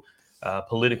typical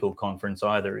political conference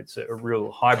either. It's a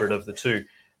real hybrid of the two,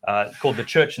 called the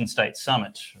Church and State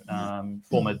Summit.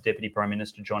 Former Deputy Prime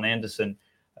Minister John Anderson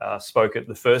spoke at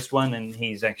the first one, and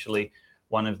he's actually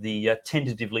one of the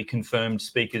tentatively confirmed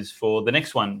speakers for the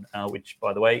next one, which,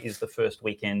 by the way, is the first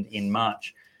weekend in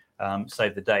March.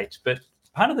 Save the date. But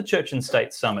part of the Church and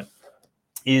State Summit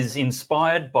is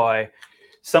inspired by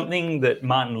something that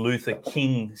Martin Luther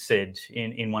King said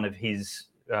in one of his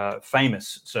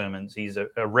famous sermons. He's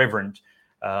a reverend,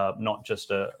 not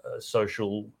just a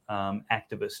social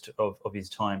activist of his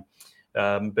time.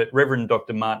 But Reverend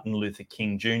Dr. Martin Luther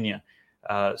King Jr.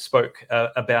 Spoke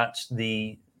about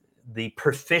the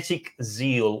prophetic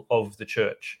zeal of the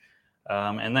church.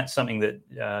 And that's something that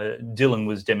Dylan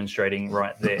was demonstrating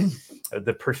right there,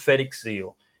 the prophetic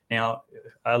zeal. Now,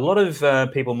 a lot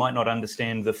of people might not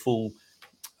understand the full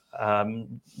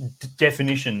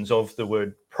definitions of the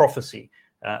word prophecy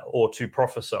or to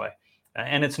prophesy.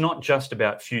 And it's not just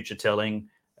about future telling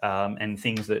and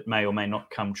things that may or may not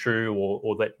come true,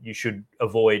 or that you should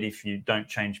avoid if you don't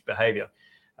change behavior.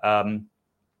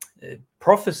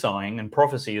 Prophesying and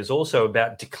prophecy is also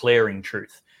about declaring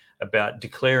truth, about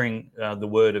declaring the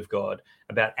word of God,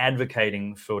 about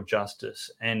advocating for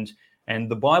justice. And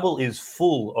the Bible is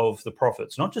full of the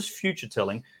prophets, not just future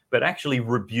telling, but actually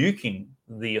rebuking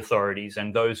the authorities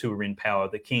and those who are in power,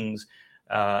 the kings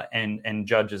and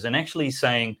judges, and actually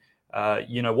saying,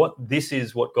 you know what, this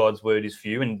is what God's word is for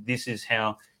you, and this is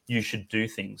how you should do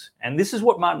things. And this is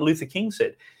what Martin Luther King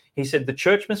said. He said, the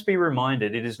church must be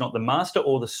reminded it is not the master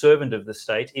or the servant of the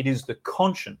state, it is the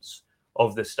conscience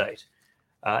of the state.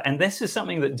 And this is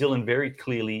something that Dylan very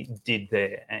clearly did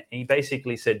there. And he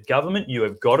basically said, government, you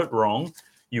have got it wrong.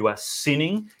 You are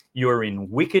sinning. You are in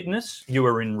wickedness. You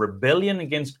are in rebellion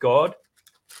against God,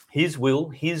 his will,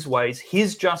 his ways,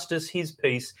 his justice, his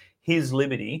peace, his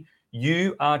liberty.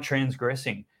 You are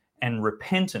transgressing, and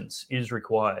repentance is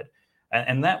required.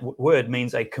 And that word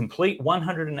means a complete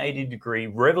 180-degree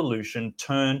revolution,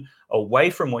 turn away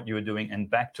from what you were doing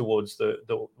and back towards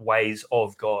the ways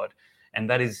of God. And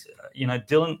that is, you know,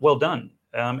 Dylan, well done.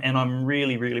 And I'm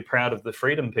really, really proud of the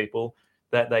Freedom people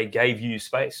that they gave you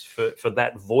space for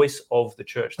that voice of the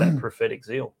church, that prophetic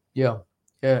zeal. Yeah,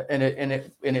 and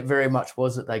it very much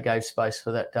was that they gave space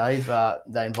for that, Dave.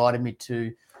 They invited me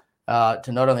to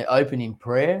not only open in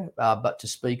prayer, but to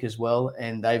speak as well.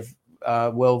 And they've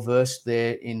well versed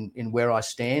there in where I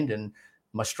stand and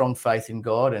my strong faith in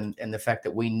God and the fact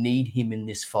that we need Him in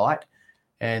this fight.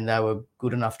 And they were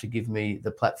good enough to give me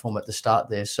the platform at the start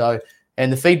there. So,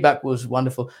 and the feedback was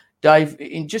wonderful. Dave,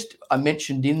 I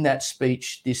mentioned in that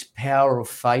speech this power of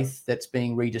faith that's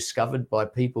being rediscovered by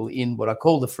people in what I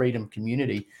call the Freedom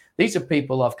community. These are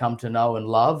people I've come to know and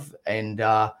love, and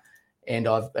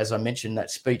I've, as I mentioned in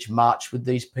that speech, marched with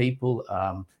these people,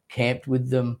 camped with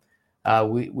them.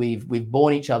 We've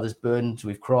borne each other's burdens.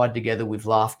 We've cried together. We've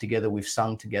laughed together. We've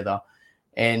sung together.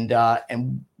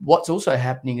 And what's also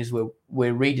happening is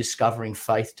we're rediscovering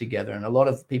faith together. And a lot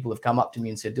of people have come up to me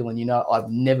and said, Dylan, you know, I've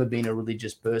never been a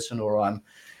religious person, or I'm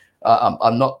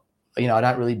not, you know, I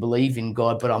don't really believe in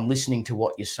God, but I'm listening to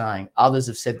what you're saying. Others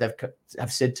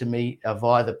have said to me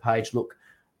via the page, look,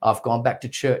 I've gone back to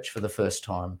church for the first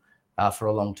time for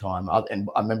a long time. And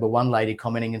I remember one lady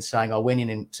commenting and saying, I went in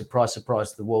and surprise,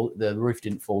 the roof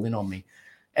didn't fall in on me.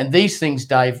 And these things,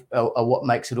 Dave, are what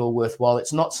makes it all worthwhile.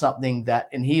 It's not something that,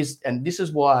 and this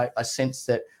is why I sense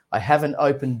that I have an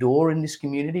open door in this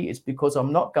community. It's because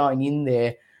I'm not going in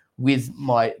there with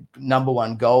my number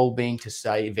one goal being to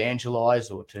say evangelize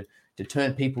or to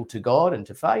turn people to God and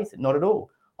to faith. Not at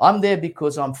all. I'm there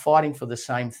because I'm fighting for the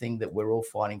same thing that we're all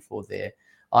fighting for there.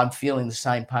 I'm feeling the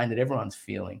same pain that everyone's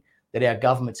feeling, that our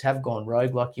governments have gone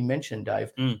rogue, like you mentioned,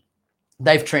 Dave.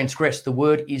 They've transgressed. The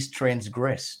word is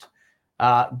transgressed.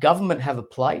 Government have a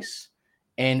place,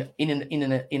 and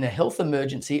in a health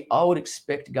emergency, I would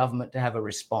expect government to have a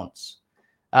response.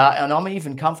 And I'm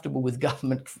even comfortable with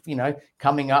government, you know,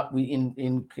 coming up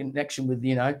in connection with,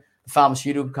 you know,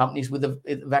 pharmaceutical companies with a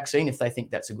vaccine if they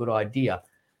think that's a good idea.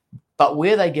 But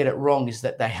where they get it wrong is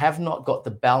that they have not got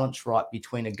the balance right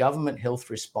between a government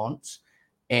health response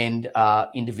and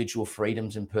individual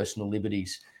freedoms and personal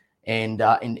liberties. And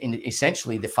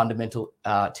essentially the fundamental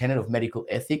tenet of medical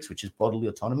ethics, which is bodily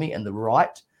autonomy and the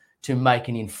right to make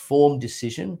an informed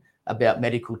decision about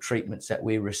medical treatments that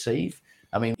we receive.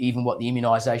 I mean, even what the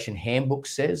immunisation handbook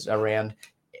says around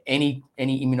any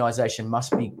immunisation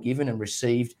must be given and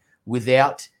received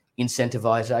without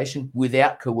incentivisation,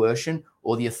 without coercion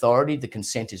or the authority. The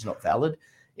consent is not valid.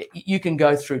 You can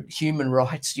go through human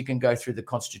rights. You can go through the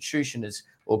Constitution as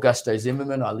Augusto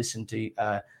Zimmerman. I listened to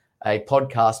a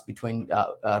podcast between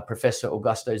Professor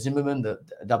Augusto Zimmerman, the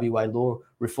WA Law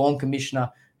Reform Commissioner,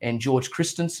 and George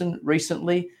Christensen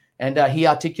recently. And he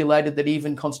articulated that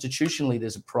even constitutionally,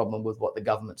 there's a problem with what the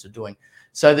governments are doing.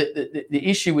 So the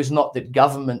issue is not that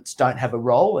governments don't have a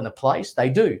role and a place. They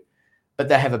do, but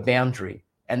they have a boundary.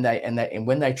 And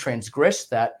when they transgress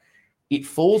that,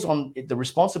 the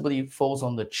responsibility falls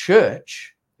on the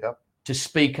church to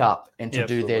speak up and to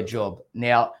do their job.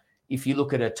 Now, if you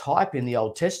look at a type in the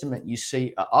Old Testament, you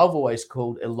see, I've always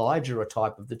called Elijah a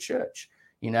type of the church.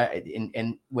 You know,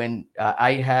 and when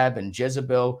Ahab and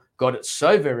Jezebel got it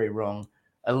so very wrong,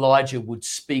 Elijah would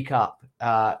speak up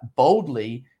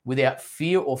boldly without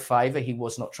fear or favor. He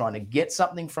was not trying to get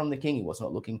something from the king. He was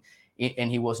not looking, and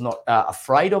he was not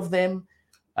afraid of them.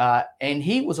 And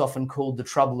he was often called the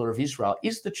troubler of Israel.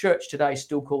 Is the church today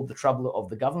still called the troubler of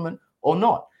the government or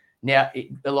not? Now,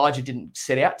 Elijah didn't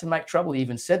set out to make trouble. He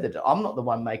even said that I'm not the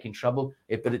one making trouble,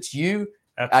 but it's you,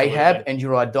 absolutely, Ahab, and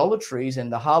your idolatries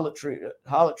and the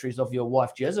harlotries of your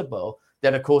wife Jezebel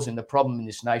that are causing the problem in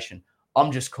this nation.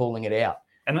 I'm just calling it out.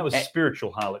 And that was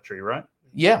spiritual harlotry, right?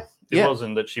 Yeah. It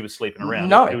wasn't that she was sleeping around.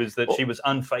 No. It was that she was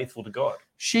unfaithful to God.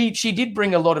 She did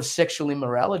bring a lot of sexual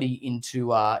immorality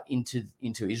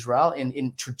into Israel.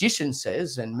 And tradition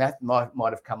says, and Matt might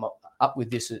have come up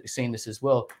with this, seen this as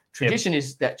well. Tradition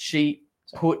is that she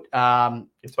put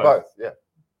it's both.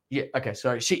 Yeah. Okay.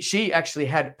 Sorry. She actually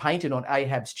had painted on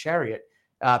Ahab's chariot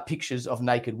pictures of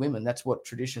naked women. That's what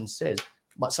tradition says.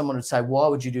 But someone would say, why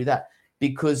would you do that?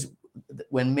 Because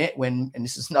when and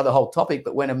this is another whole topic,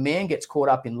 but when a man gets caught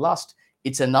up in lust,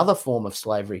 it's another form of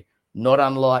slavery, not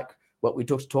unlike what we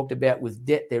talked about with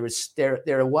debt. There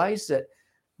are ways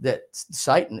that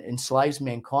Satan enslaves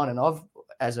mankind, and I've,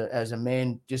 as a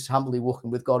man just humbly walking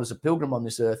with God as a pilgrim on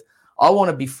this earth, I want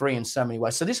to be free in so many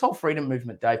ways. So this whole freedom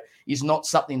movement, Dave, is not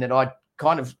something that I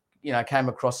kind of came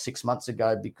across 6 months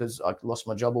ago because I lost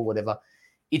my job or whatever.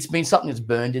 It's been something that's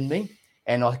burned in me.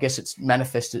 And I guess it's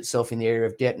manifested itself in the area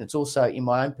of debt. And it's also in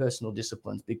my own personal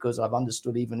disciplines, because I've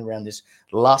understood even around this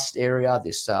lust area,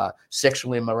 this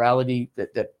sexual immorality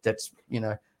that's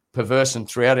perverse and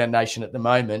throughout our nation at the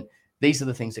moment. These are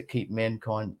the things that keep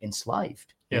mankind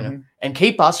enslaved, you know, and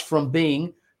keep us from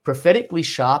being prophetically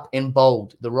sharp and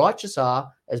bold. The righteous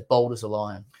are as bold as a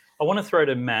lion. I want to throw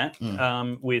to Matt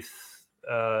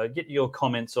get your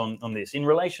comments on this in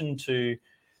relation to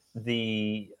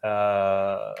the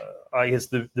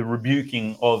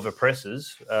rebuking of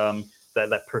oppressors,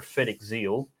 that prophetic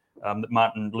zeal that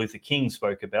Martin Luther King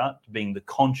spoke about being the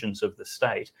conscience of the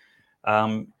state.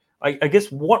 I guess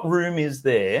what room is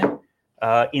there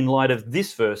in light of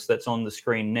this verse that's on the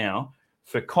screen now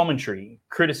for commentary,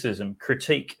 criticism,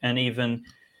 critique, and even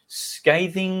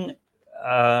scathing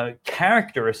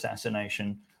character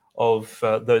assassination of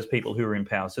those people who are in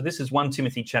power? So this is 1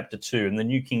 Timothy chapter 2 in the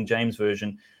New King James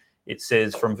Version. It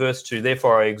says from verse 2,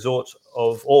 therefore I exhort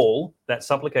of all that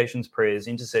supplications, prayers,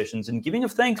 intercessions, and giving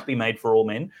of thanks be made for all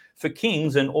men, for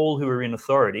kings and all who are in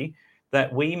authority,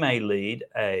 that we may lead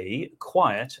a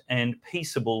quiet and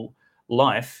peaceable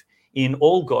life in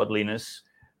all godliness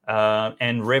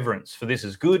and reverence. For this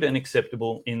is good and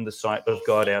acceptable in the sight of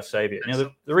God our Saviour.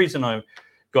 Now, the reason I've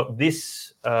got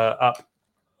this up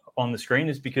on the screen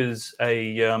is because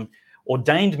a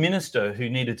ordained minister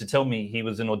who needed to tell me he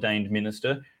was an ordained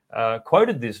minister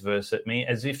quoted this verse at me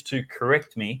as if to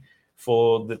correct me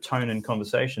for the tone and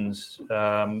conversations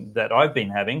that I've been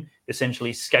having,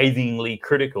 essentially scathingly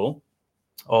critical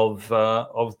of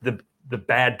the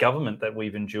bad government that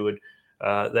we've endured,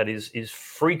 that is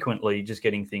frequently just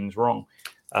getting things wrong.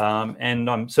 And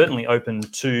I'm certainly open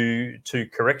to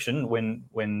correction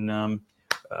when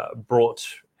brought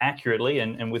accurately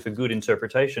and with a good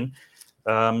interpretation.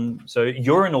 So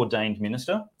you're an ordained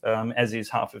minister, as is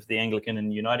half of the Anglican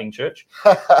and Uniting Church,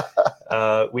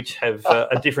 which have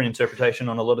a different interpretation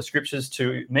on a lot of scriptures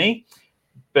to me.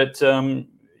 But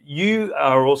you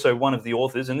are also one of the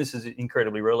authors, and this is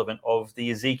incredibly relevant, of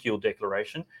the Ezekiel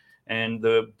Declaration and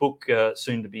the book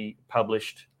soon to be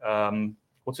published.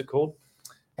 What's it called?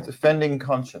 Defending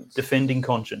conscience. Defending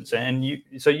conscience. And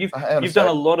you've done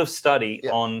a lot of study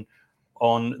on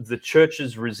the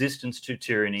church's resistance to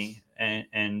tyranny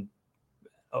and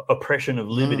oppression of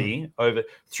liberty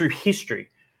through history.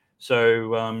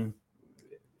 So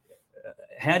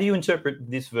how do you interpret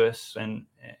this verse, and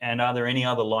are there any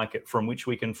other like it from which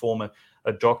we can form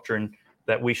a doctrine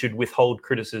that we should withhold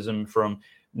criticism from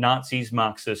Nazis,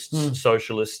 Marxists,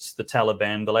 socialists, the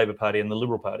Taliban, the Labour Party, and the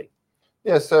Liberal Party?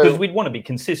 Yeah, so because we'd want to be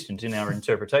consistent in our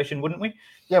interpretation, wouldn't we?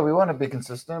 Yeah, we want to be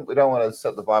consistent. We don't want to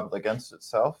set the Bible against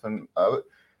itself, and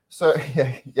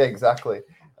exactly.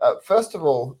 First of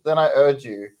all, then I urge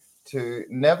you to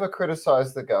never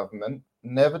criticize the government,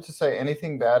 never to say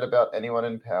anything bad about anyone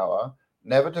in power,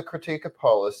 never to critique a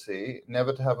policy,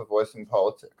 never to have a voice in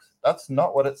politics. That's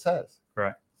not what it says.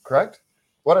 Right. Correct?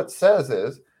 What it says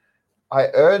is, I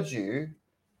urge you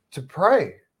to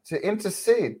pray, to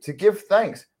intercede, to give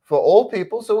thanks for all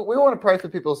people. So we want to pray for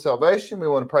people's salvation. We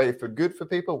want to pray for good for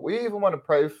people. We even want to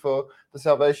pray for the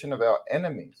salvation of our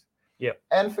enemies. Yeah.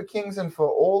 And for kings and for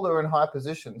all that are in high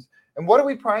positions. And what are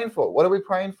we praying for? What are we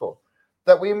praying for?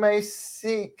 That we may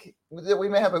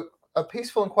have a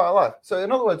peaceful and quiet life. So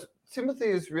in other words, Timothy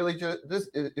is really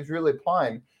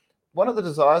applying. One of the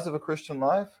desires of a Christian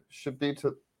life should be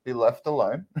to be left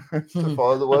alone to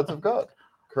follow the words of God.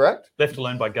 Correct? Left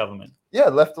alone by government. Yeah,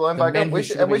 left alone by God. We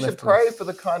should pray for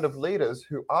the kind of leaders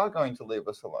who are going to leave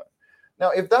us alone. Now,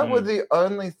 if that were the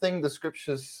only thing the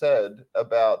scriptures said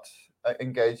about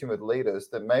engaging with leaders,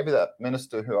 then maybe that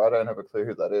minister, who I don't have a clue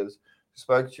who that is, who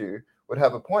spoke to you, would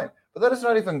have a point. But that is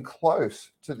not even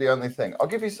close to the only thing. I'll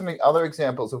give you some other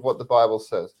examples of what the Bible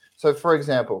says. So, for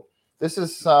example, this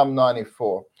is Psalm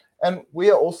 94. And we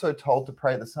are also told to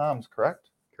pray the Psalms, correct?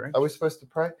 Correct. Are we supposed to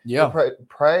pray? Yeah.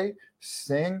 Pray,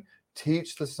 sing,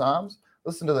 teach the Psalms.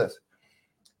 Listen to this.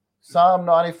 Psalm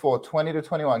 94, 20 to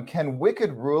 21. Can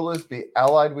wicked rulers be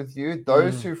allied with you?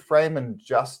 Those who frame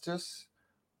injustice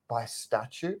by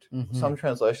statute. Some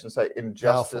translations say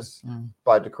injustice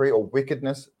by decree, or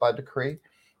wickedness by decree.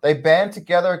 They band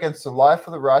together against the life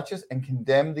of the righteous and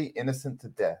condemn the innocent to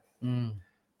death.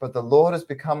 But the Lord has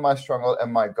become my stronghold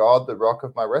and my God, the rock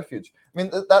of my refuge. I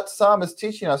mean, that psalm is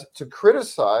teaching us to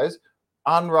criticize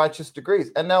unrighteous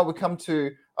decrees. And now we come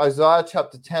to Isaiah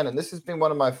chapter 10. And this has been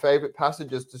one of my favorite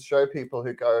passages to show people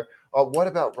who go, oh, what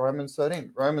about Romans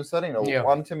 13? Romans 13 or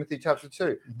 1 Timothy chapter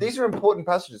 2. These are important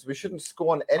passages. We shouldn't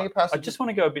scorn any passage. I just want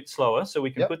to go a bit slower so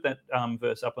we can put that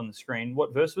verse up on the screen.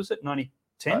 What verse was it?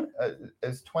 10?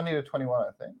 It's 20 to 21,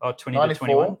 I think. Oh, 20 to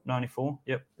 21? 94,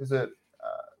 yep. Is it?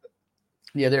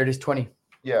 Yeah, there it is, 20.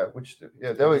 Yeah,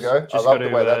 there we go. I love the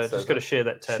way that says. Just got to share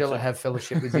that tab. Shall I have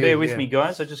fellowship with you? Bear with me,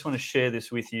 guys. I just want to share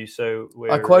this with you. So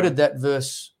I quoted that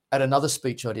verse at another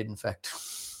speech I did, in fact,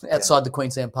 outside the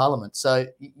Queensland Parliament. So,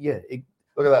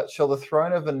 look at that. Shall the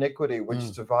throne of iniquity,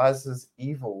 which devises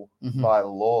evil by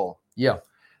law. Yeah.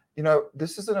 You know,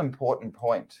 this is an important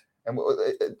point. And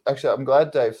actually, I'm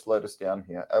glad Dave slowed us down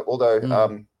here.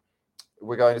 Although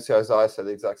we're going to see Isaiah say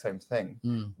the exact same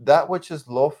thing. That which is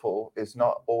lawful is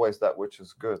not always that which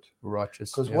is good.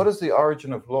 Righteous. Because what is the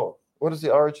origin of law? What is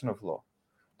the origin of law?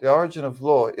 The origin of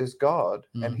law is God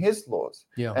and his laws.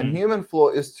 Yeah. And human law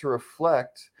is to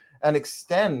reflect and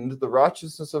extend the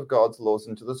righteousness of God's laws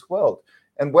into this world.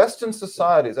 And Western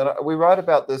societies, and we write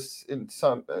about this in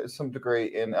some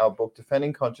degree in our book,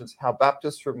 Defending Conscience, how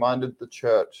Baptists reminded the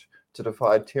church to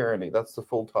defy tyranny. That's the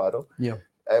full title. Yeah.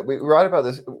 We write about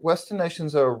this. Western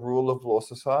nations are a rule of law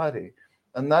society.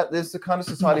 And that is the kind of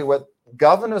society where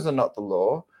governors are not the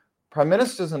law, prime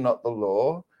ministers are not the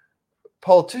law,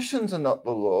 politicians are not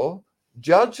the law,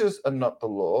 judges are not the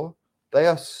law. They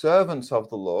are servants of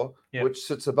the law, which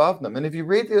sits above them. And if you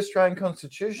read the Australian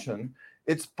Constitution,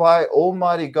 it's by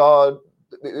Almighty God.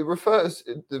 It refers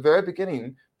at the very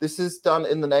beginning, this is done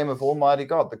in the name of Almighty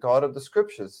God, the God of the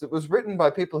Scriptures. It was written by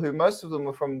people who most of them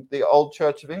were from the old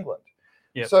Church of England.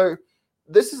 Yep. So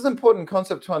this is an important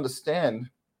concept to understand.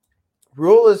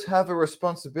 Rulers have a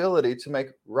responsibility to make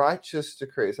righteous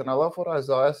decrees. And I love what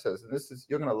Isaiah says. And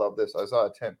you're going to love this,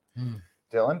 Isaiah 10.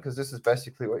 Dylan, because this is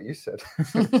basically what you said.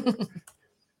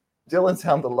 Dylan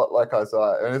sounded a lot like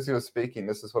Isaiah. And as you were speaking,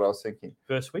 this is what I was thinking.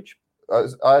 Verse which?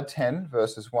 Isaiah 10,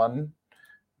 verses 1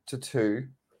 to 2.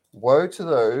 Woe to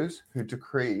those who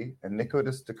decree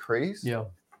iniquitous decrees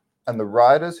and the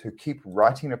writers who keep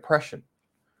writing oppression,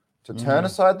 to turn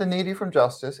aside the needy from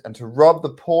justice and to rob the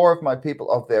poor of my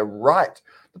people of their right.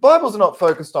 The Bible's not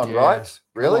focused on rights.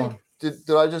 Really? Did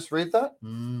I just read that?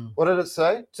 What did it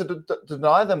say? To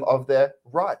deny them of their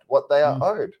right, what they are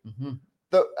owed.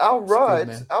 Our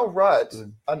rights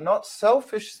are not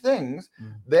selfish things.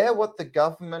 They're what the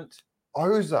government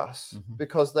owes us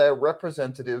because they're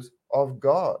representatives of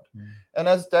God. And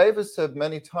as David said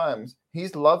many times,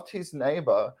 he's loved his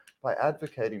neighbor by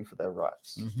advocating for their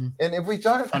rights. And if we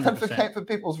don't 100%. advocate for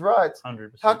people's rights,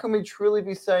 100%. how can we truly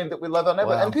be saying that we love our neighbor?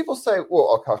 Wow. And people say,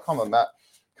 well, okay, come on, Matt,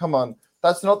 come on.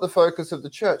 That's not the focus of the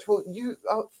church. Well, you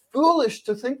are foolish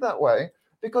to think that way,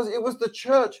 because it was the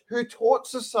church who taught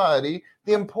society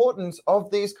the importance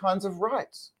of these kinds of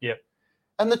rights. Yep.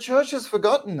 And the church has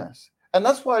forgotten this. And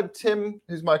that's why Tim,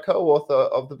 who's my co-author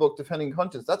of the book Defending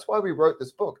Conscience, that's why we wrote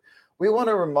this book. We want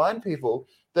to remind people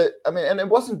that, and it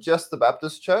wasn't just the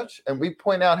Baptist church, and we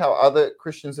point out how other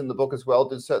Christians in the book as well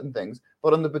did certain things,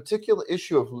 but on the particular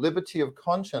issue of liberty of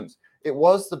conscience, it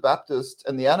was the Baptists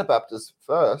and the Anabaptists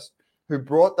first who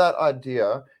brought that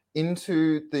idea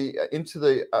into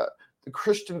the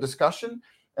Christian discussion,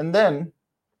 and then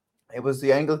it was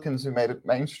the Anglicans who made it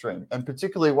mainstream, and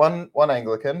particularly one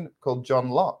Anglican called John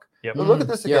Locke. Yep. But look at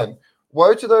this again.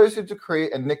 Woe to those who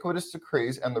decree iniquitous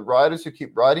decrees, and the writers who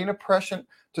keep writing oppression,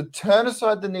 to turn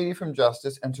aside the needy from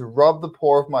justice, and to rob the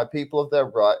poor of my people of their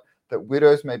right, that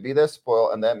widows may be their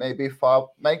spoil, and that may be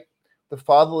make the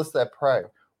fatherless their prey.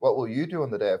 What will you do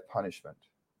on the day of punishment,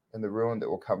 and the ruin that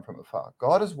will come from afar?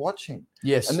 God is watching.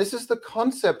 Yes. And this is the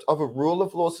concept of a rule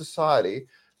of law society,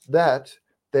 that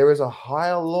there is a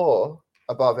higher law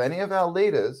above any of our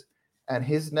leaders, and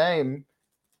his name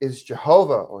is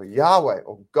Jehovah or Yahweh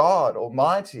or God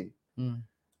Almighty.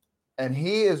 And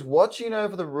he is watching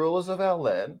over the rulers of our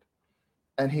land,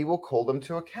 and he will call them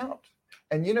to account.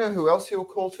 And you know who else he will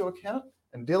call to account?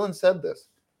 And Dylan said this,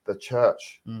 the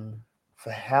church,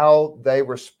 for how they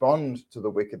respond to the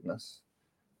wickedness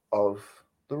of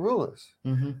the rulers.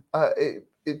 I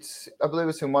believe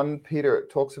it's in 1 Peter,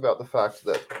 it talks about the fact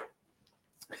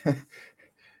that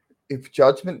if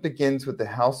judgment begins with the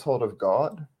household of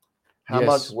God, how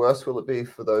much worse will it be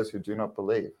for those who do not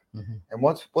believe? And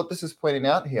what this is pointing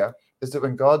out here is that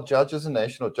when God judges a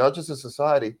nation or judges a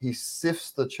society, he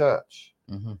sifts the church.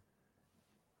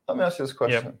 Let me ask you this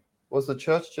question. Was the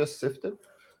church just sifted?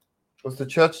 Was the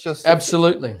church just sifted?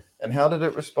 Absolutely. And how did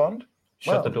it respond?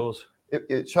 Shut the doors.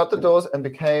 It shut the doors and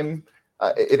became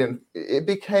it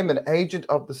became an agent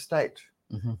of the state.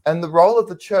 And the role of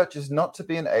the church is not to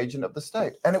be an agent of the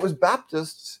state. And it was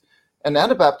Baptists and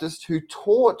Anabaptists who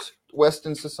taught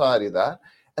Western society that,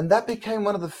 and that became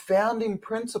one of the founding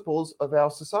principles of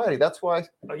our society. That's why,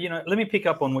 let me pick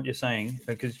up on what you're saying,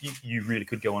 because you really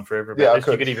could go on forever about this.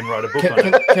 You could even write a book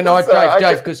on it. Can I,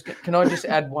 Dave? Because can I just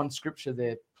add one scripture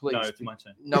there, please? No, it's my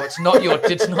turn. No, it's not your.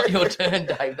 It's not your turn,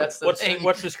 Dave. That's the thing.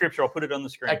 What's the scripture? I'll put it on the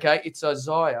screen. Okay, it's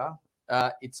Isaiah.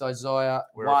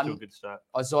 We're off to a good start.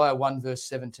 Isaiah 1 verse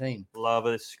 17. Love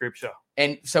this scripture.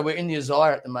 And so we're in the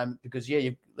Isaiah at the moment because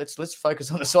let's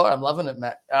focus on Isaiah. I'm loving it,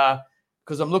 Matt.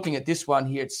 Because I'm looking at this one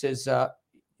here. It says,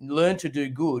 "Learn to do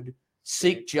good,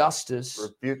 seek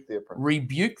justice,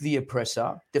 rebuke the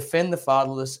oppressor, defend the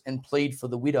fatherless, and plead for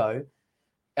the widow."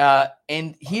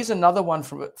 And here's another one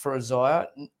for Isaiah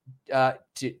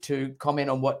to comment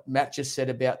on what Matt just said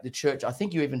about the church. I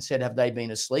think you even said, have they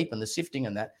been asleep, and the sifting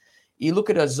and that. You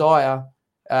look at Isaiah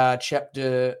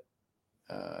chapter,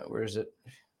 where is it?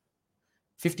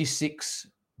 56,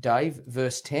 Dave,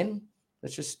 verse 10.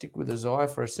 Let's just stick with Isaiah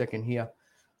for a second here.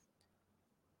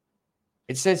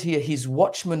 It says here, his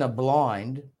watchmen are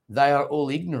blind. They are all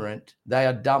ignorant. They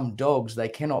are dumb dogs. They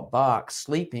cannot bark,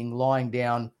 sleeping, lying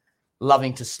down,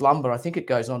 loving to slumber. I think it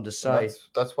goes on to say.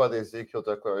 That's why the Ezekiel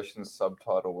declaration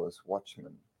subtitle was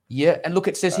Watchmen. Yeah, and look,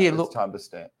 it says here, look. It's time to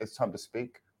stand. It's time to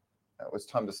speak. It was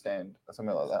time to stand, or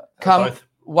something like that. Come,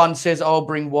 one says, I'll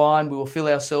bring wine. We will fill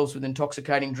ourselves with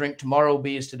intoxicating drink. Tomorrow will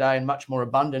be as today and much more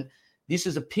abundant. This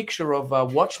is a picture of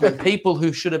watchmen, people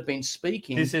who should have been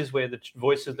speaking. This is where the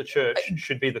voice of the church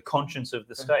should be the conscience of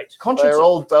the state. They're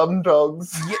all dumb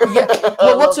dogs. Yeah.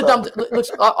 Well, what's a dumb? Look,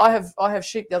 I have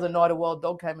sheep. The other night, a wild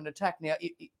dog came and attacked. Now,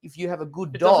 if you have a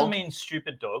good dog, it doesn't mean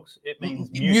stupid dogs. It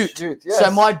means mute. Yes. So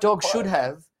my dog should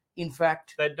have, in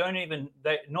fact,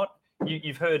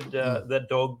 You've heard that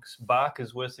dog's bark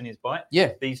is worse than his bite.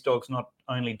 Yeah. These dogs not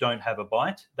only don't have a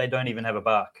bite, they don't even have a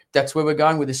bark. That's where we're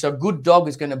going with this. So a good dog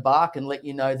is going to bark and let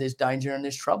you know there's danger and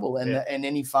there's trouble. And and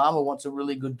any farmer wants a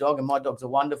really good dog. And my dog's a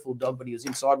wonderful dog, but he was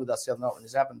inside with us the other night when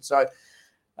this happened. So,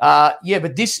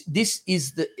 but this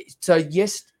is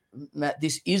yes, Matt,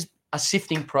 this is a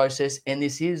sifting process, and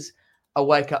this is a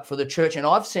wake up for the church. And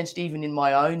I've sensed even in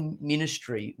my own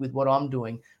ministry with what I'm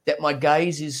doing that my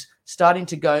gaze is starting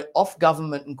to go off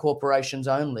government and corporations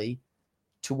only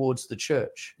towards the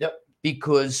church. Yep.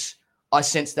 Because I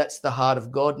sense that's the heart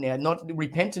of God now.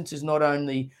 Repentance is not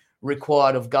only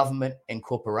required of government and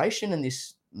corporation and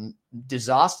this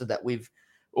disaster that we've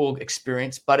all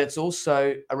experienced, but it's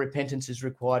also a repentance is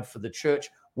required for the church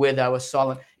where they were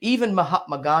silent. Even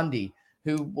Mahatma Gandhi,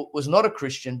 who was not a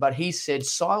Christian, but he said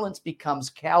silence becomes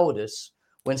cowardice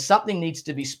when something needs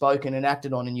to be spoken and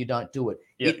acted on and you don't do it.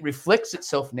 Yep. It reflects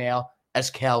itself now as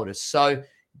cowardice. So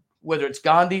whether it's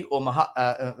Gandhi or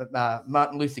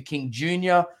Martin Luther King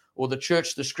Jr. or the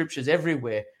church, the scriptures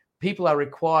everywhere, people are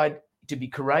required to be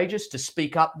courageous, to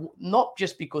speak up, not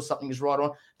just because something is right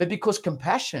on, but because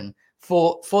compassion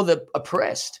for the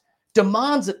oppressed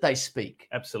demands that they speak.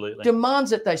 Absolutely.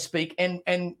 Demands that they speak, and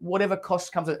whatever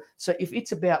cost comes. So if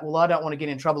it's about, well, I don't want to get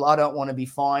in trouble, I don't want to be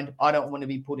fined, I don't want to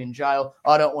be put in jail,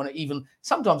 I don't want to even,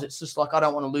 sometimes it's just like, I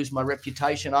don't want to lose my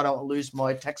reputation, I don't want to lose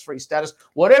my tax-free status,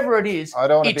 whatever it is. I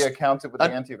don't want to be accounted with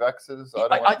the anti-vaxxers.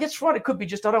 That's right. It could be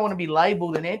just, I don't want to be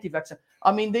labelled an anti-vaxxer.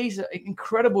 I mean, these are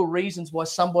incredible reasons why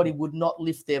somebody would not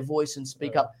lift their voice and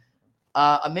speak up.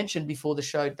 I mentioned before the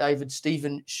show, David,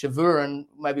 Stephen Shavur, and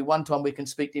maybe one time we can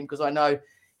speak to him because I know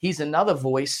he's another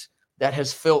voice that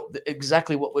has felt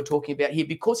exactly what we're talking about here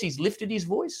because he's lifted his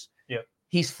voice. Yeah,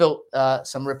 he's felt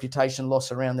some reputation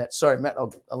loss around that. Sorry, Matt,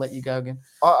 I'll let you go again.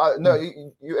 No,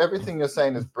 everything you're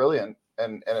saying is brilliant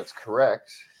and it's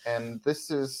correct. And this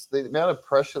is the amount of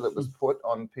pressure that was put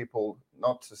on people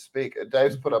not to speak.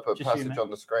 Dave's put up a passage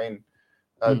on the screen.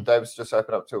 Dave's just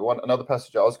opened up to another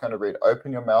passage I was going to read.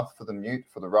 Open your mouth for the mute,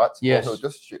 for the rights. Yes. Who are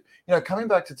just, coming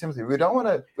back to Timothy, we don't want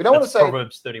to say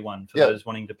Proverbs 31 for those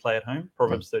wanting to play at home.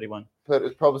 Proverbs 31.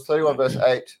 Proverbs 31 verse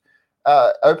 8.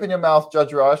 Open your mouth,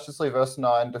 judge righteously, verse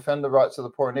 9. Defend the rights of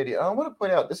the poor and needy. And I want to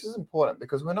point out this is important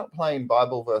because we're not playing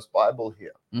Bible verse Bible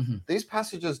here. Mm-hmm. These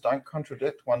passages don't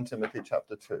contradict 1 Timothy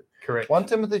chapter 2. Correct. 1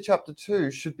 Timothy chapter 2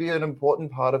 should be an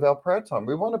important part of our prayer time.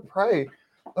 We want to pray.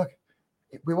 Look,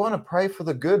 we want to pray for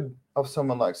the good of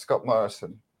someone like Scott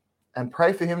Morrison and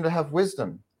pray for him to have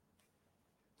wisdom.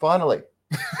 Finally.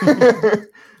 We want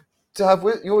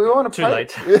to pray.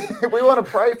 We want to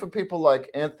pray for people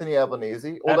like Anthony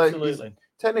Albanese, although he's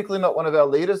technically not one of our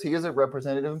leaders. He is a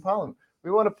representative in Parliament.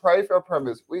 We want to pray for our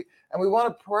premiers. We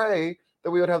want to pray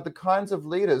that we would have the kinds of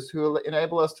leaders who will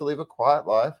enable us to live a quiet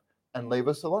life and leave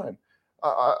us alone.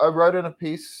 I wrote in a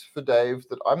piece for Dave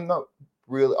that I mean,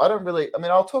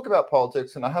 I'll talk about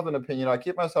politics and I have an opinion. I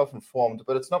keep myself informed,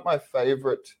 but it's not my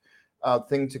favorite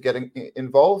thing to get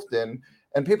involved in.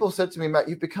 And people said to me, Matt,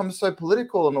 you've become so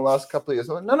political in the last couple of years.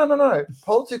 I'm like, no.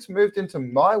 Politics moved into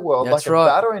my world like a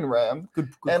battering ram. Good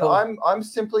and I'm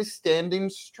simply standing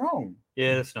strong.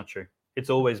 Yeah, that's not true. It's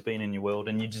always been in your world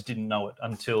and you just didn't know it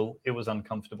until it was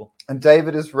uncomfortable. And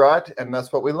David is right. And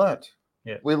that's what we learned.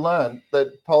 Yeah. We learned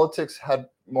that politics had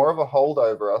more of a hold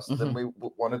over us than we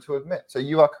wanted to admit. So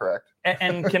you are correct.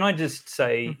 And can I just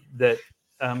say that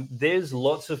there's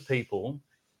lots of people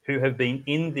who have been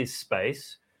in this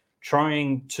space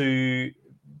trying to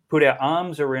put our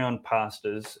arms around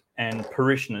pastors and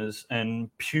parishioners and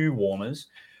pew warmers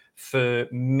for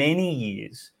many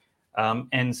years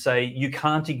and say, you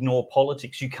can't ignore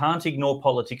politics. You can't ignore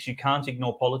politics. You can't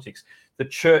ignore politics. The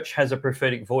church has a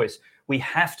prophetic voice. We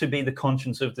have to be the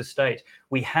conscience of the state.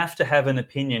 We have to have an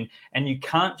opinion, and you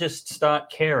can't just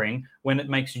start caring when it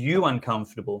makes you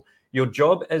uncomfortable. Your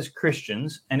job as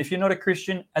Christians, and if you're not a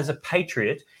Christian, as a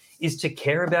patriot, is to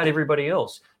care about everybody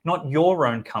else, not your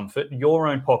own comfort, your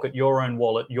own pocket, your own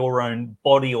wallet, your own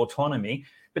body autonomy,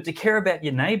 but to care about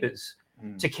your neighbors,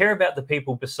 to care about the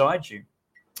people beside you.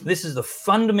 This is the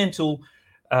fundamental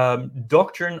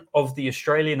doctrine of the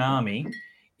Australian Army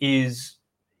is,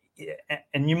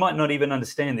 and you might not even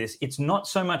understand this, it's not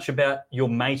so much about your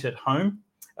mate at home.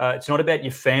 It's not about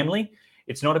your family.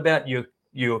 It's not about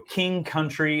your king,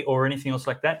 country, or anything else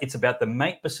like that. It's about the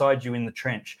mate beside you in the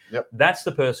trench. Yep. That's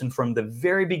the person from the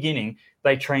very beginning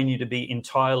they train you to be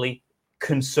entirely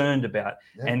concerned about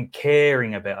and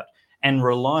caring about and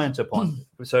reliant upon.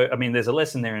 So, I mean, there's a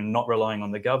lesson there in not relying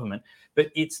on the government,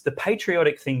 but it's the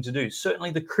patriotic thing to do.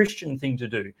 Certainly the Christian thing to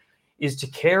do is to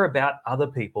care about other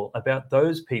people, about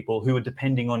those people who are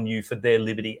depending on you for their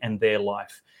liberty and their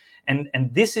life. And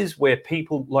this is where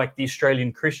people like the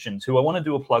Australian Christians, who I want to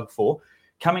do a plug for,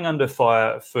 coming under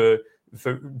fire for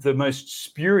the most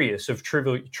spurious of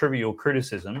trivial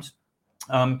criticisms,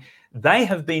 they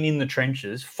have been in the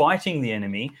trenches fighting the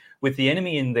enemy, with the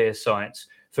enemy in their sights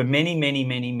for many, many,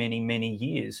 many, many, many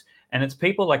years. And it's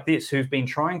people like this who've been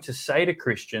trying to say to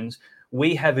Christians,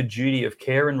 we have a duty of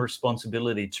care and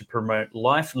responsibility to promote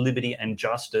life, liberty, and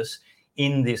justice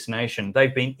in this nation.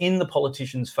 They've been in the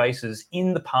politicians' faces,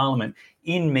 in the parliament,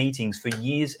 in meetings for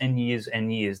years and years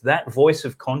and years. That voice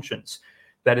of conscience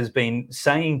that has been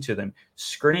saying to them,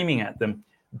 screaming at them,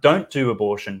 don't do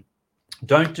abortion,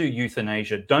 don't do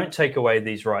euthanasia, don't take away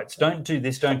these rights, don't do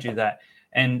this, don't do that.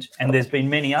 And there's been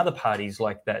many other parties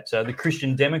like that. The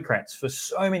Christian Democrats for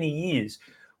so many years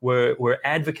were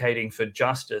advocating for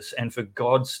justice and for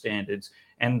God's standards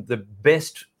and the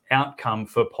best outcome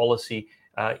for policy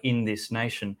in this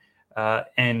nation.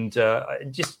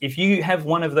 Just if you have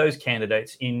one of those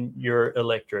candidates in your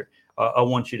electorate, I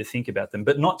want you to think about them,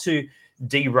 but not to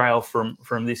derail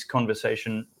from this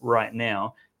conversation right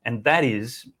now. And that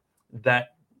is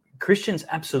that Christians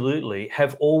absolutely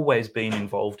have always been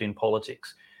involved in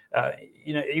politics.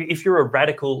 If you're a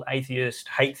radical atheist,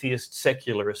 hate-theist,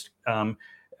 secularist,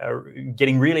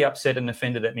 getting really upset and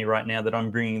offended at me right now that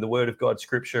I'm bringing the Word of God,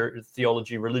 Scripture,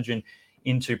 theology, religion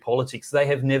into politics, they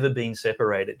have never been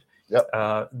separated. Yep.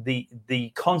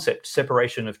 The concept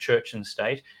separation of church and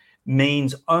state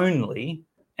means only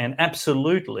and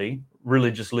absolutely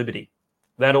religious liberty.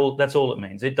 That's all it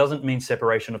means. It doesn't mean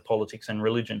separation of politics and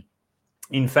religion.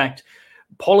 In fact,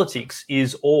 politics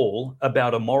is all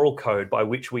about a moral code by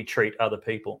which we treat other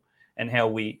people and how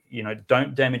we,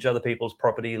 don't damage other people's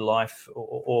property, life,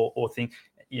 or things.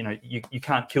 You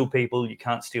can't kill people, you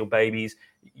can't steal babies.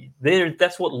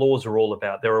 That's what laws are all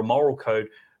about. They're a moral code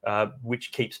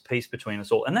which keeps peace between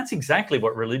us all. And that's exactly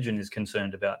what religion is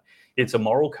concerned about. It's a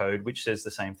moral code which says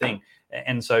the same thing.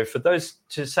 And so for those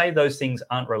to say those things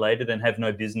aren't related and have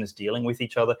no business dealing with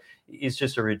each other is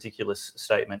just a ridiculous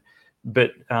statement.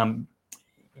 But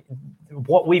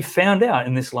what we've found out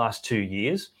in this last 2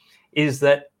 years is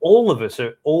that all of us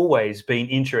have always been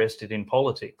interested in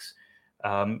politics.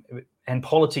 And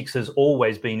politics has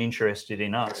always been interested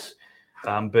in us.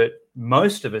 But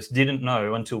most of us didn't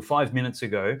know until 5 minutes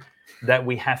ago that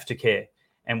we have to care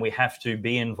and we have to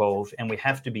be involved and we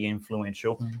have to be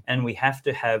influential and we have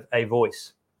to have a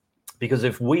voice. Because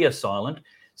if we are silent,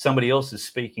 somebody else is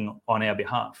speaking on our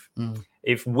behalf.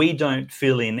 If we don't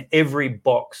fill in every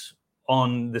box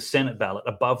on the Senate ballot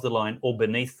above the line or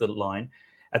beneath the line,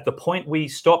 at the point we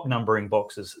stop numbering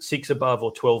boxes, 6 above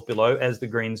or 12 below, as the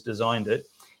Greens designed it,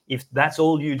 if that's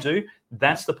all you do,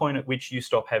 that's the point at which you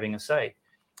stop having a say.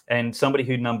 And somebody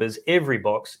who numbers every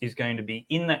box is going to be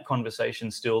in that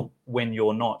conversation still when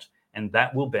you're not. And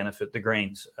that will benefit the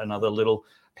Greens. Another little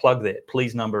plug there.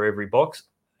 Please number every box,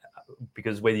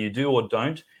 because whether you do or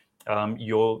don't,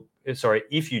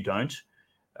 if you don't,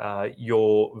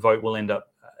 your vote will end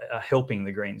up helping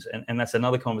the Greens. And that's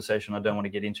another conversation I don't want to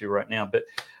get into right now. But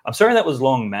I'm sorry that was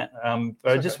long, Matt.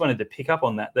 But I just wanted to pick up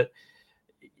on that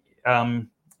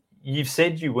you've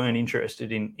said you weren't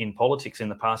interested in politics in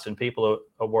the past, and people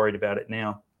are worried about it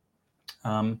now.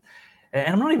 And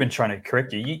I'm not even trying to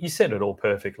correct you. You said it all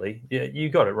perfectly. Yeah, you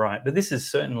got it right. But this is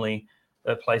certainly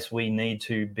a place we need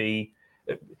to be.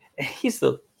 Here's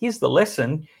the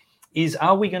lesson: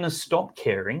 are we going to stop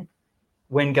caring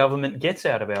when government gets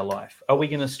out of our life? Are we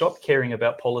going to stop caring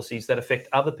about policies that affect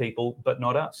other people but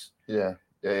not us? Yeah.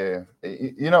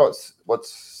 You know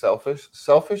what's selfish?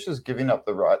 Selfish is giving up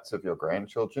the rights of your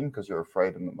grandchildren because you're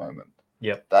afraid in the moment.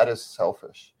 Yep. That is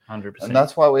selfish. 100%. And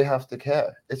that's why we have to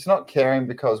care. It's not caring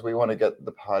because we want to get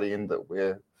the party in that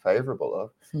we're favorable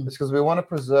of. It's because we want to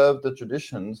preserve the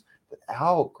traditions that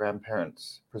our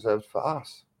grandparents preserved for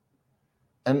us.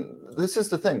 And this is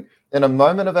the thing. In a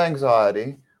moment of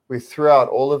anxiety, we threw out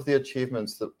all of the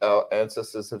achievements that our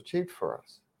ancestors have achieved for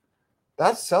us.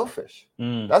 That's selfish.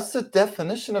 That's the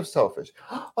definition of selfish.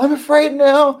 I'm afraid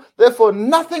now, therefore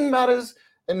nothing matters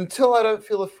until I don't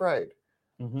feel afraid.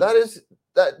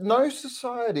 That no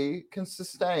society can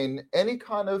sustain any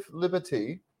kind of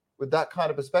liberty with that kind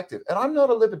of perspective. And I'm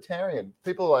not a libertarian.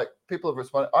 People have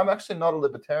responded. I'm actually not a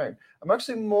libertarian. I'm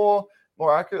actually more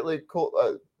accurately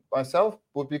called myself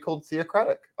would be called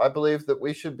theocratic. I believe that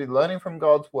we should be learning from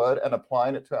God's word and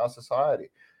applying it to our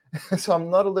society. So I'm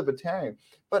not a libertarian.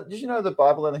 But did you know the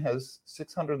Bible only has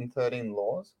 613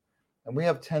 laws? And we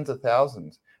have tens of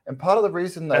thousands. And part of the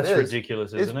reason that's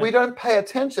ridiculous, isn't it? We don't pay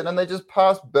attention, and they just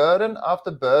pass burden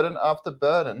after burden after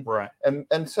burden. Right.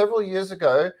 And several years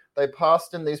ago, they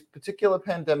passed in these particular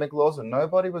pandemic laws, and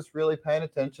nobody was really paying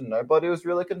attention. Nobody was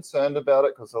really concerned about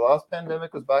it because the last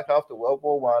pandemic was back after World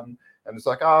War I. And it's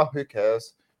like, who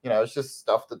cares? It's just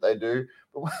stuff that they do.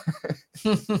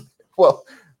 Well,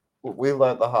 we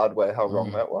learned the hard way how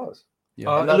wrong that was.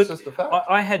 And that's just the fact.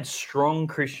 I had strong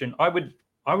Christian. I would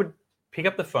pick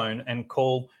up the phone and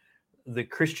call the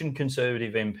Christian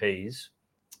conservative MPs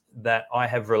that I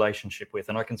have relationship with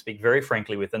and I can speak very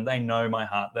frankly with, and they know my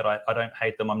heart that I don't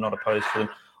hate them. I'm not opposed to them.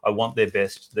 I want their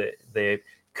best. They're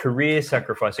career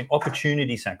sacrificing,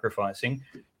 opportunity sacrificing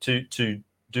to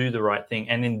do the right thing.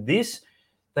 And in this,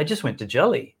 they just went to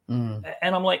jelly. And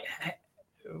I'm like,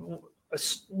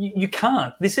 You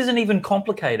can't. This isn't even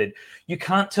complicated. You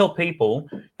can't tell people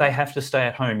they have to stay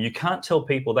at home. You can't tell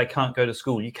people they can't go to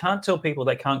school. You can't tell people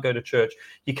they can't go to church.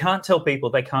 You can't tell people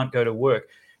they can't go to work.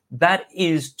 That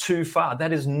is too far.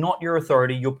 That is not your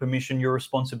authority, your permission, your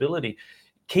responsibility.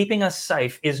 Keeping us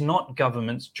safe is not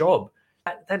government's job.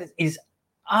 That is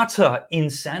utter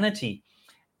insanity.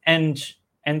 And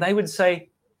they would say,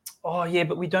 oh, yeah,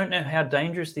 but we don't know how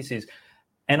dangerous this is.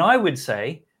 And I would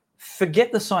say,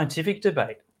 forget the scientific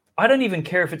debate. I don't even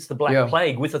care if it's the Black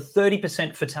Plague with a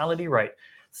 30% fatality rate.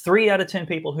 3 out of 10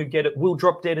 people who get it will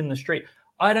drop dead in the street.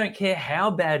 I don't care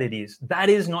how bad it is. That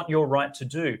is not your right to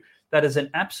do. That is an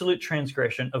absolute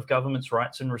transgression of government's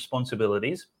rights and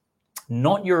responsibilities,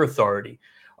 not your authority.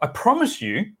 I promise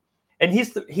you, and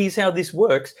here's how this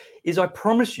works, is I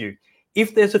promise you,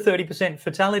 if there's a 30%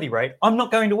 fatality rate, I'm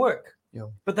not going to work. Yeah.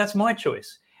 But that's my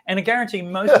choice. And I guarantee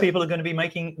most people are going to be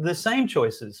making the same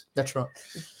choices. That's right.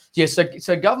 Yeah,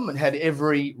 so government had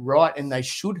every right, and they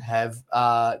should have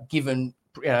given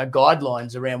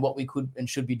guidelines around what we could and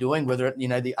should be doing, whether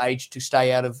the age to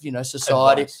stay out of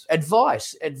society,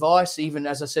 advice, even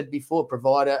as I said before,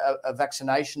 provide a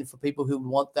vaccination for people who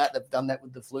want that. They've done that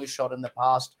with the flu shot in the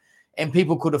past, and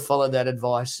people could have followed that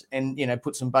advice and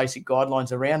put some basic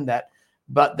guidelines around that.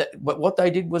 But what they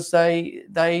did was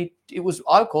I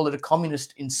call it a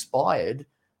communist inspired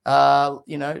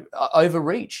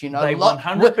overreach. They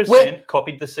 100%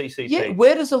 copied the CCP. Yeah,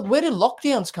 where do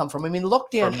lockdowns come from? I mean,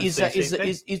 lockdown is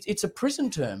it's a prison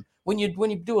term. When you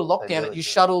do a lockdown, you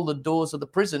shut all the doors of the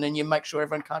prison and you make sure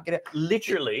everyone can't get out.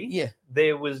 Literally,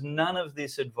 there was none of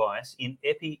this advice in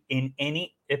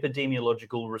any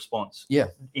epidemiological response. Yeah,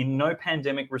 in no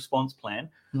pandemic response plan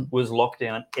was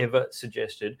lockdown ever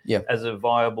suggested as a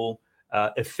viable,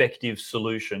 effective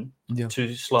solution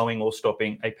to slowing or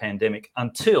stopping a pandemic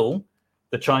until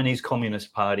the Chinese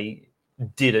Communist Party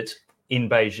did it in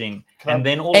Beijing. And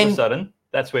then all of a sudden,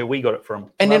 that's where we got it from.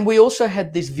 And then we also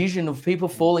had this vision of people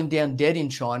falling down dead in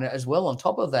China as well on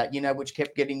top of that, which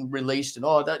kept getting released. And,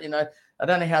 I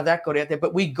don't know how that got out there,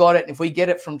 but we got it. And if we get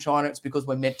it from China, it's because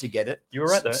we're meant to get it. You're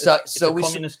right, though. It's a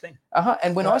communist thing.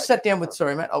 And when I sat down with,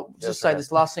 sorry, Matt, I'll just say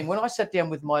this last thing. When I sat down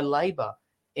with my Labor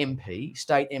MP,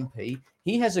 state MP,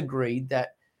 he has agreed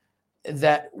that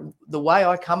the way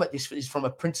I come at this is from a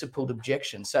principled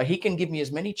objection. So he can give me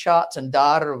as many charts and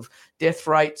data of death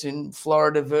rates in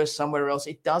Florida versus somewhere else.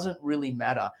 It doesn't really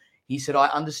matter. He said, I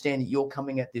understand that you're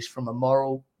coming at this from a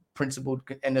moral, principled,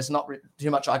 and there's not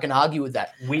too much I can argue with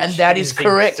that. And that is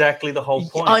correct. Exactly the whole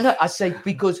point. I know. I say,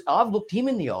 because I've looked him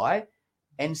in the eye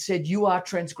and said, you are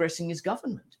transgressing his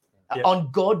government on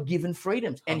God-given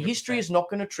freedoms. And 100%. History is not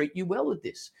going to treat you well with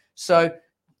this. So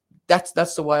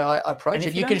that's the way I approach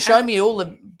it. You can show me all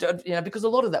the, because a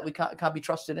lot of that we can't be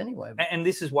trusted anyway. And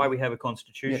this is why we have a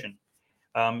constitution.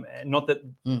 Not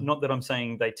that I'm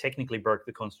saying they technically broke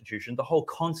the constitution. The whole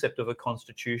concept of a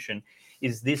constitution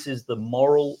is this is the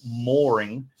moral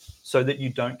mooring so that you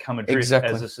don't come adrift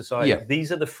as a society. Yeah.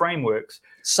 These are the frameworks,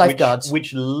 safeguards,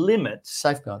 which limit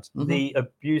safeguards the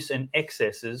abuse and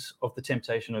excesses of the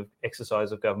temptation of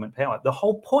exercise of government power. The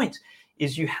whole point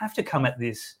is you have to come at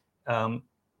this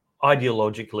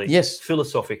ideologically,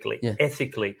 philosophically,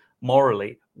 ethically,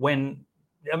 morally.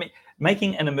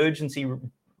 Making an emergency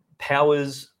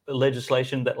powers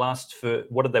legislation that lasts for,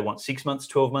 what did they want, 6 months,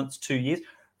 12 months, 2 years?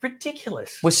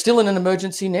 Ridiculous. We're still in an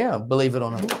emergency now, believe it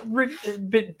or not.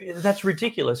 But that's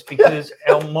ridiculous because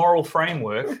our moral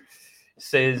framework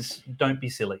says don't be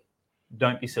silly.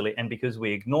 Don't be silly. And because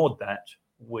we ignored that,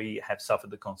 we have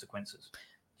suffered the consequences.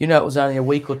 It was only a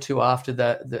week or two after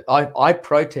that I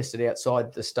protested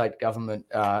outside the state government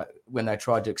when they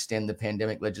tried to extend the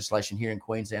pandemic legislation here in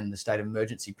Queensland and the state of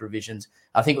emergency provisions.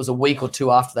 I think it was a week or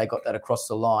two after they got that across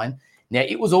the line. Now,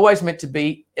 it was always meant to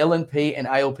be LNP and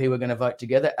ALP were going to vote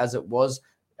together, as it was.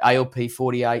 ALP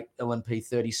 48, LNP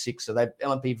 36. So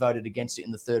LNP voted against it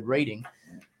in the third reading.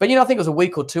 But, I think it was a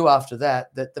week or two after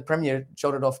that the Premier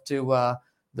jotted off to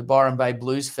the Byron Bay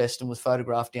Blues Fest and was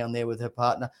photographed down there with her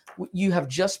partner. You have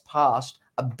just passed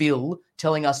a bill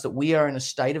telling us that we are in a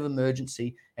state of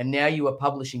emergency, and now you are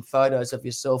publishing photos of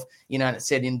yourself, and it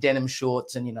said in denim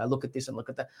shorts and, look at this and look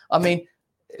at that. I mean,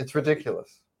 it's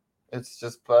ridiculous. It's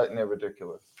just blatantly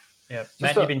ridiculous. Yeah,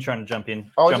 Matt, you've been trying to jump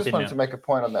in. I just wanted to make a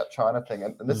point on that China thing,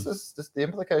 and this is just the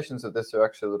implications of this are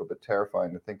actually a little bit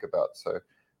terrifying to think about. So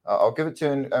I'll give it to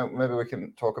you, and maybe we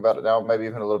can talk about it now, maybe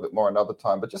even a little bit more another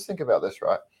time. But just think about this,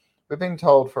 right? We've been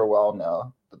told for a while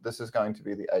now that this is going to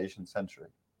be the Asian century,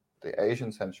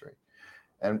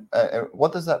 and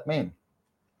what does that mean?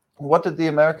 What did the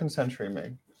American century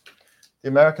mean? The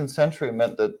American century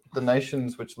meant that the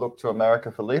nations which looked to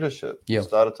America for leadership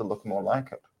started to look more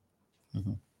like it.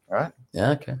 Right?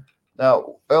 Yeah. Okay.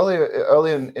 Now,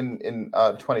 early in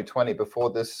 2020,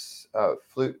 before this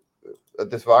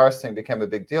this virus thing became a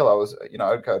big deal,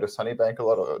 I'd go to Sunnybank, a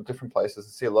lot of different places,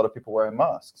 and see a lot of people wearing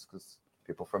masks because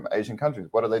people from Asian countries.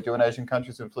 What do they do in Asian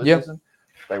countries in flu season?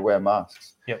 They wear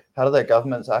masks. Yep. How do their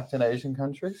governments act in Asian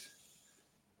countries?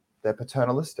 They're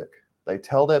paternalistic. They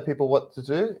tell their people what to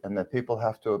do, and their people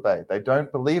have to obey. They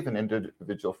don't believe in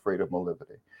individual freedom or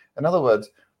liberty. In other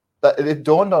words, that it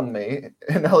dawned on me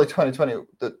in early 2020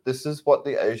 that this is what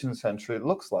the Asian century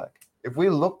looks like. If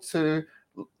we look to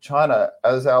China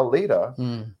as our leader,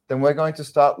 then we're going to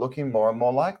start looking more and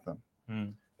more like them.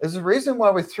 There's a reason why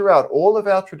we threw out all of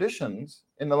our traditions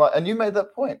and you made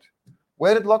that point.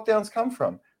 Where did lockdowns come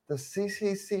from? The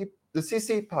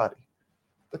CC party,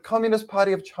 the Communist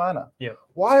Party of China. Yeah.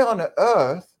 Why on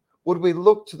earth would we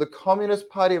look to the Communist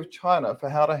Party of China for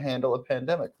how to handle a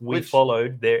pandemic? We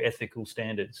followed their ethical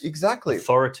standards. Exactly.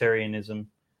 Authoritarianism,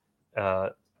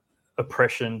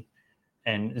 oppression,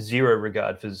 and zero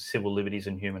regard for civil liberties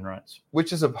and human rights.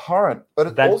 Which is abhorrent.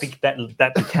 But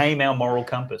that became our moral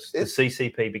compass. The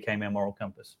CCP became our moral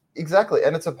compass. Exactly.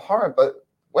 And it's abhorrent, but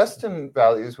Western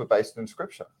values were based in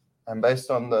Scripture and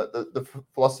based on the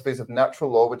philosophies of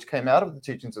natural law, which came out of the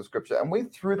teachings of Scripture. And we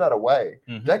threw that away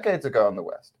decades ago in the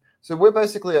West. So we're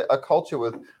basically a culture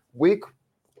with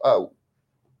weak-spined,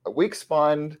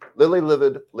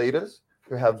 lily-livered leaders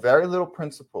who have very little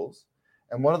principles.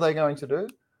 And what are they going to do?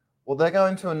 Well, they're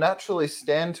going to naturally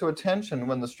stand to attention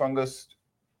when the strongest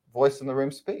voice in the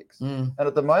room speaks. And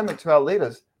at the moment, to our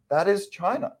leaders, that is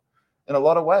China in a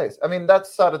lot of ways. I mean, that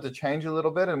started to change a little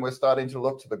bit, and we're starting to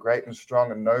look to the great and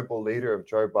strong and noble leader of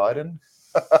Joe Biden,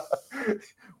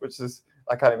 which is,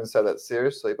 I can't even say that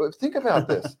seriously. But think about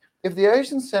this. If the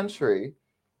Asian century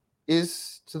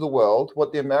is to the world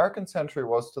what the American century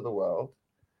was to the world,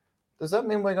 does that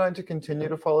mean we're going to continue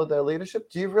to follow their leadership?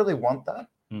 Do you really want that?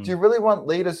 Do you really want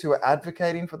leaders who are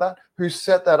advocating for that, who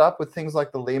set that up with things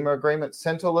like the Lima Agreement,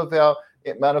 sent all of our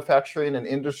manufacturing and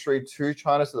industry to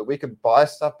China so that we could buy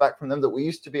stuff back from them that we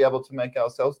used to be able to make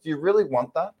ourselves? Do you really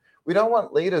want that? We don't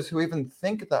want leaders who even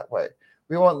think that way.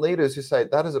 We want leaders who say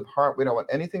that is abhorrent. We don't want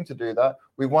anything to do that.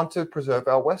 We want to preserve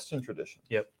our Western tradition.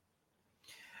 Yep.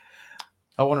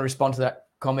 I want to respond to that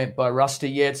comment by Rusty.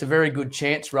 Yeah, it's a very good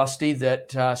chance, Rusty,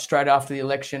 that straight after the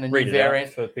election, a new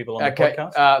variant for people on the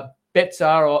podcast. Bets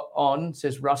are on,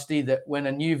 says Rusty, that when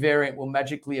a new variant will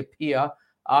magically appear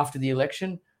after the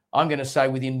election, I'm going to say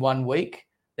within 1 week,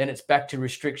 then it's back to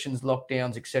restrictions,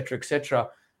 lockdowns, etc., etc.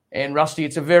 And Rusty,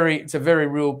 it's a very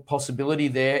real possibility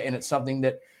there, and it's something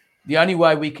that the only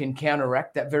way we can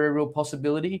counteract that very real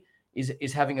possibility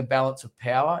is having a balance of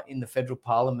power in the federal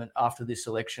parliament after this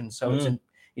election. So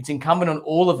it's incumbent on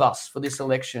all of us for this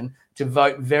election to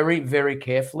vote very, very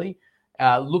carefully.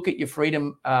 Look at your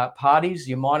freedom parties,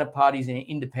 your minor parties and your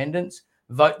independents,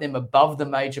 vote them above the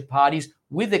major parties,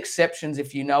 with exceptions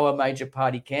if you know a major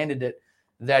party candidate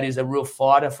that is a real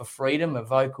fighter for freedom, a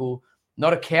vocal,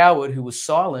 not a coward who was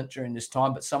silent during this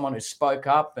time, but someone who spoke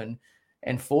up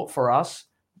and fought for us.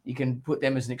 You can put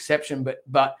them as an exception,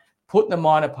 but put the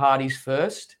minor parties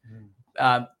first,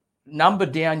 number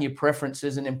down your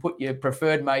preferences, and then put your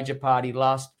preferred major party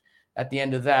last at the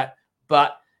end of that.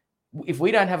 But if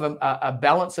we don't have a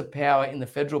balance of power in the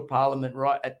federal parliament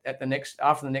right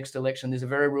after the next election, there's a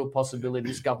very real possibility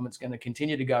this government's going to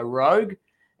continue to go rogue,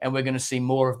 and we're going to see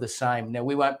more of the same. Now,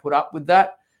 we won't put up with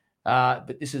that,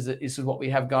 but this is what we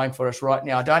have going for us right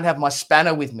now. I don't have my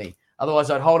spanner with me.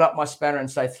 Otherwise, I'd hold up my spanner and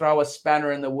say, throw a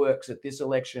spanner in the works at this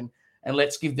election, and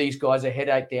let's give these guys a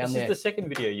headache down there. This is the second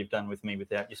video you've done with me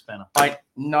without your spanner. I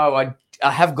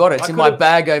have got it. It's in my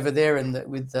bag over there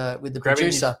with the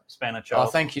producer. Spanner, Charles.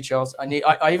 Oh, thank you, Charles.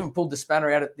 I even pulled the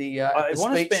spanner out at the I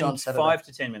want to speech spend on Saturday. 5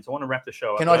 to 10 minutes. I want to wrap the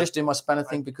show up. Can I just do my spanner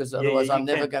thing, because otherwise I'm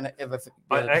never going to ever forget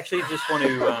I actually just want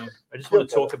to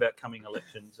talk about coming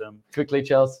elections. Quickly,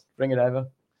 Charles, bring it over.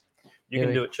 You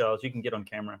can do it, Charles. You can get on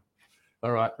camera.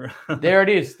 All right. There it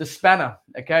is, the spanner,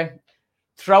 okay?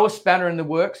 Throw a spanner in the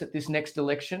works at this next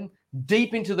election,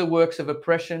 deep into the works of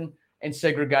oppression and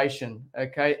segregation,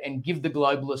 okay? And give the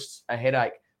globalists a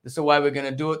headache. That's the way we're going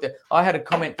to do it. I had a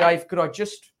comment, Dave, could I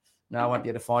just... No, I won't be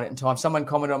able to find it in time. Someone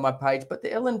commented on my page, but the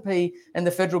LNP and the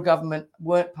federal government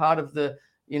weren't part of the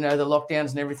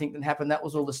lockdowns and everything that happened. That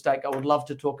was all the stake. I would love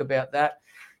to talk about that.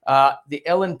 The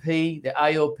LNP, the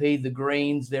ALP, the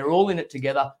Greens, they're all in it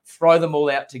together. Throw them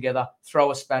all out together. Throw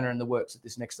a spanner in the works at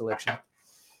this next election.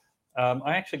 I'm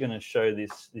actually going to show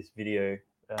this video,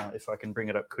 if I can bring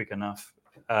it up quick enough.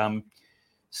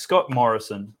 Scott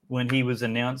Morrison, when he was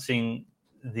announcing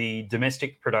the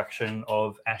domestic production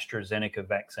of AstraZeneca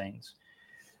vaccines,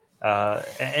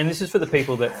 And this is for the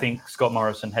people that think Scott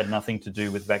Morrison had nothing to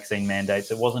do with vaccine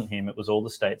mandates. It wasn't him. It was all the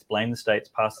states. Blame the states,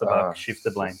 pass the buck, shift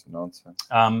the blame. Nonsense.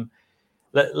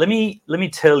 Let me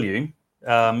tell you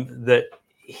that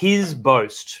his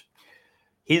boast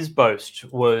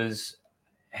was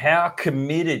how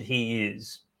committed he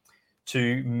is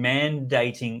to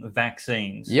mandating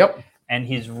vaccines. Yep. And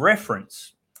his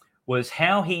reference was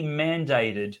how he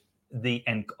mandated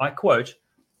and I quote,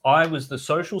 "I was the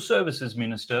social services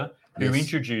minister who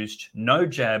introduced no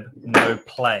jab, no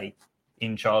play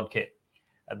in childcare."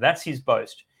 That's his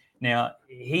boast. Now,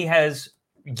 he has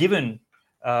given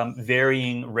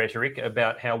varying rhetoric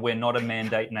about how we're not a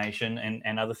mandate nation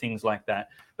and other things like that.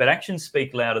 But actions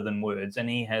speak louder than words, and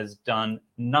he has done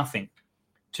nothing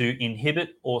to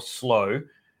inhibit or slow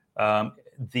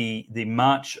the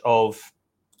march of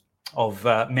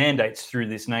mandates through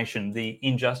this nation, the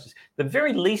injustice. The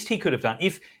very least he could have done,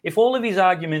 if all of his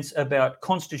arguments about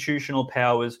constitutional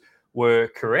powers were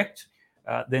correct,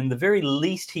 then the very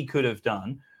least he could have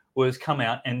done was come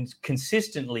out and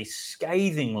consistently,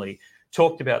 scathingly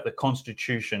talked about the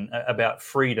Constitution, about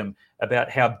freedom, about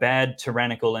how bad,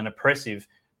 tyrannical, and oppressive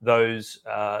those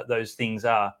things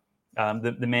are,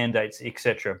 the mandates,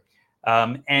 etc.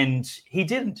 And he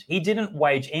didn't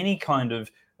wage any kind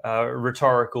of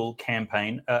rhetorical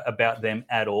campaign about them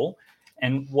at all.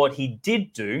 And what he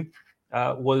did do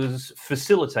was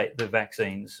facilitate the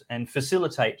vaccines and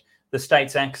facilitate the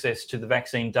state's access to the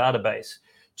vaccine database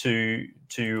to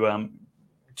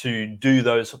do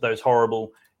those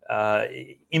horrible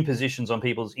impositions on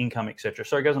people's income, etc.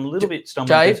 So, guys, I'm a little bit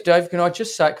stumbling. Dave, can I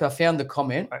just say, because I found the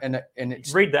comment and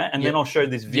it's read that, and then I'll show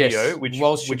this video, which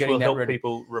will help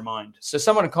people remind. So,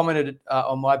 someone commented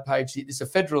on my page, it's a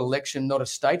federal election, not a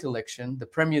state election. The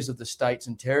premiers of the states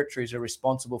and territories are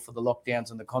responsible for the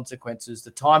lockdowns and the consequences.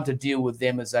 The time to deal with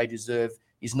them as they deserve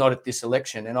is not at this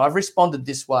election. And I've responded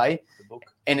this way,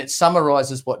 and it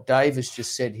summarises what Dave has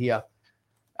just said here.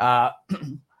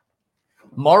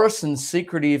 Morrison's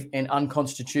secretive and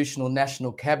unconstitutional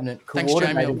national cabinet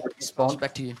coordinated response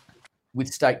back to you with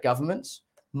state governments.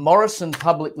 Morrison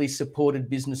publicly supported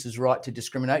businesses' right to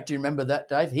discriminate. Do you remember that,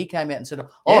 Dave? He came out and said,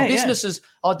 businesses,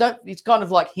 it's kind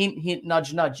of like hint, hint,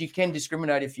 nudge, nudge. You can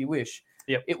discriminate if you wish.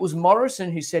 Yep. It was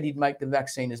Morrison who said he'd make the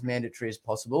vaccine as mandatory as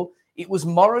possible. It was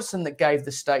Morrison that gave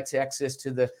the states access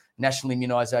to the National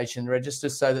Immunisation Register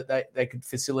so that they could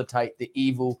facilitate the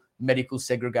evil medical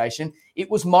segregation. It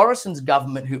was Morrison's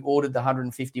government who ordered the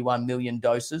 151 million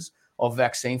doses of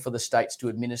vaccine for the states to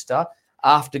administer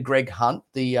after Greg Hunt,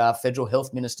 the federal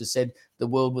health minister, said the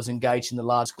world was engaged in the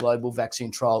largest global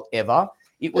vaccine trial ever.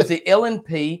 It was the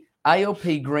LNP,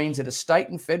 ALP Greens at a state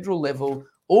and federal level,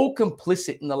 all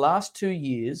complicit in the last 2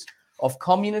 years of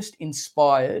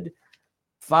communist-inspired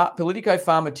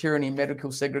politico-pharma tyranny and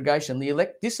medical segregation.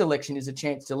 This election is a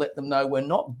chance to let them know we're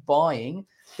not buying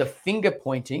the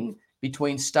finger-pointing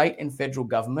between state and federal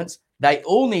governments. They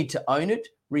all need to own it,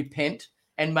 repent,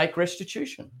 and make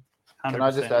restitution. 100%. Can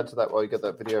I just add to that while you get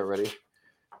that video ready?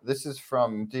 This is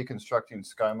from Deconstructing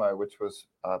ScoMo, which was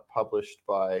published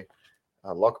by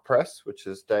Lock Press, which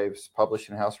is Dave's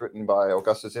publishing house, written by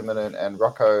Augusta Zimmerman and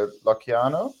Rocco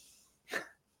Locchiano.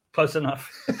 Close enough.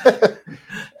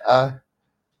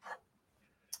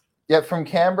 Yet from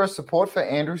Canberra, support for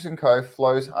Andrews & Co.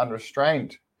 flows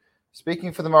unrestrained.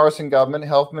 Speaking for the Morrison government,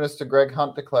 Health Minister Greg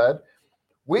Hunt declared,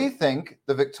 "We think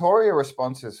the Victoria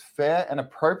response is fair and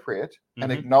appropriate and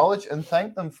acknowledge and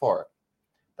thank them for it."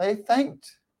 They thanked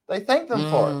them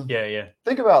for it. Yeah.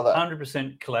 Think about that.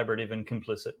 100% collaborative and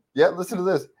complicit. Yeah, listen to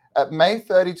this. At May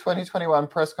 30, 2021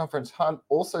 press conference, Hunt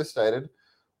also stated,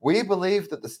 "We believe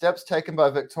that the steps taken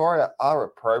by Victoria are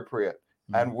appropriate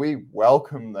and we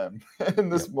welcome them."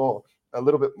 And this more, a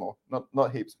little bit more,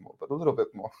 not heaps more, but a little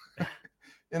bit more.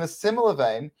 In a similar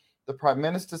vein, the Prime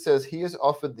Minister says he has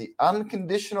offered the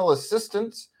unconditional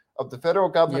assistance of the federal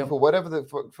government for whatever the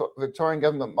Victorian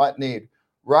government might need.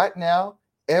 Right now,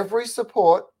 every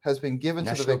support has been given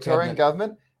to the Victorian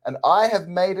government, and I have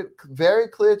made it very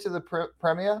clear to the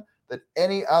Premier that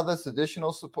any other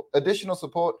additional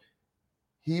support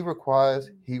he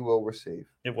requires, he will receive.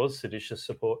 It was seditious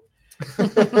support. All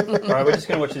right, we're just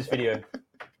going to watch this video.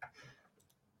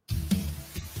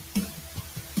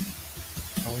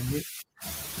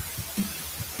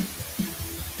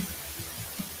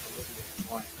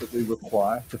 That we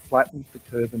require to flatten the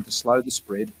curve and to slow the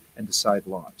spread and to save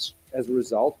lives as a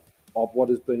result of what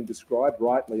is being described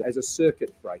rightly as a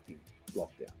circuit-breaking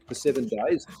lockdown for 7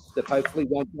 days that hopefully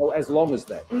won't go as long as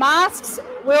that. Masks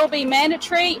will be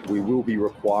mandatory. We will be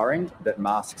requiring that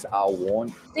masks are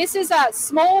worn. This is a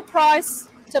small price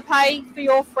to pay for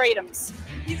your freedoms.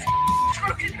 He's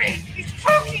choking me. He's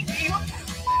choking me.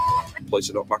 Police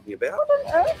are not mucking about.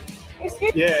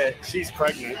 Yeah, she's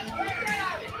pregnant.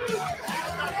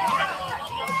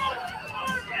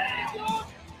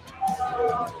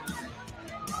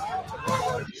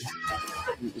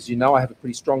 As you know, I have a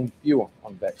pretty strong view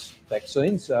on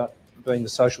vaccines. Being the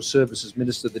social services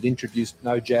minister that introduced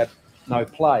no jab, no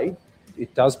play,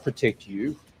 it does protect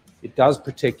you. It does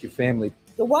protect your family.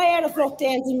 The way out of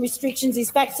lockdowns and restrictions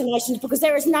is vaccinations because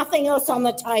there is nothing else on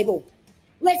the table.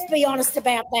 Let's be honest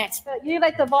about that. You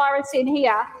let the virus in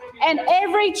here, and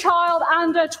every child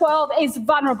under 12 is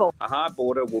vulnerable. A hard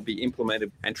border will be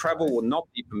implemented and travel will not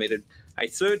be permitted. A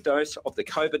third dose of the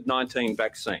COVID-19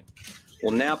 vaccine will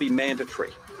now be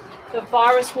mandatory. The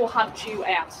virus will hunt you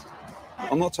out.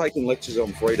 I'm not taking lectures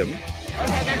on freedom.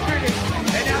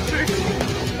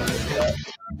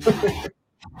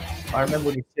 I remember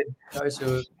when he said those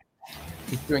who are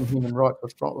doing human rights,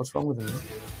 what's wrong with them?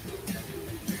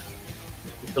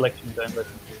 Election, don't let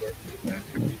them forget.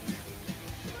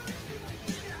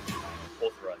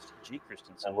 Authorised G.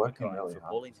 Christensen working for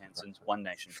Pauline Hanson's One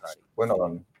Nation Party. We're not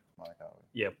on.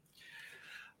 Yep.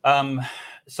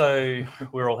 So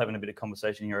we're all having a bit of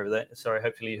conversation here over there. Sorry,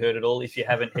 hopefully you heard it all. If you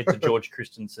haven't, head to George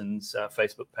Christensen's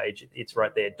Facebook page. It's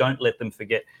right there. Don't let them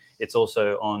forget. It's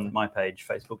also on my page,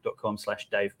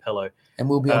 facebook.com/Dave Pellowe. And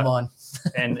we'll be on mine.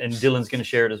 and Dylan's going to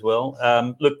share it as well.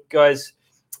 Look, guys,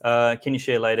 can you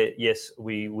share later? Yes,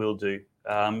 we will do.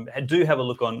 Do have a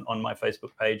look on my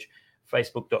Facebook page,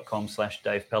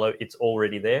 facebook.com/Dave Pellowe. It's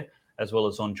already there, as well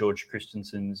as on George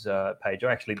Christensen's page.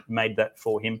 I actually made that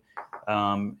for him,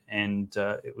 and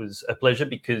it was a pleasure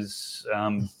because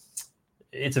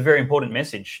it's a very important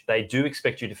message. They do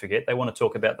expect you to forget. They want to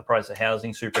talk about the price of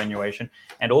housing, superannuation,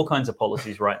 and all kinds of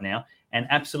policies right now, and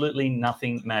absolutely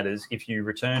nothing matters if you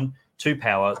return to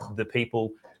power the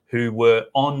people who were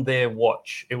on their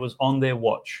watch. It was on their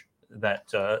watch that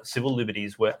civil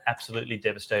liberties were absolutely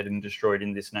devastated and destroyed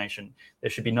in this nation. There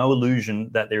should be no illusion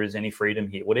that there is any freedom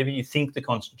here. Whatever you think the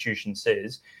Constitution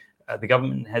says, the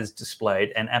government has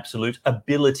displayed an absolute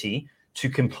ability to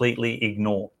completely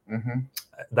ignore. Mm-hmm.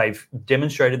 They've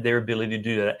demonstrated their ability to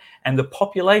do that. And the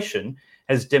population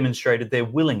has demonstrated their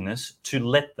willingness to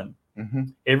let them. Mm-hmm.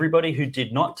 Everybody who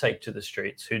did not take to the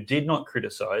streets, who did not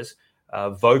criticize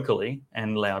vocally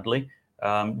and loudly,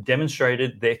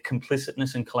 demonstrated their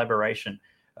complicitness and collaboration,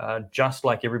 just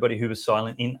like everybody who was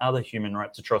silent in other human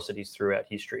rights atrocities throughout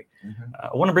history. Mm-hmm.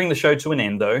 I want to bring the show to an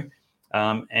end, though,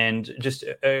 and just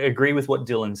agree with what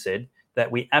Dylan said, that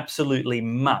we absolutely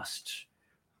must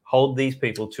hold these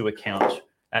people to account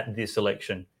at this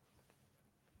election.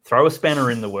 Throw a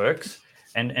spanner in the works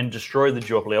and destroy the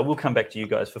duopoly. I will come back to you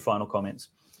guys for final comments.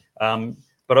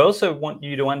 But I also want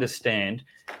you to understand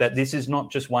that this is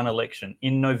not just one election.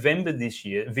 In November this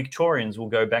year, Victorians will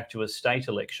go back to a state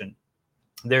election.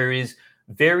 There is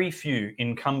very few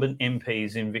incumbent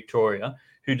MPs in Victoria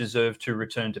who deserve to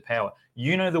return to power.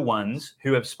 You know the ones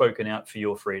who have spoken out for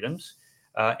your freedoms,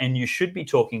 and you should be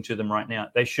talking to them right now.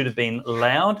 They should have been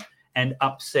loud and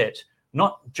upset,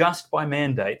 not just by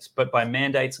mandates, but by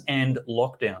mandates and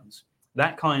lockdowns.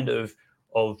 That kind of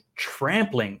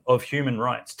trampling of human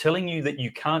rights, telling you that you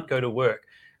can't go to work.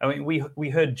 I mean, we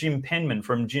heard Jim Penman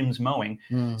from Jim's Mowing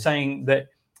saying that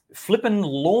flippin'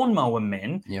 lawnmower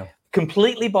men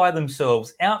completely by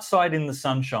themselves outside in the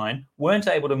sunshine weren't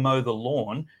able to mow the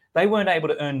lawn. They weren't able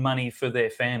to earn money for their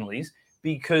families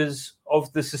because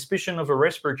of the suspicion of a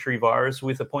respiratory virus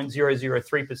with a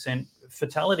 0.003%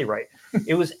 fatality rate.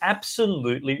 It was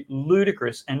absolutely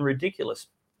ludicrous and ridiculous.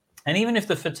 And even if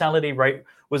the fatality rate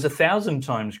was 1,000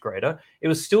 times greater, it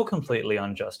was still completely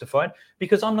unjustified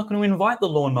because I'm not going to invite the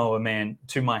lawnmower man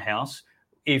to my house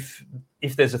if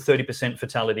there's a 30%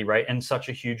 fatality rate and such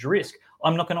a huge risk.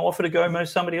 I'm not going to offer to go mow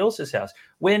somebody else's house.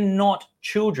 We're not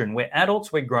children. We're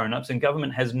adults. We're grown-ups, and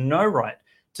government has no right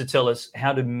to tell us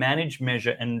how to manage,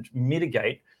 measure, and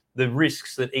mitigate the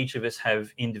risks that each of us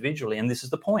have individually. And this is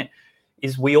the point,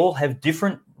 is we all have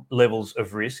different levels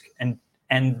of risk, and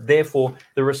therefore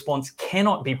the response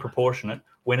cannot be proportionate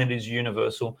when it is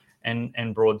universal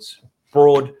and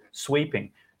broad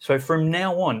sweeping. So from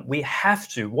now on, we have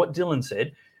to, what Dylan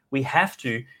said, we have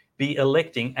to be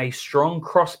electing a strong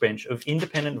crossbench of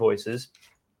independent voices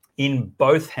in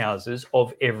both houses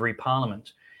of every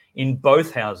parliament. In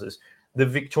both houses, the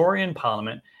Victorian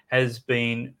Parliament has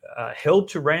been held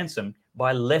to ransom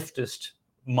by leftist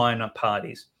minor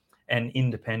parties and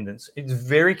independents. It's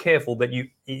very careful that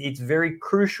it's very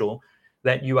crucial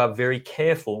that you are very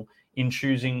careful in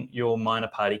choosing your minor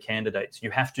party candidates.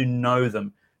 You have to know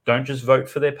them. Don't just vote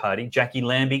for their party. Jackie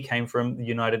Lambie came from the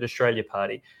United Australia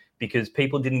Party because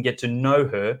people didn't get to know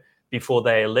her before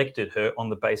they elected her on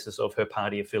the basis of her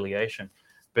party affiliation.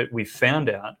 But we found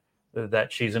out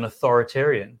that she's an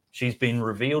authoritarian. She's been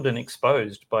revealed and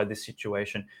exposed by this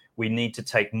situation. We need to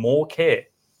take more care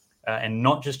and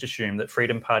not just assume that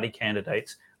Freedom Party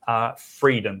candidates are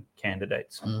freedom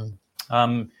candidates.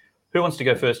 Who wants to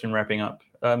go first in wrapping up?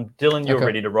 Dylan, you're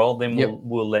ready to roll. Then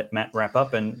we'll let Matt wrap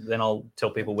up, and then I'll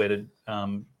tell people where to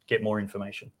get more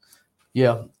information.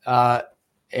 Yeah.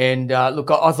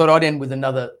 Look, I thought I'd end with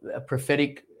another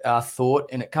prophetic thought,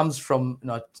 and it comes from,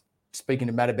 and I was speaking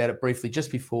to Matt about it briefly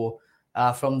just before,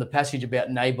 from the passage about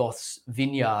Naboth's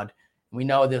vineyard. We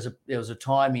know there was a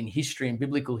time in history, in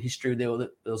biblical history, there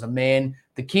was a man,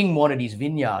 the king wanted his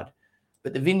vineyard,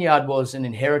 but the vineyard was an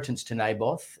inheritance to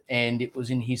Naboth, and it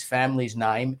was in his family's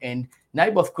name, and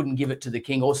Naboth couldn't give it to the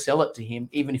king or sell it to him,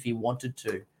 even if he wanted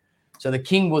to. So the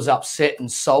king was upset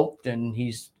and sulked, and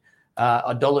his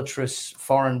idolatrous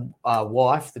foreign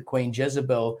wife, the Queen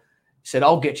Jezebel, said,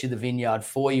 "I'll get you the vineyard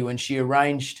for you." And she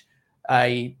arranged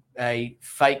a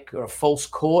fake or a false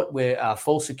court where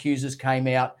false accusers came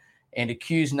out and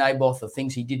accused Naboth of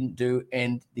things he didn't do,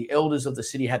 and the elders of the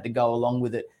city had to go along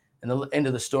with it. And the end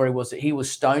of the story was that he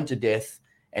was stoned to death,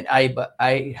 and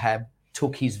Ahab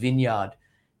took his vineyard.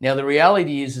 Now, the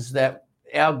reality is that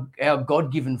our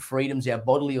God-given freedoms, our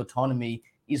bodily autonomy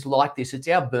is like this. It's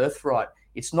our birthright.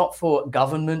 It's not for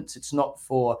governments. It's not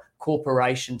for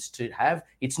corporations to have.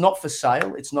 It's not for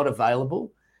sale. It's not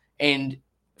available. And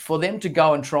for them to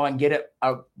go and try and get it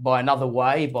by another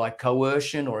way, by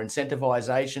coercion or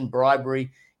incentivization,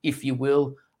 bribery, if you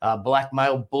will,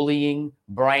 blackmail, bullying,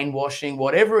 brainwashing,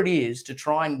 whatever it is, to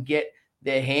try and get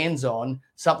their hands on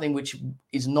something which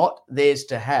is not theirs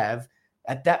to have,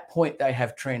 at that point they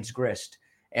have transgressed.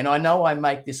 And I know I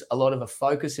make this a lot of a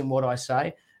focus in what I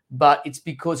say, but it's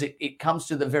because it comes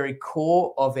to the very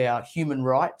core of our human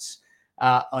rights,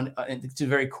 to the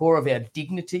very core of our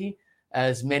dignity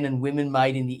as men and women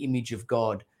made in the image of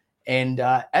God. And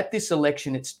at this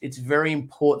election, it's very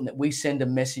important that we send a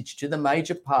message to the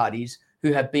major parties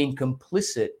who have been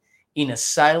complicit in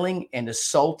assailing and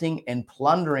assaulting and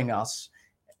plundering us,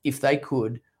 if they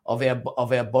could, of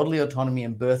our bodily autonomy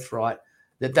and birthright,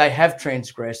 that they have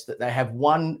transgressed, that they have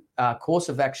one course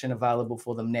of action available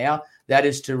for them now, that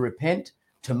is to repent,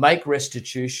 to make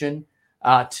restitution,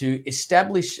 to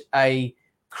establish a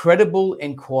credible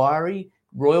inquiry,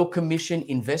 Royal Commission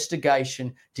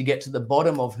investigation to get to the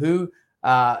bottom of who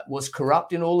was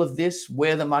corrupt in all of this,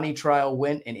 where the money trail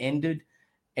went and ended,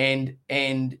 and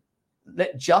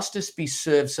let justice be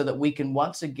served so that we can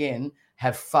once again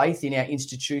have faith in our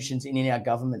institutions and in our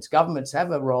governments. Governments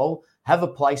have a role, have a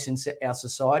place in our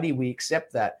society. We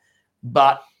accept that.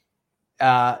 But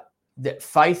that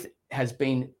faith has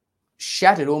been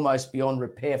shattered almost beyond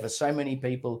repair for so many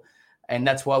people. And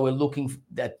that's why we're looking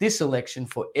at this election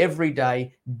for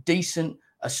everyday, decent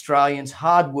Australians,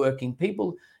 hardworking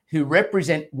people who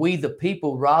represent we the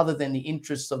people rather than the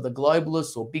interests of the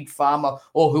globalists or big pharma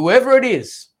or whoever it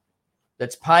is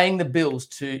that's paying the bills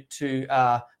to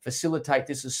facilitate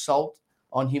this assault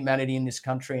on humanity in this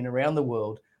country and around the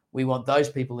world. We want those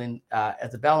people in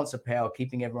at the balance of power,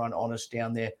 keeping everyone honest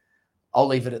down there. I'll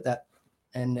leave it at that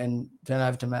and turn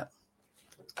over to Matt.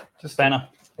 Just Spanner.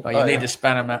 Oh, you need the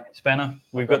spanner, Matt. Spanner.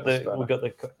 We've got the.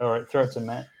 All right, throw it to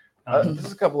Matt.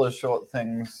 Just a couple of short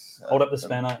things. Hold up the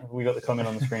spanner. We got the comment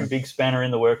on the screen. Big spanner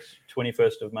in the works.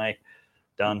 21st of May.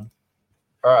 Done.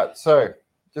 All right. So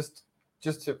just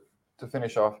to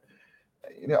finish off,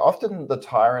 often the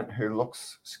tyrant who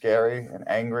looks scary and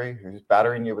angry, who's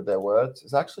battering you with their words,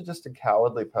 is actually just a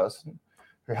cowardly person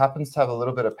who happens to have a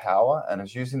little bit of power and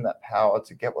is using that power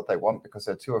to get what they want because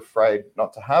they're too afraid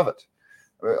not to have it.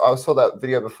 I saw that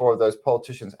video before of those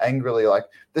politicians angrily like,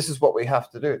 this is what we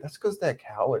have to do. That's because they're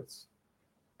cowards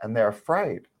and they're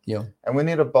afraid. Yeah. And we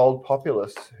need a bold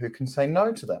populist who can say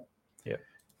no to them. Yeah.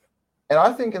 And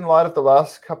I think in light of the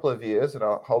last couple of years, and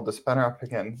I'll hold the spanner up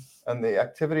again, and the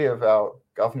activity of our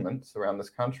governments around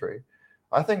this country,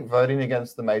 I think voting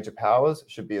against the major powers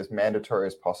should be as mandatory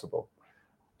as possible.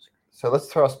 So let's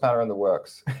throw a spanner in the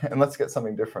works and let's get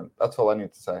something different. That's all I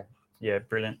need to say. Yeah,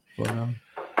 brilliant. Wow.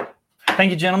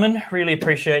 Thank you, gentlemen. Really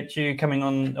appreciate you coming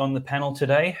on the panel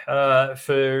today.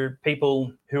 For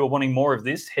people who are wanting more of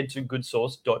this, head to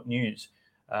goodsource.news.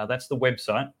 That's the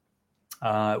website.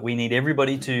 We need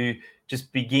everybody to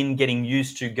just begin getting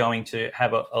used to going to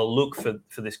have a look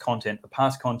for this content, the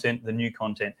past content, the new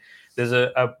content. There's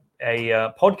a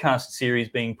podcast series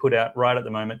being put out right at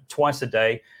the moment, twice a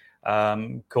day,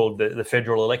 called the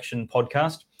Federal Election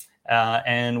Podcast.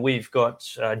 And we've got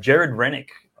Jared Rennick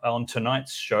on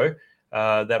tonight's show.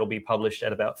 That'll be published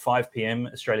at about 5 p.m.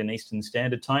 Australian Eastern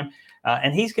Standard Time.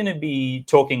 And he's going to be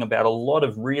talking about a lot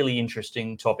of really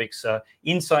interesting topics,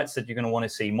 insights that you're going to want to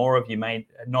see more of. You may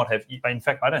not have. In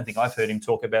fact, I don't think I've heard him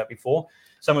talk about before.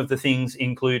 Some of the things,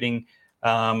 including,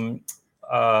 why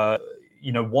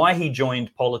he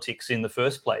joined politics in the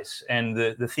first place, and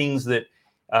the things that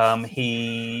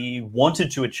he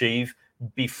wanted to achieve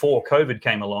before COVID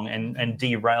came along and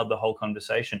derailed the whole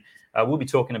conversation. We'll be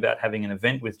talking about having an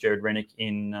event with Jared Rennick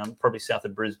in probably south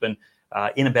of Brisbane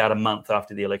in about a month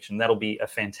after the election. That'll be a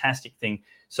fantastic thing.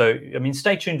 So,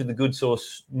 stay tuned to the Good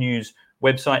Source News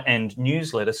website and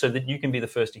newsletter so that you can be the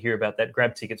first to hear about that.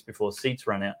 Grab tickets before seats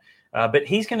run out. But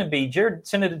he's going to be,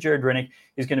 Senator Jared Rennick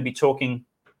is going to be talking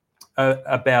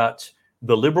about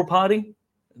the Liberal Party,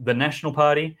 the National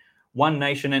Party, One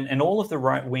Nation, and all of the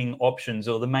right-wing options,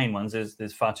 or the main ones.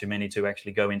 There's far too many to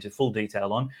actually go into full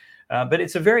detail on. But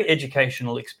it's a very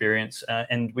educational experience.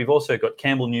 And we've also got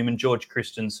Campbell Newman, George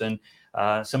Christensen,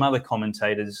 some other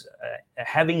commentators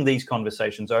having these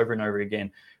conversations over and over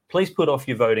again. Please put off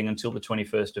your voting until the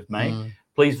 21st of May.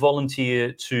 Please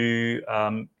volunteer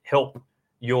to help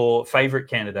your favourite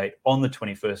candidate on the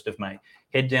 21st of May.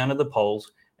 Head down to the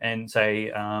polls and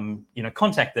say,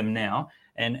 contact them now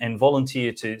and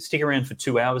volunteer to stick around for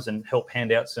 2 hours and help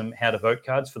hand out some how to vote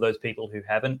cards for those people who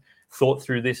haven't thought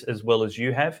through this as well as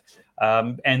you have.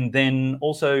 And then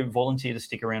also volunteer to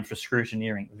stick around for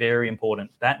scrutineering. Very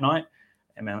important that night,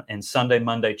 and Sunday,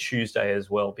 Monday, Tuesday as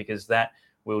well, because that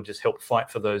will just help fight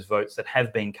for those votes that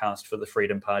have been cast for the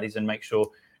freedom parties and make sure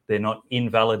they're not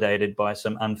invalidated by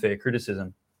some unfair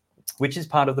criticism, which is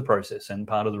part of the process and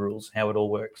part of the rules, how it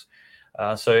all works.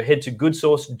 So head to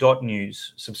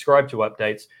goodsource.news, subscribe to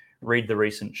updates, read the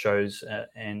recent shows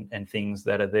and things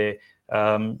that are there.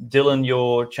 Dylan,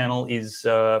 your channel is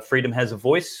Freedom Has a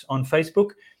Voice on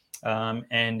Facebook.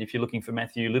 And if you're looking for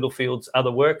Matthew Littlefield's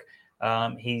other work,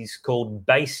 he's called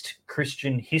Based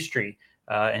Christian History.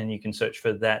 And you can search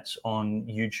for that on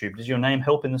YouTube. Does your name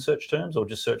help in the search terms, or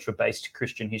just search for Based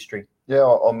Christian History? Yeah,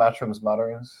 or Matram's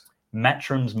Mutterings.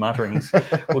 Matram's Mutterings.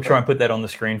 We'll try and put that on the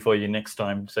screen for you next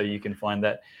time so you can find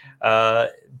that.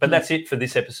 But that's it for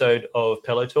this episode of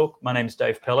Pellowe Talk. My name's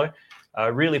Dave Pellowe. I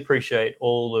really appreciate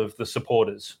all of the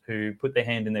supporters who put their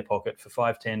hand in their pocket for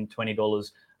 $5, $10,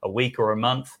 $20 a week or a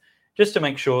month, just to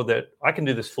make sure that I can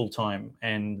do this full time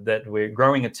and that we're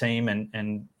growing a team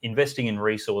and investing in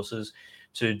resources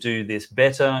to do this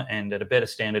better and at a better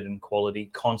standard and quality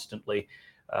constantly.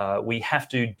 We have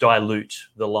to dilute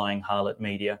the lying harlot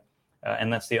media.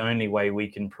 And that's the only way we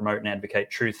can promote and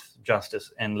advocate truth,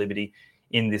 justice, and liberty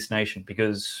in this nation,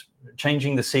 because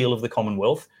changing the seal of the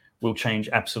Commonwealth will change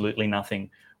absolutely nothing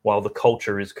while the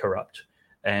culture is corrupt.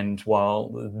 And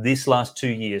while this last 2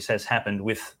 years has happened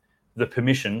with the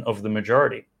permission of the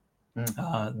majority,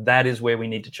 that is where we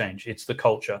need to change. It's the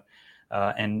culture.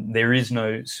 And there is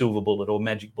no silver bullet or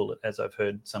magic bullet, as I've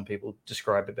heard some people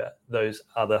describe about those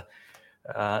other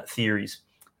theories.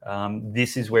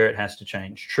 This is where it has to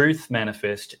change. Truth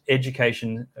manifest,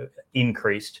 education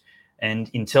increased, and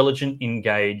intelligent,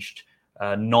 engaged,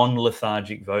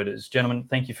 non-lethargic voters. Gentlemen,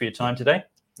 thank you for your time today.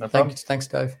 No problem. Thanks,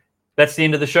 Dave. That's the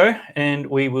end of the show, and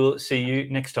we will see you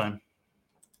next time.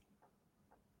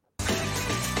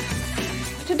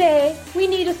 Today, we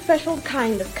need a special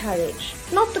kind of courage.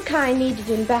 Not the kind needed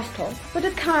in battle, but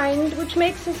a kind which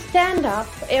makes us stand up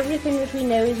for everything that we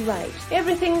know is right,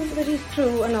 everything that is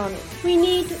true and honest. We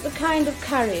need the kind of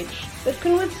courage that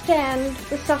can withstand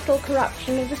the subtle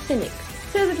corruption of the cynics,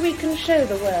 so that we can show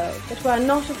the world that we are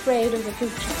not afraid of the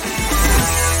future.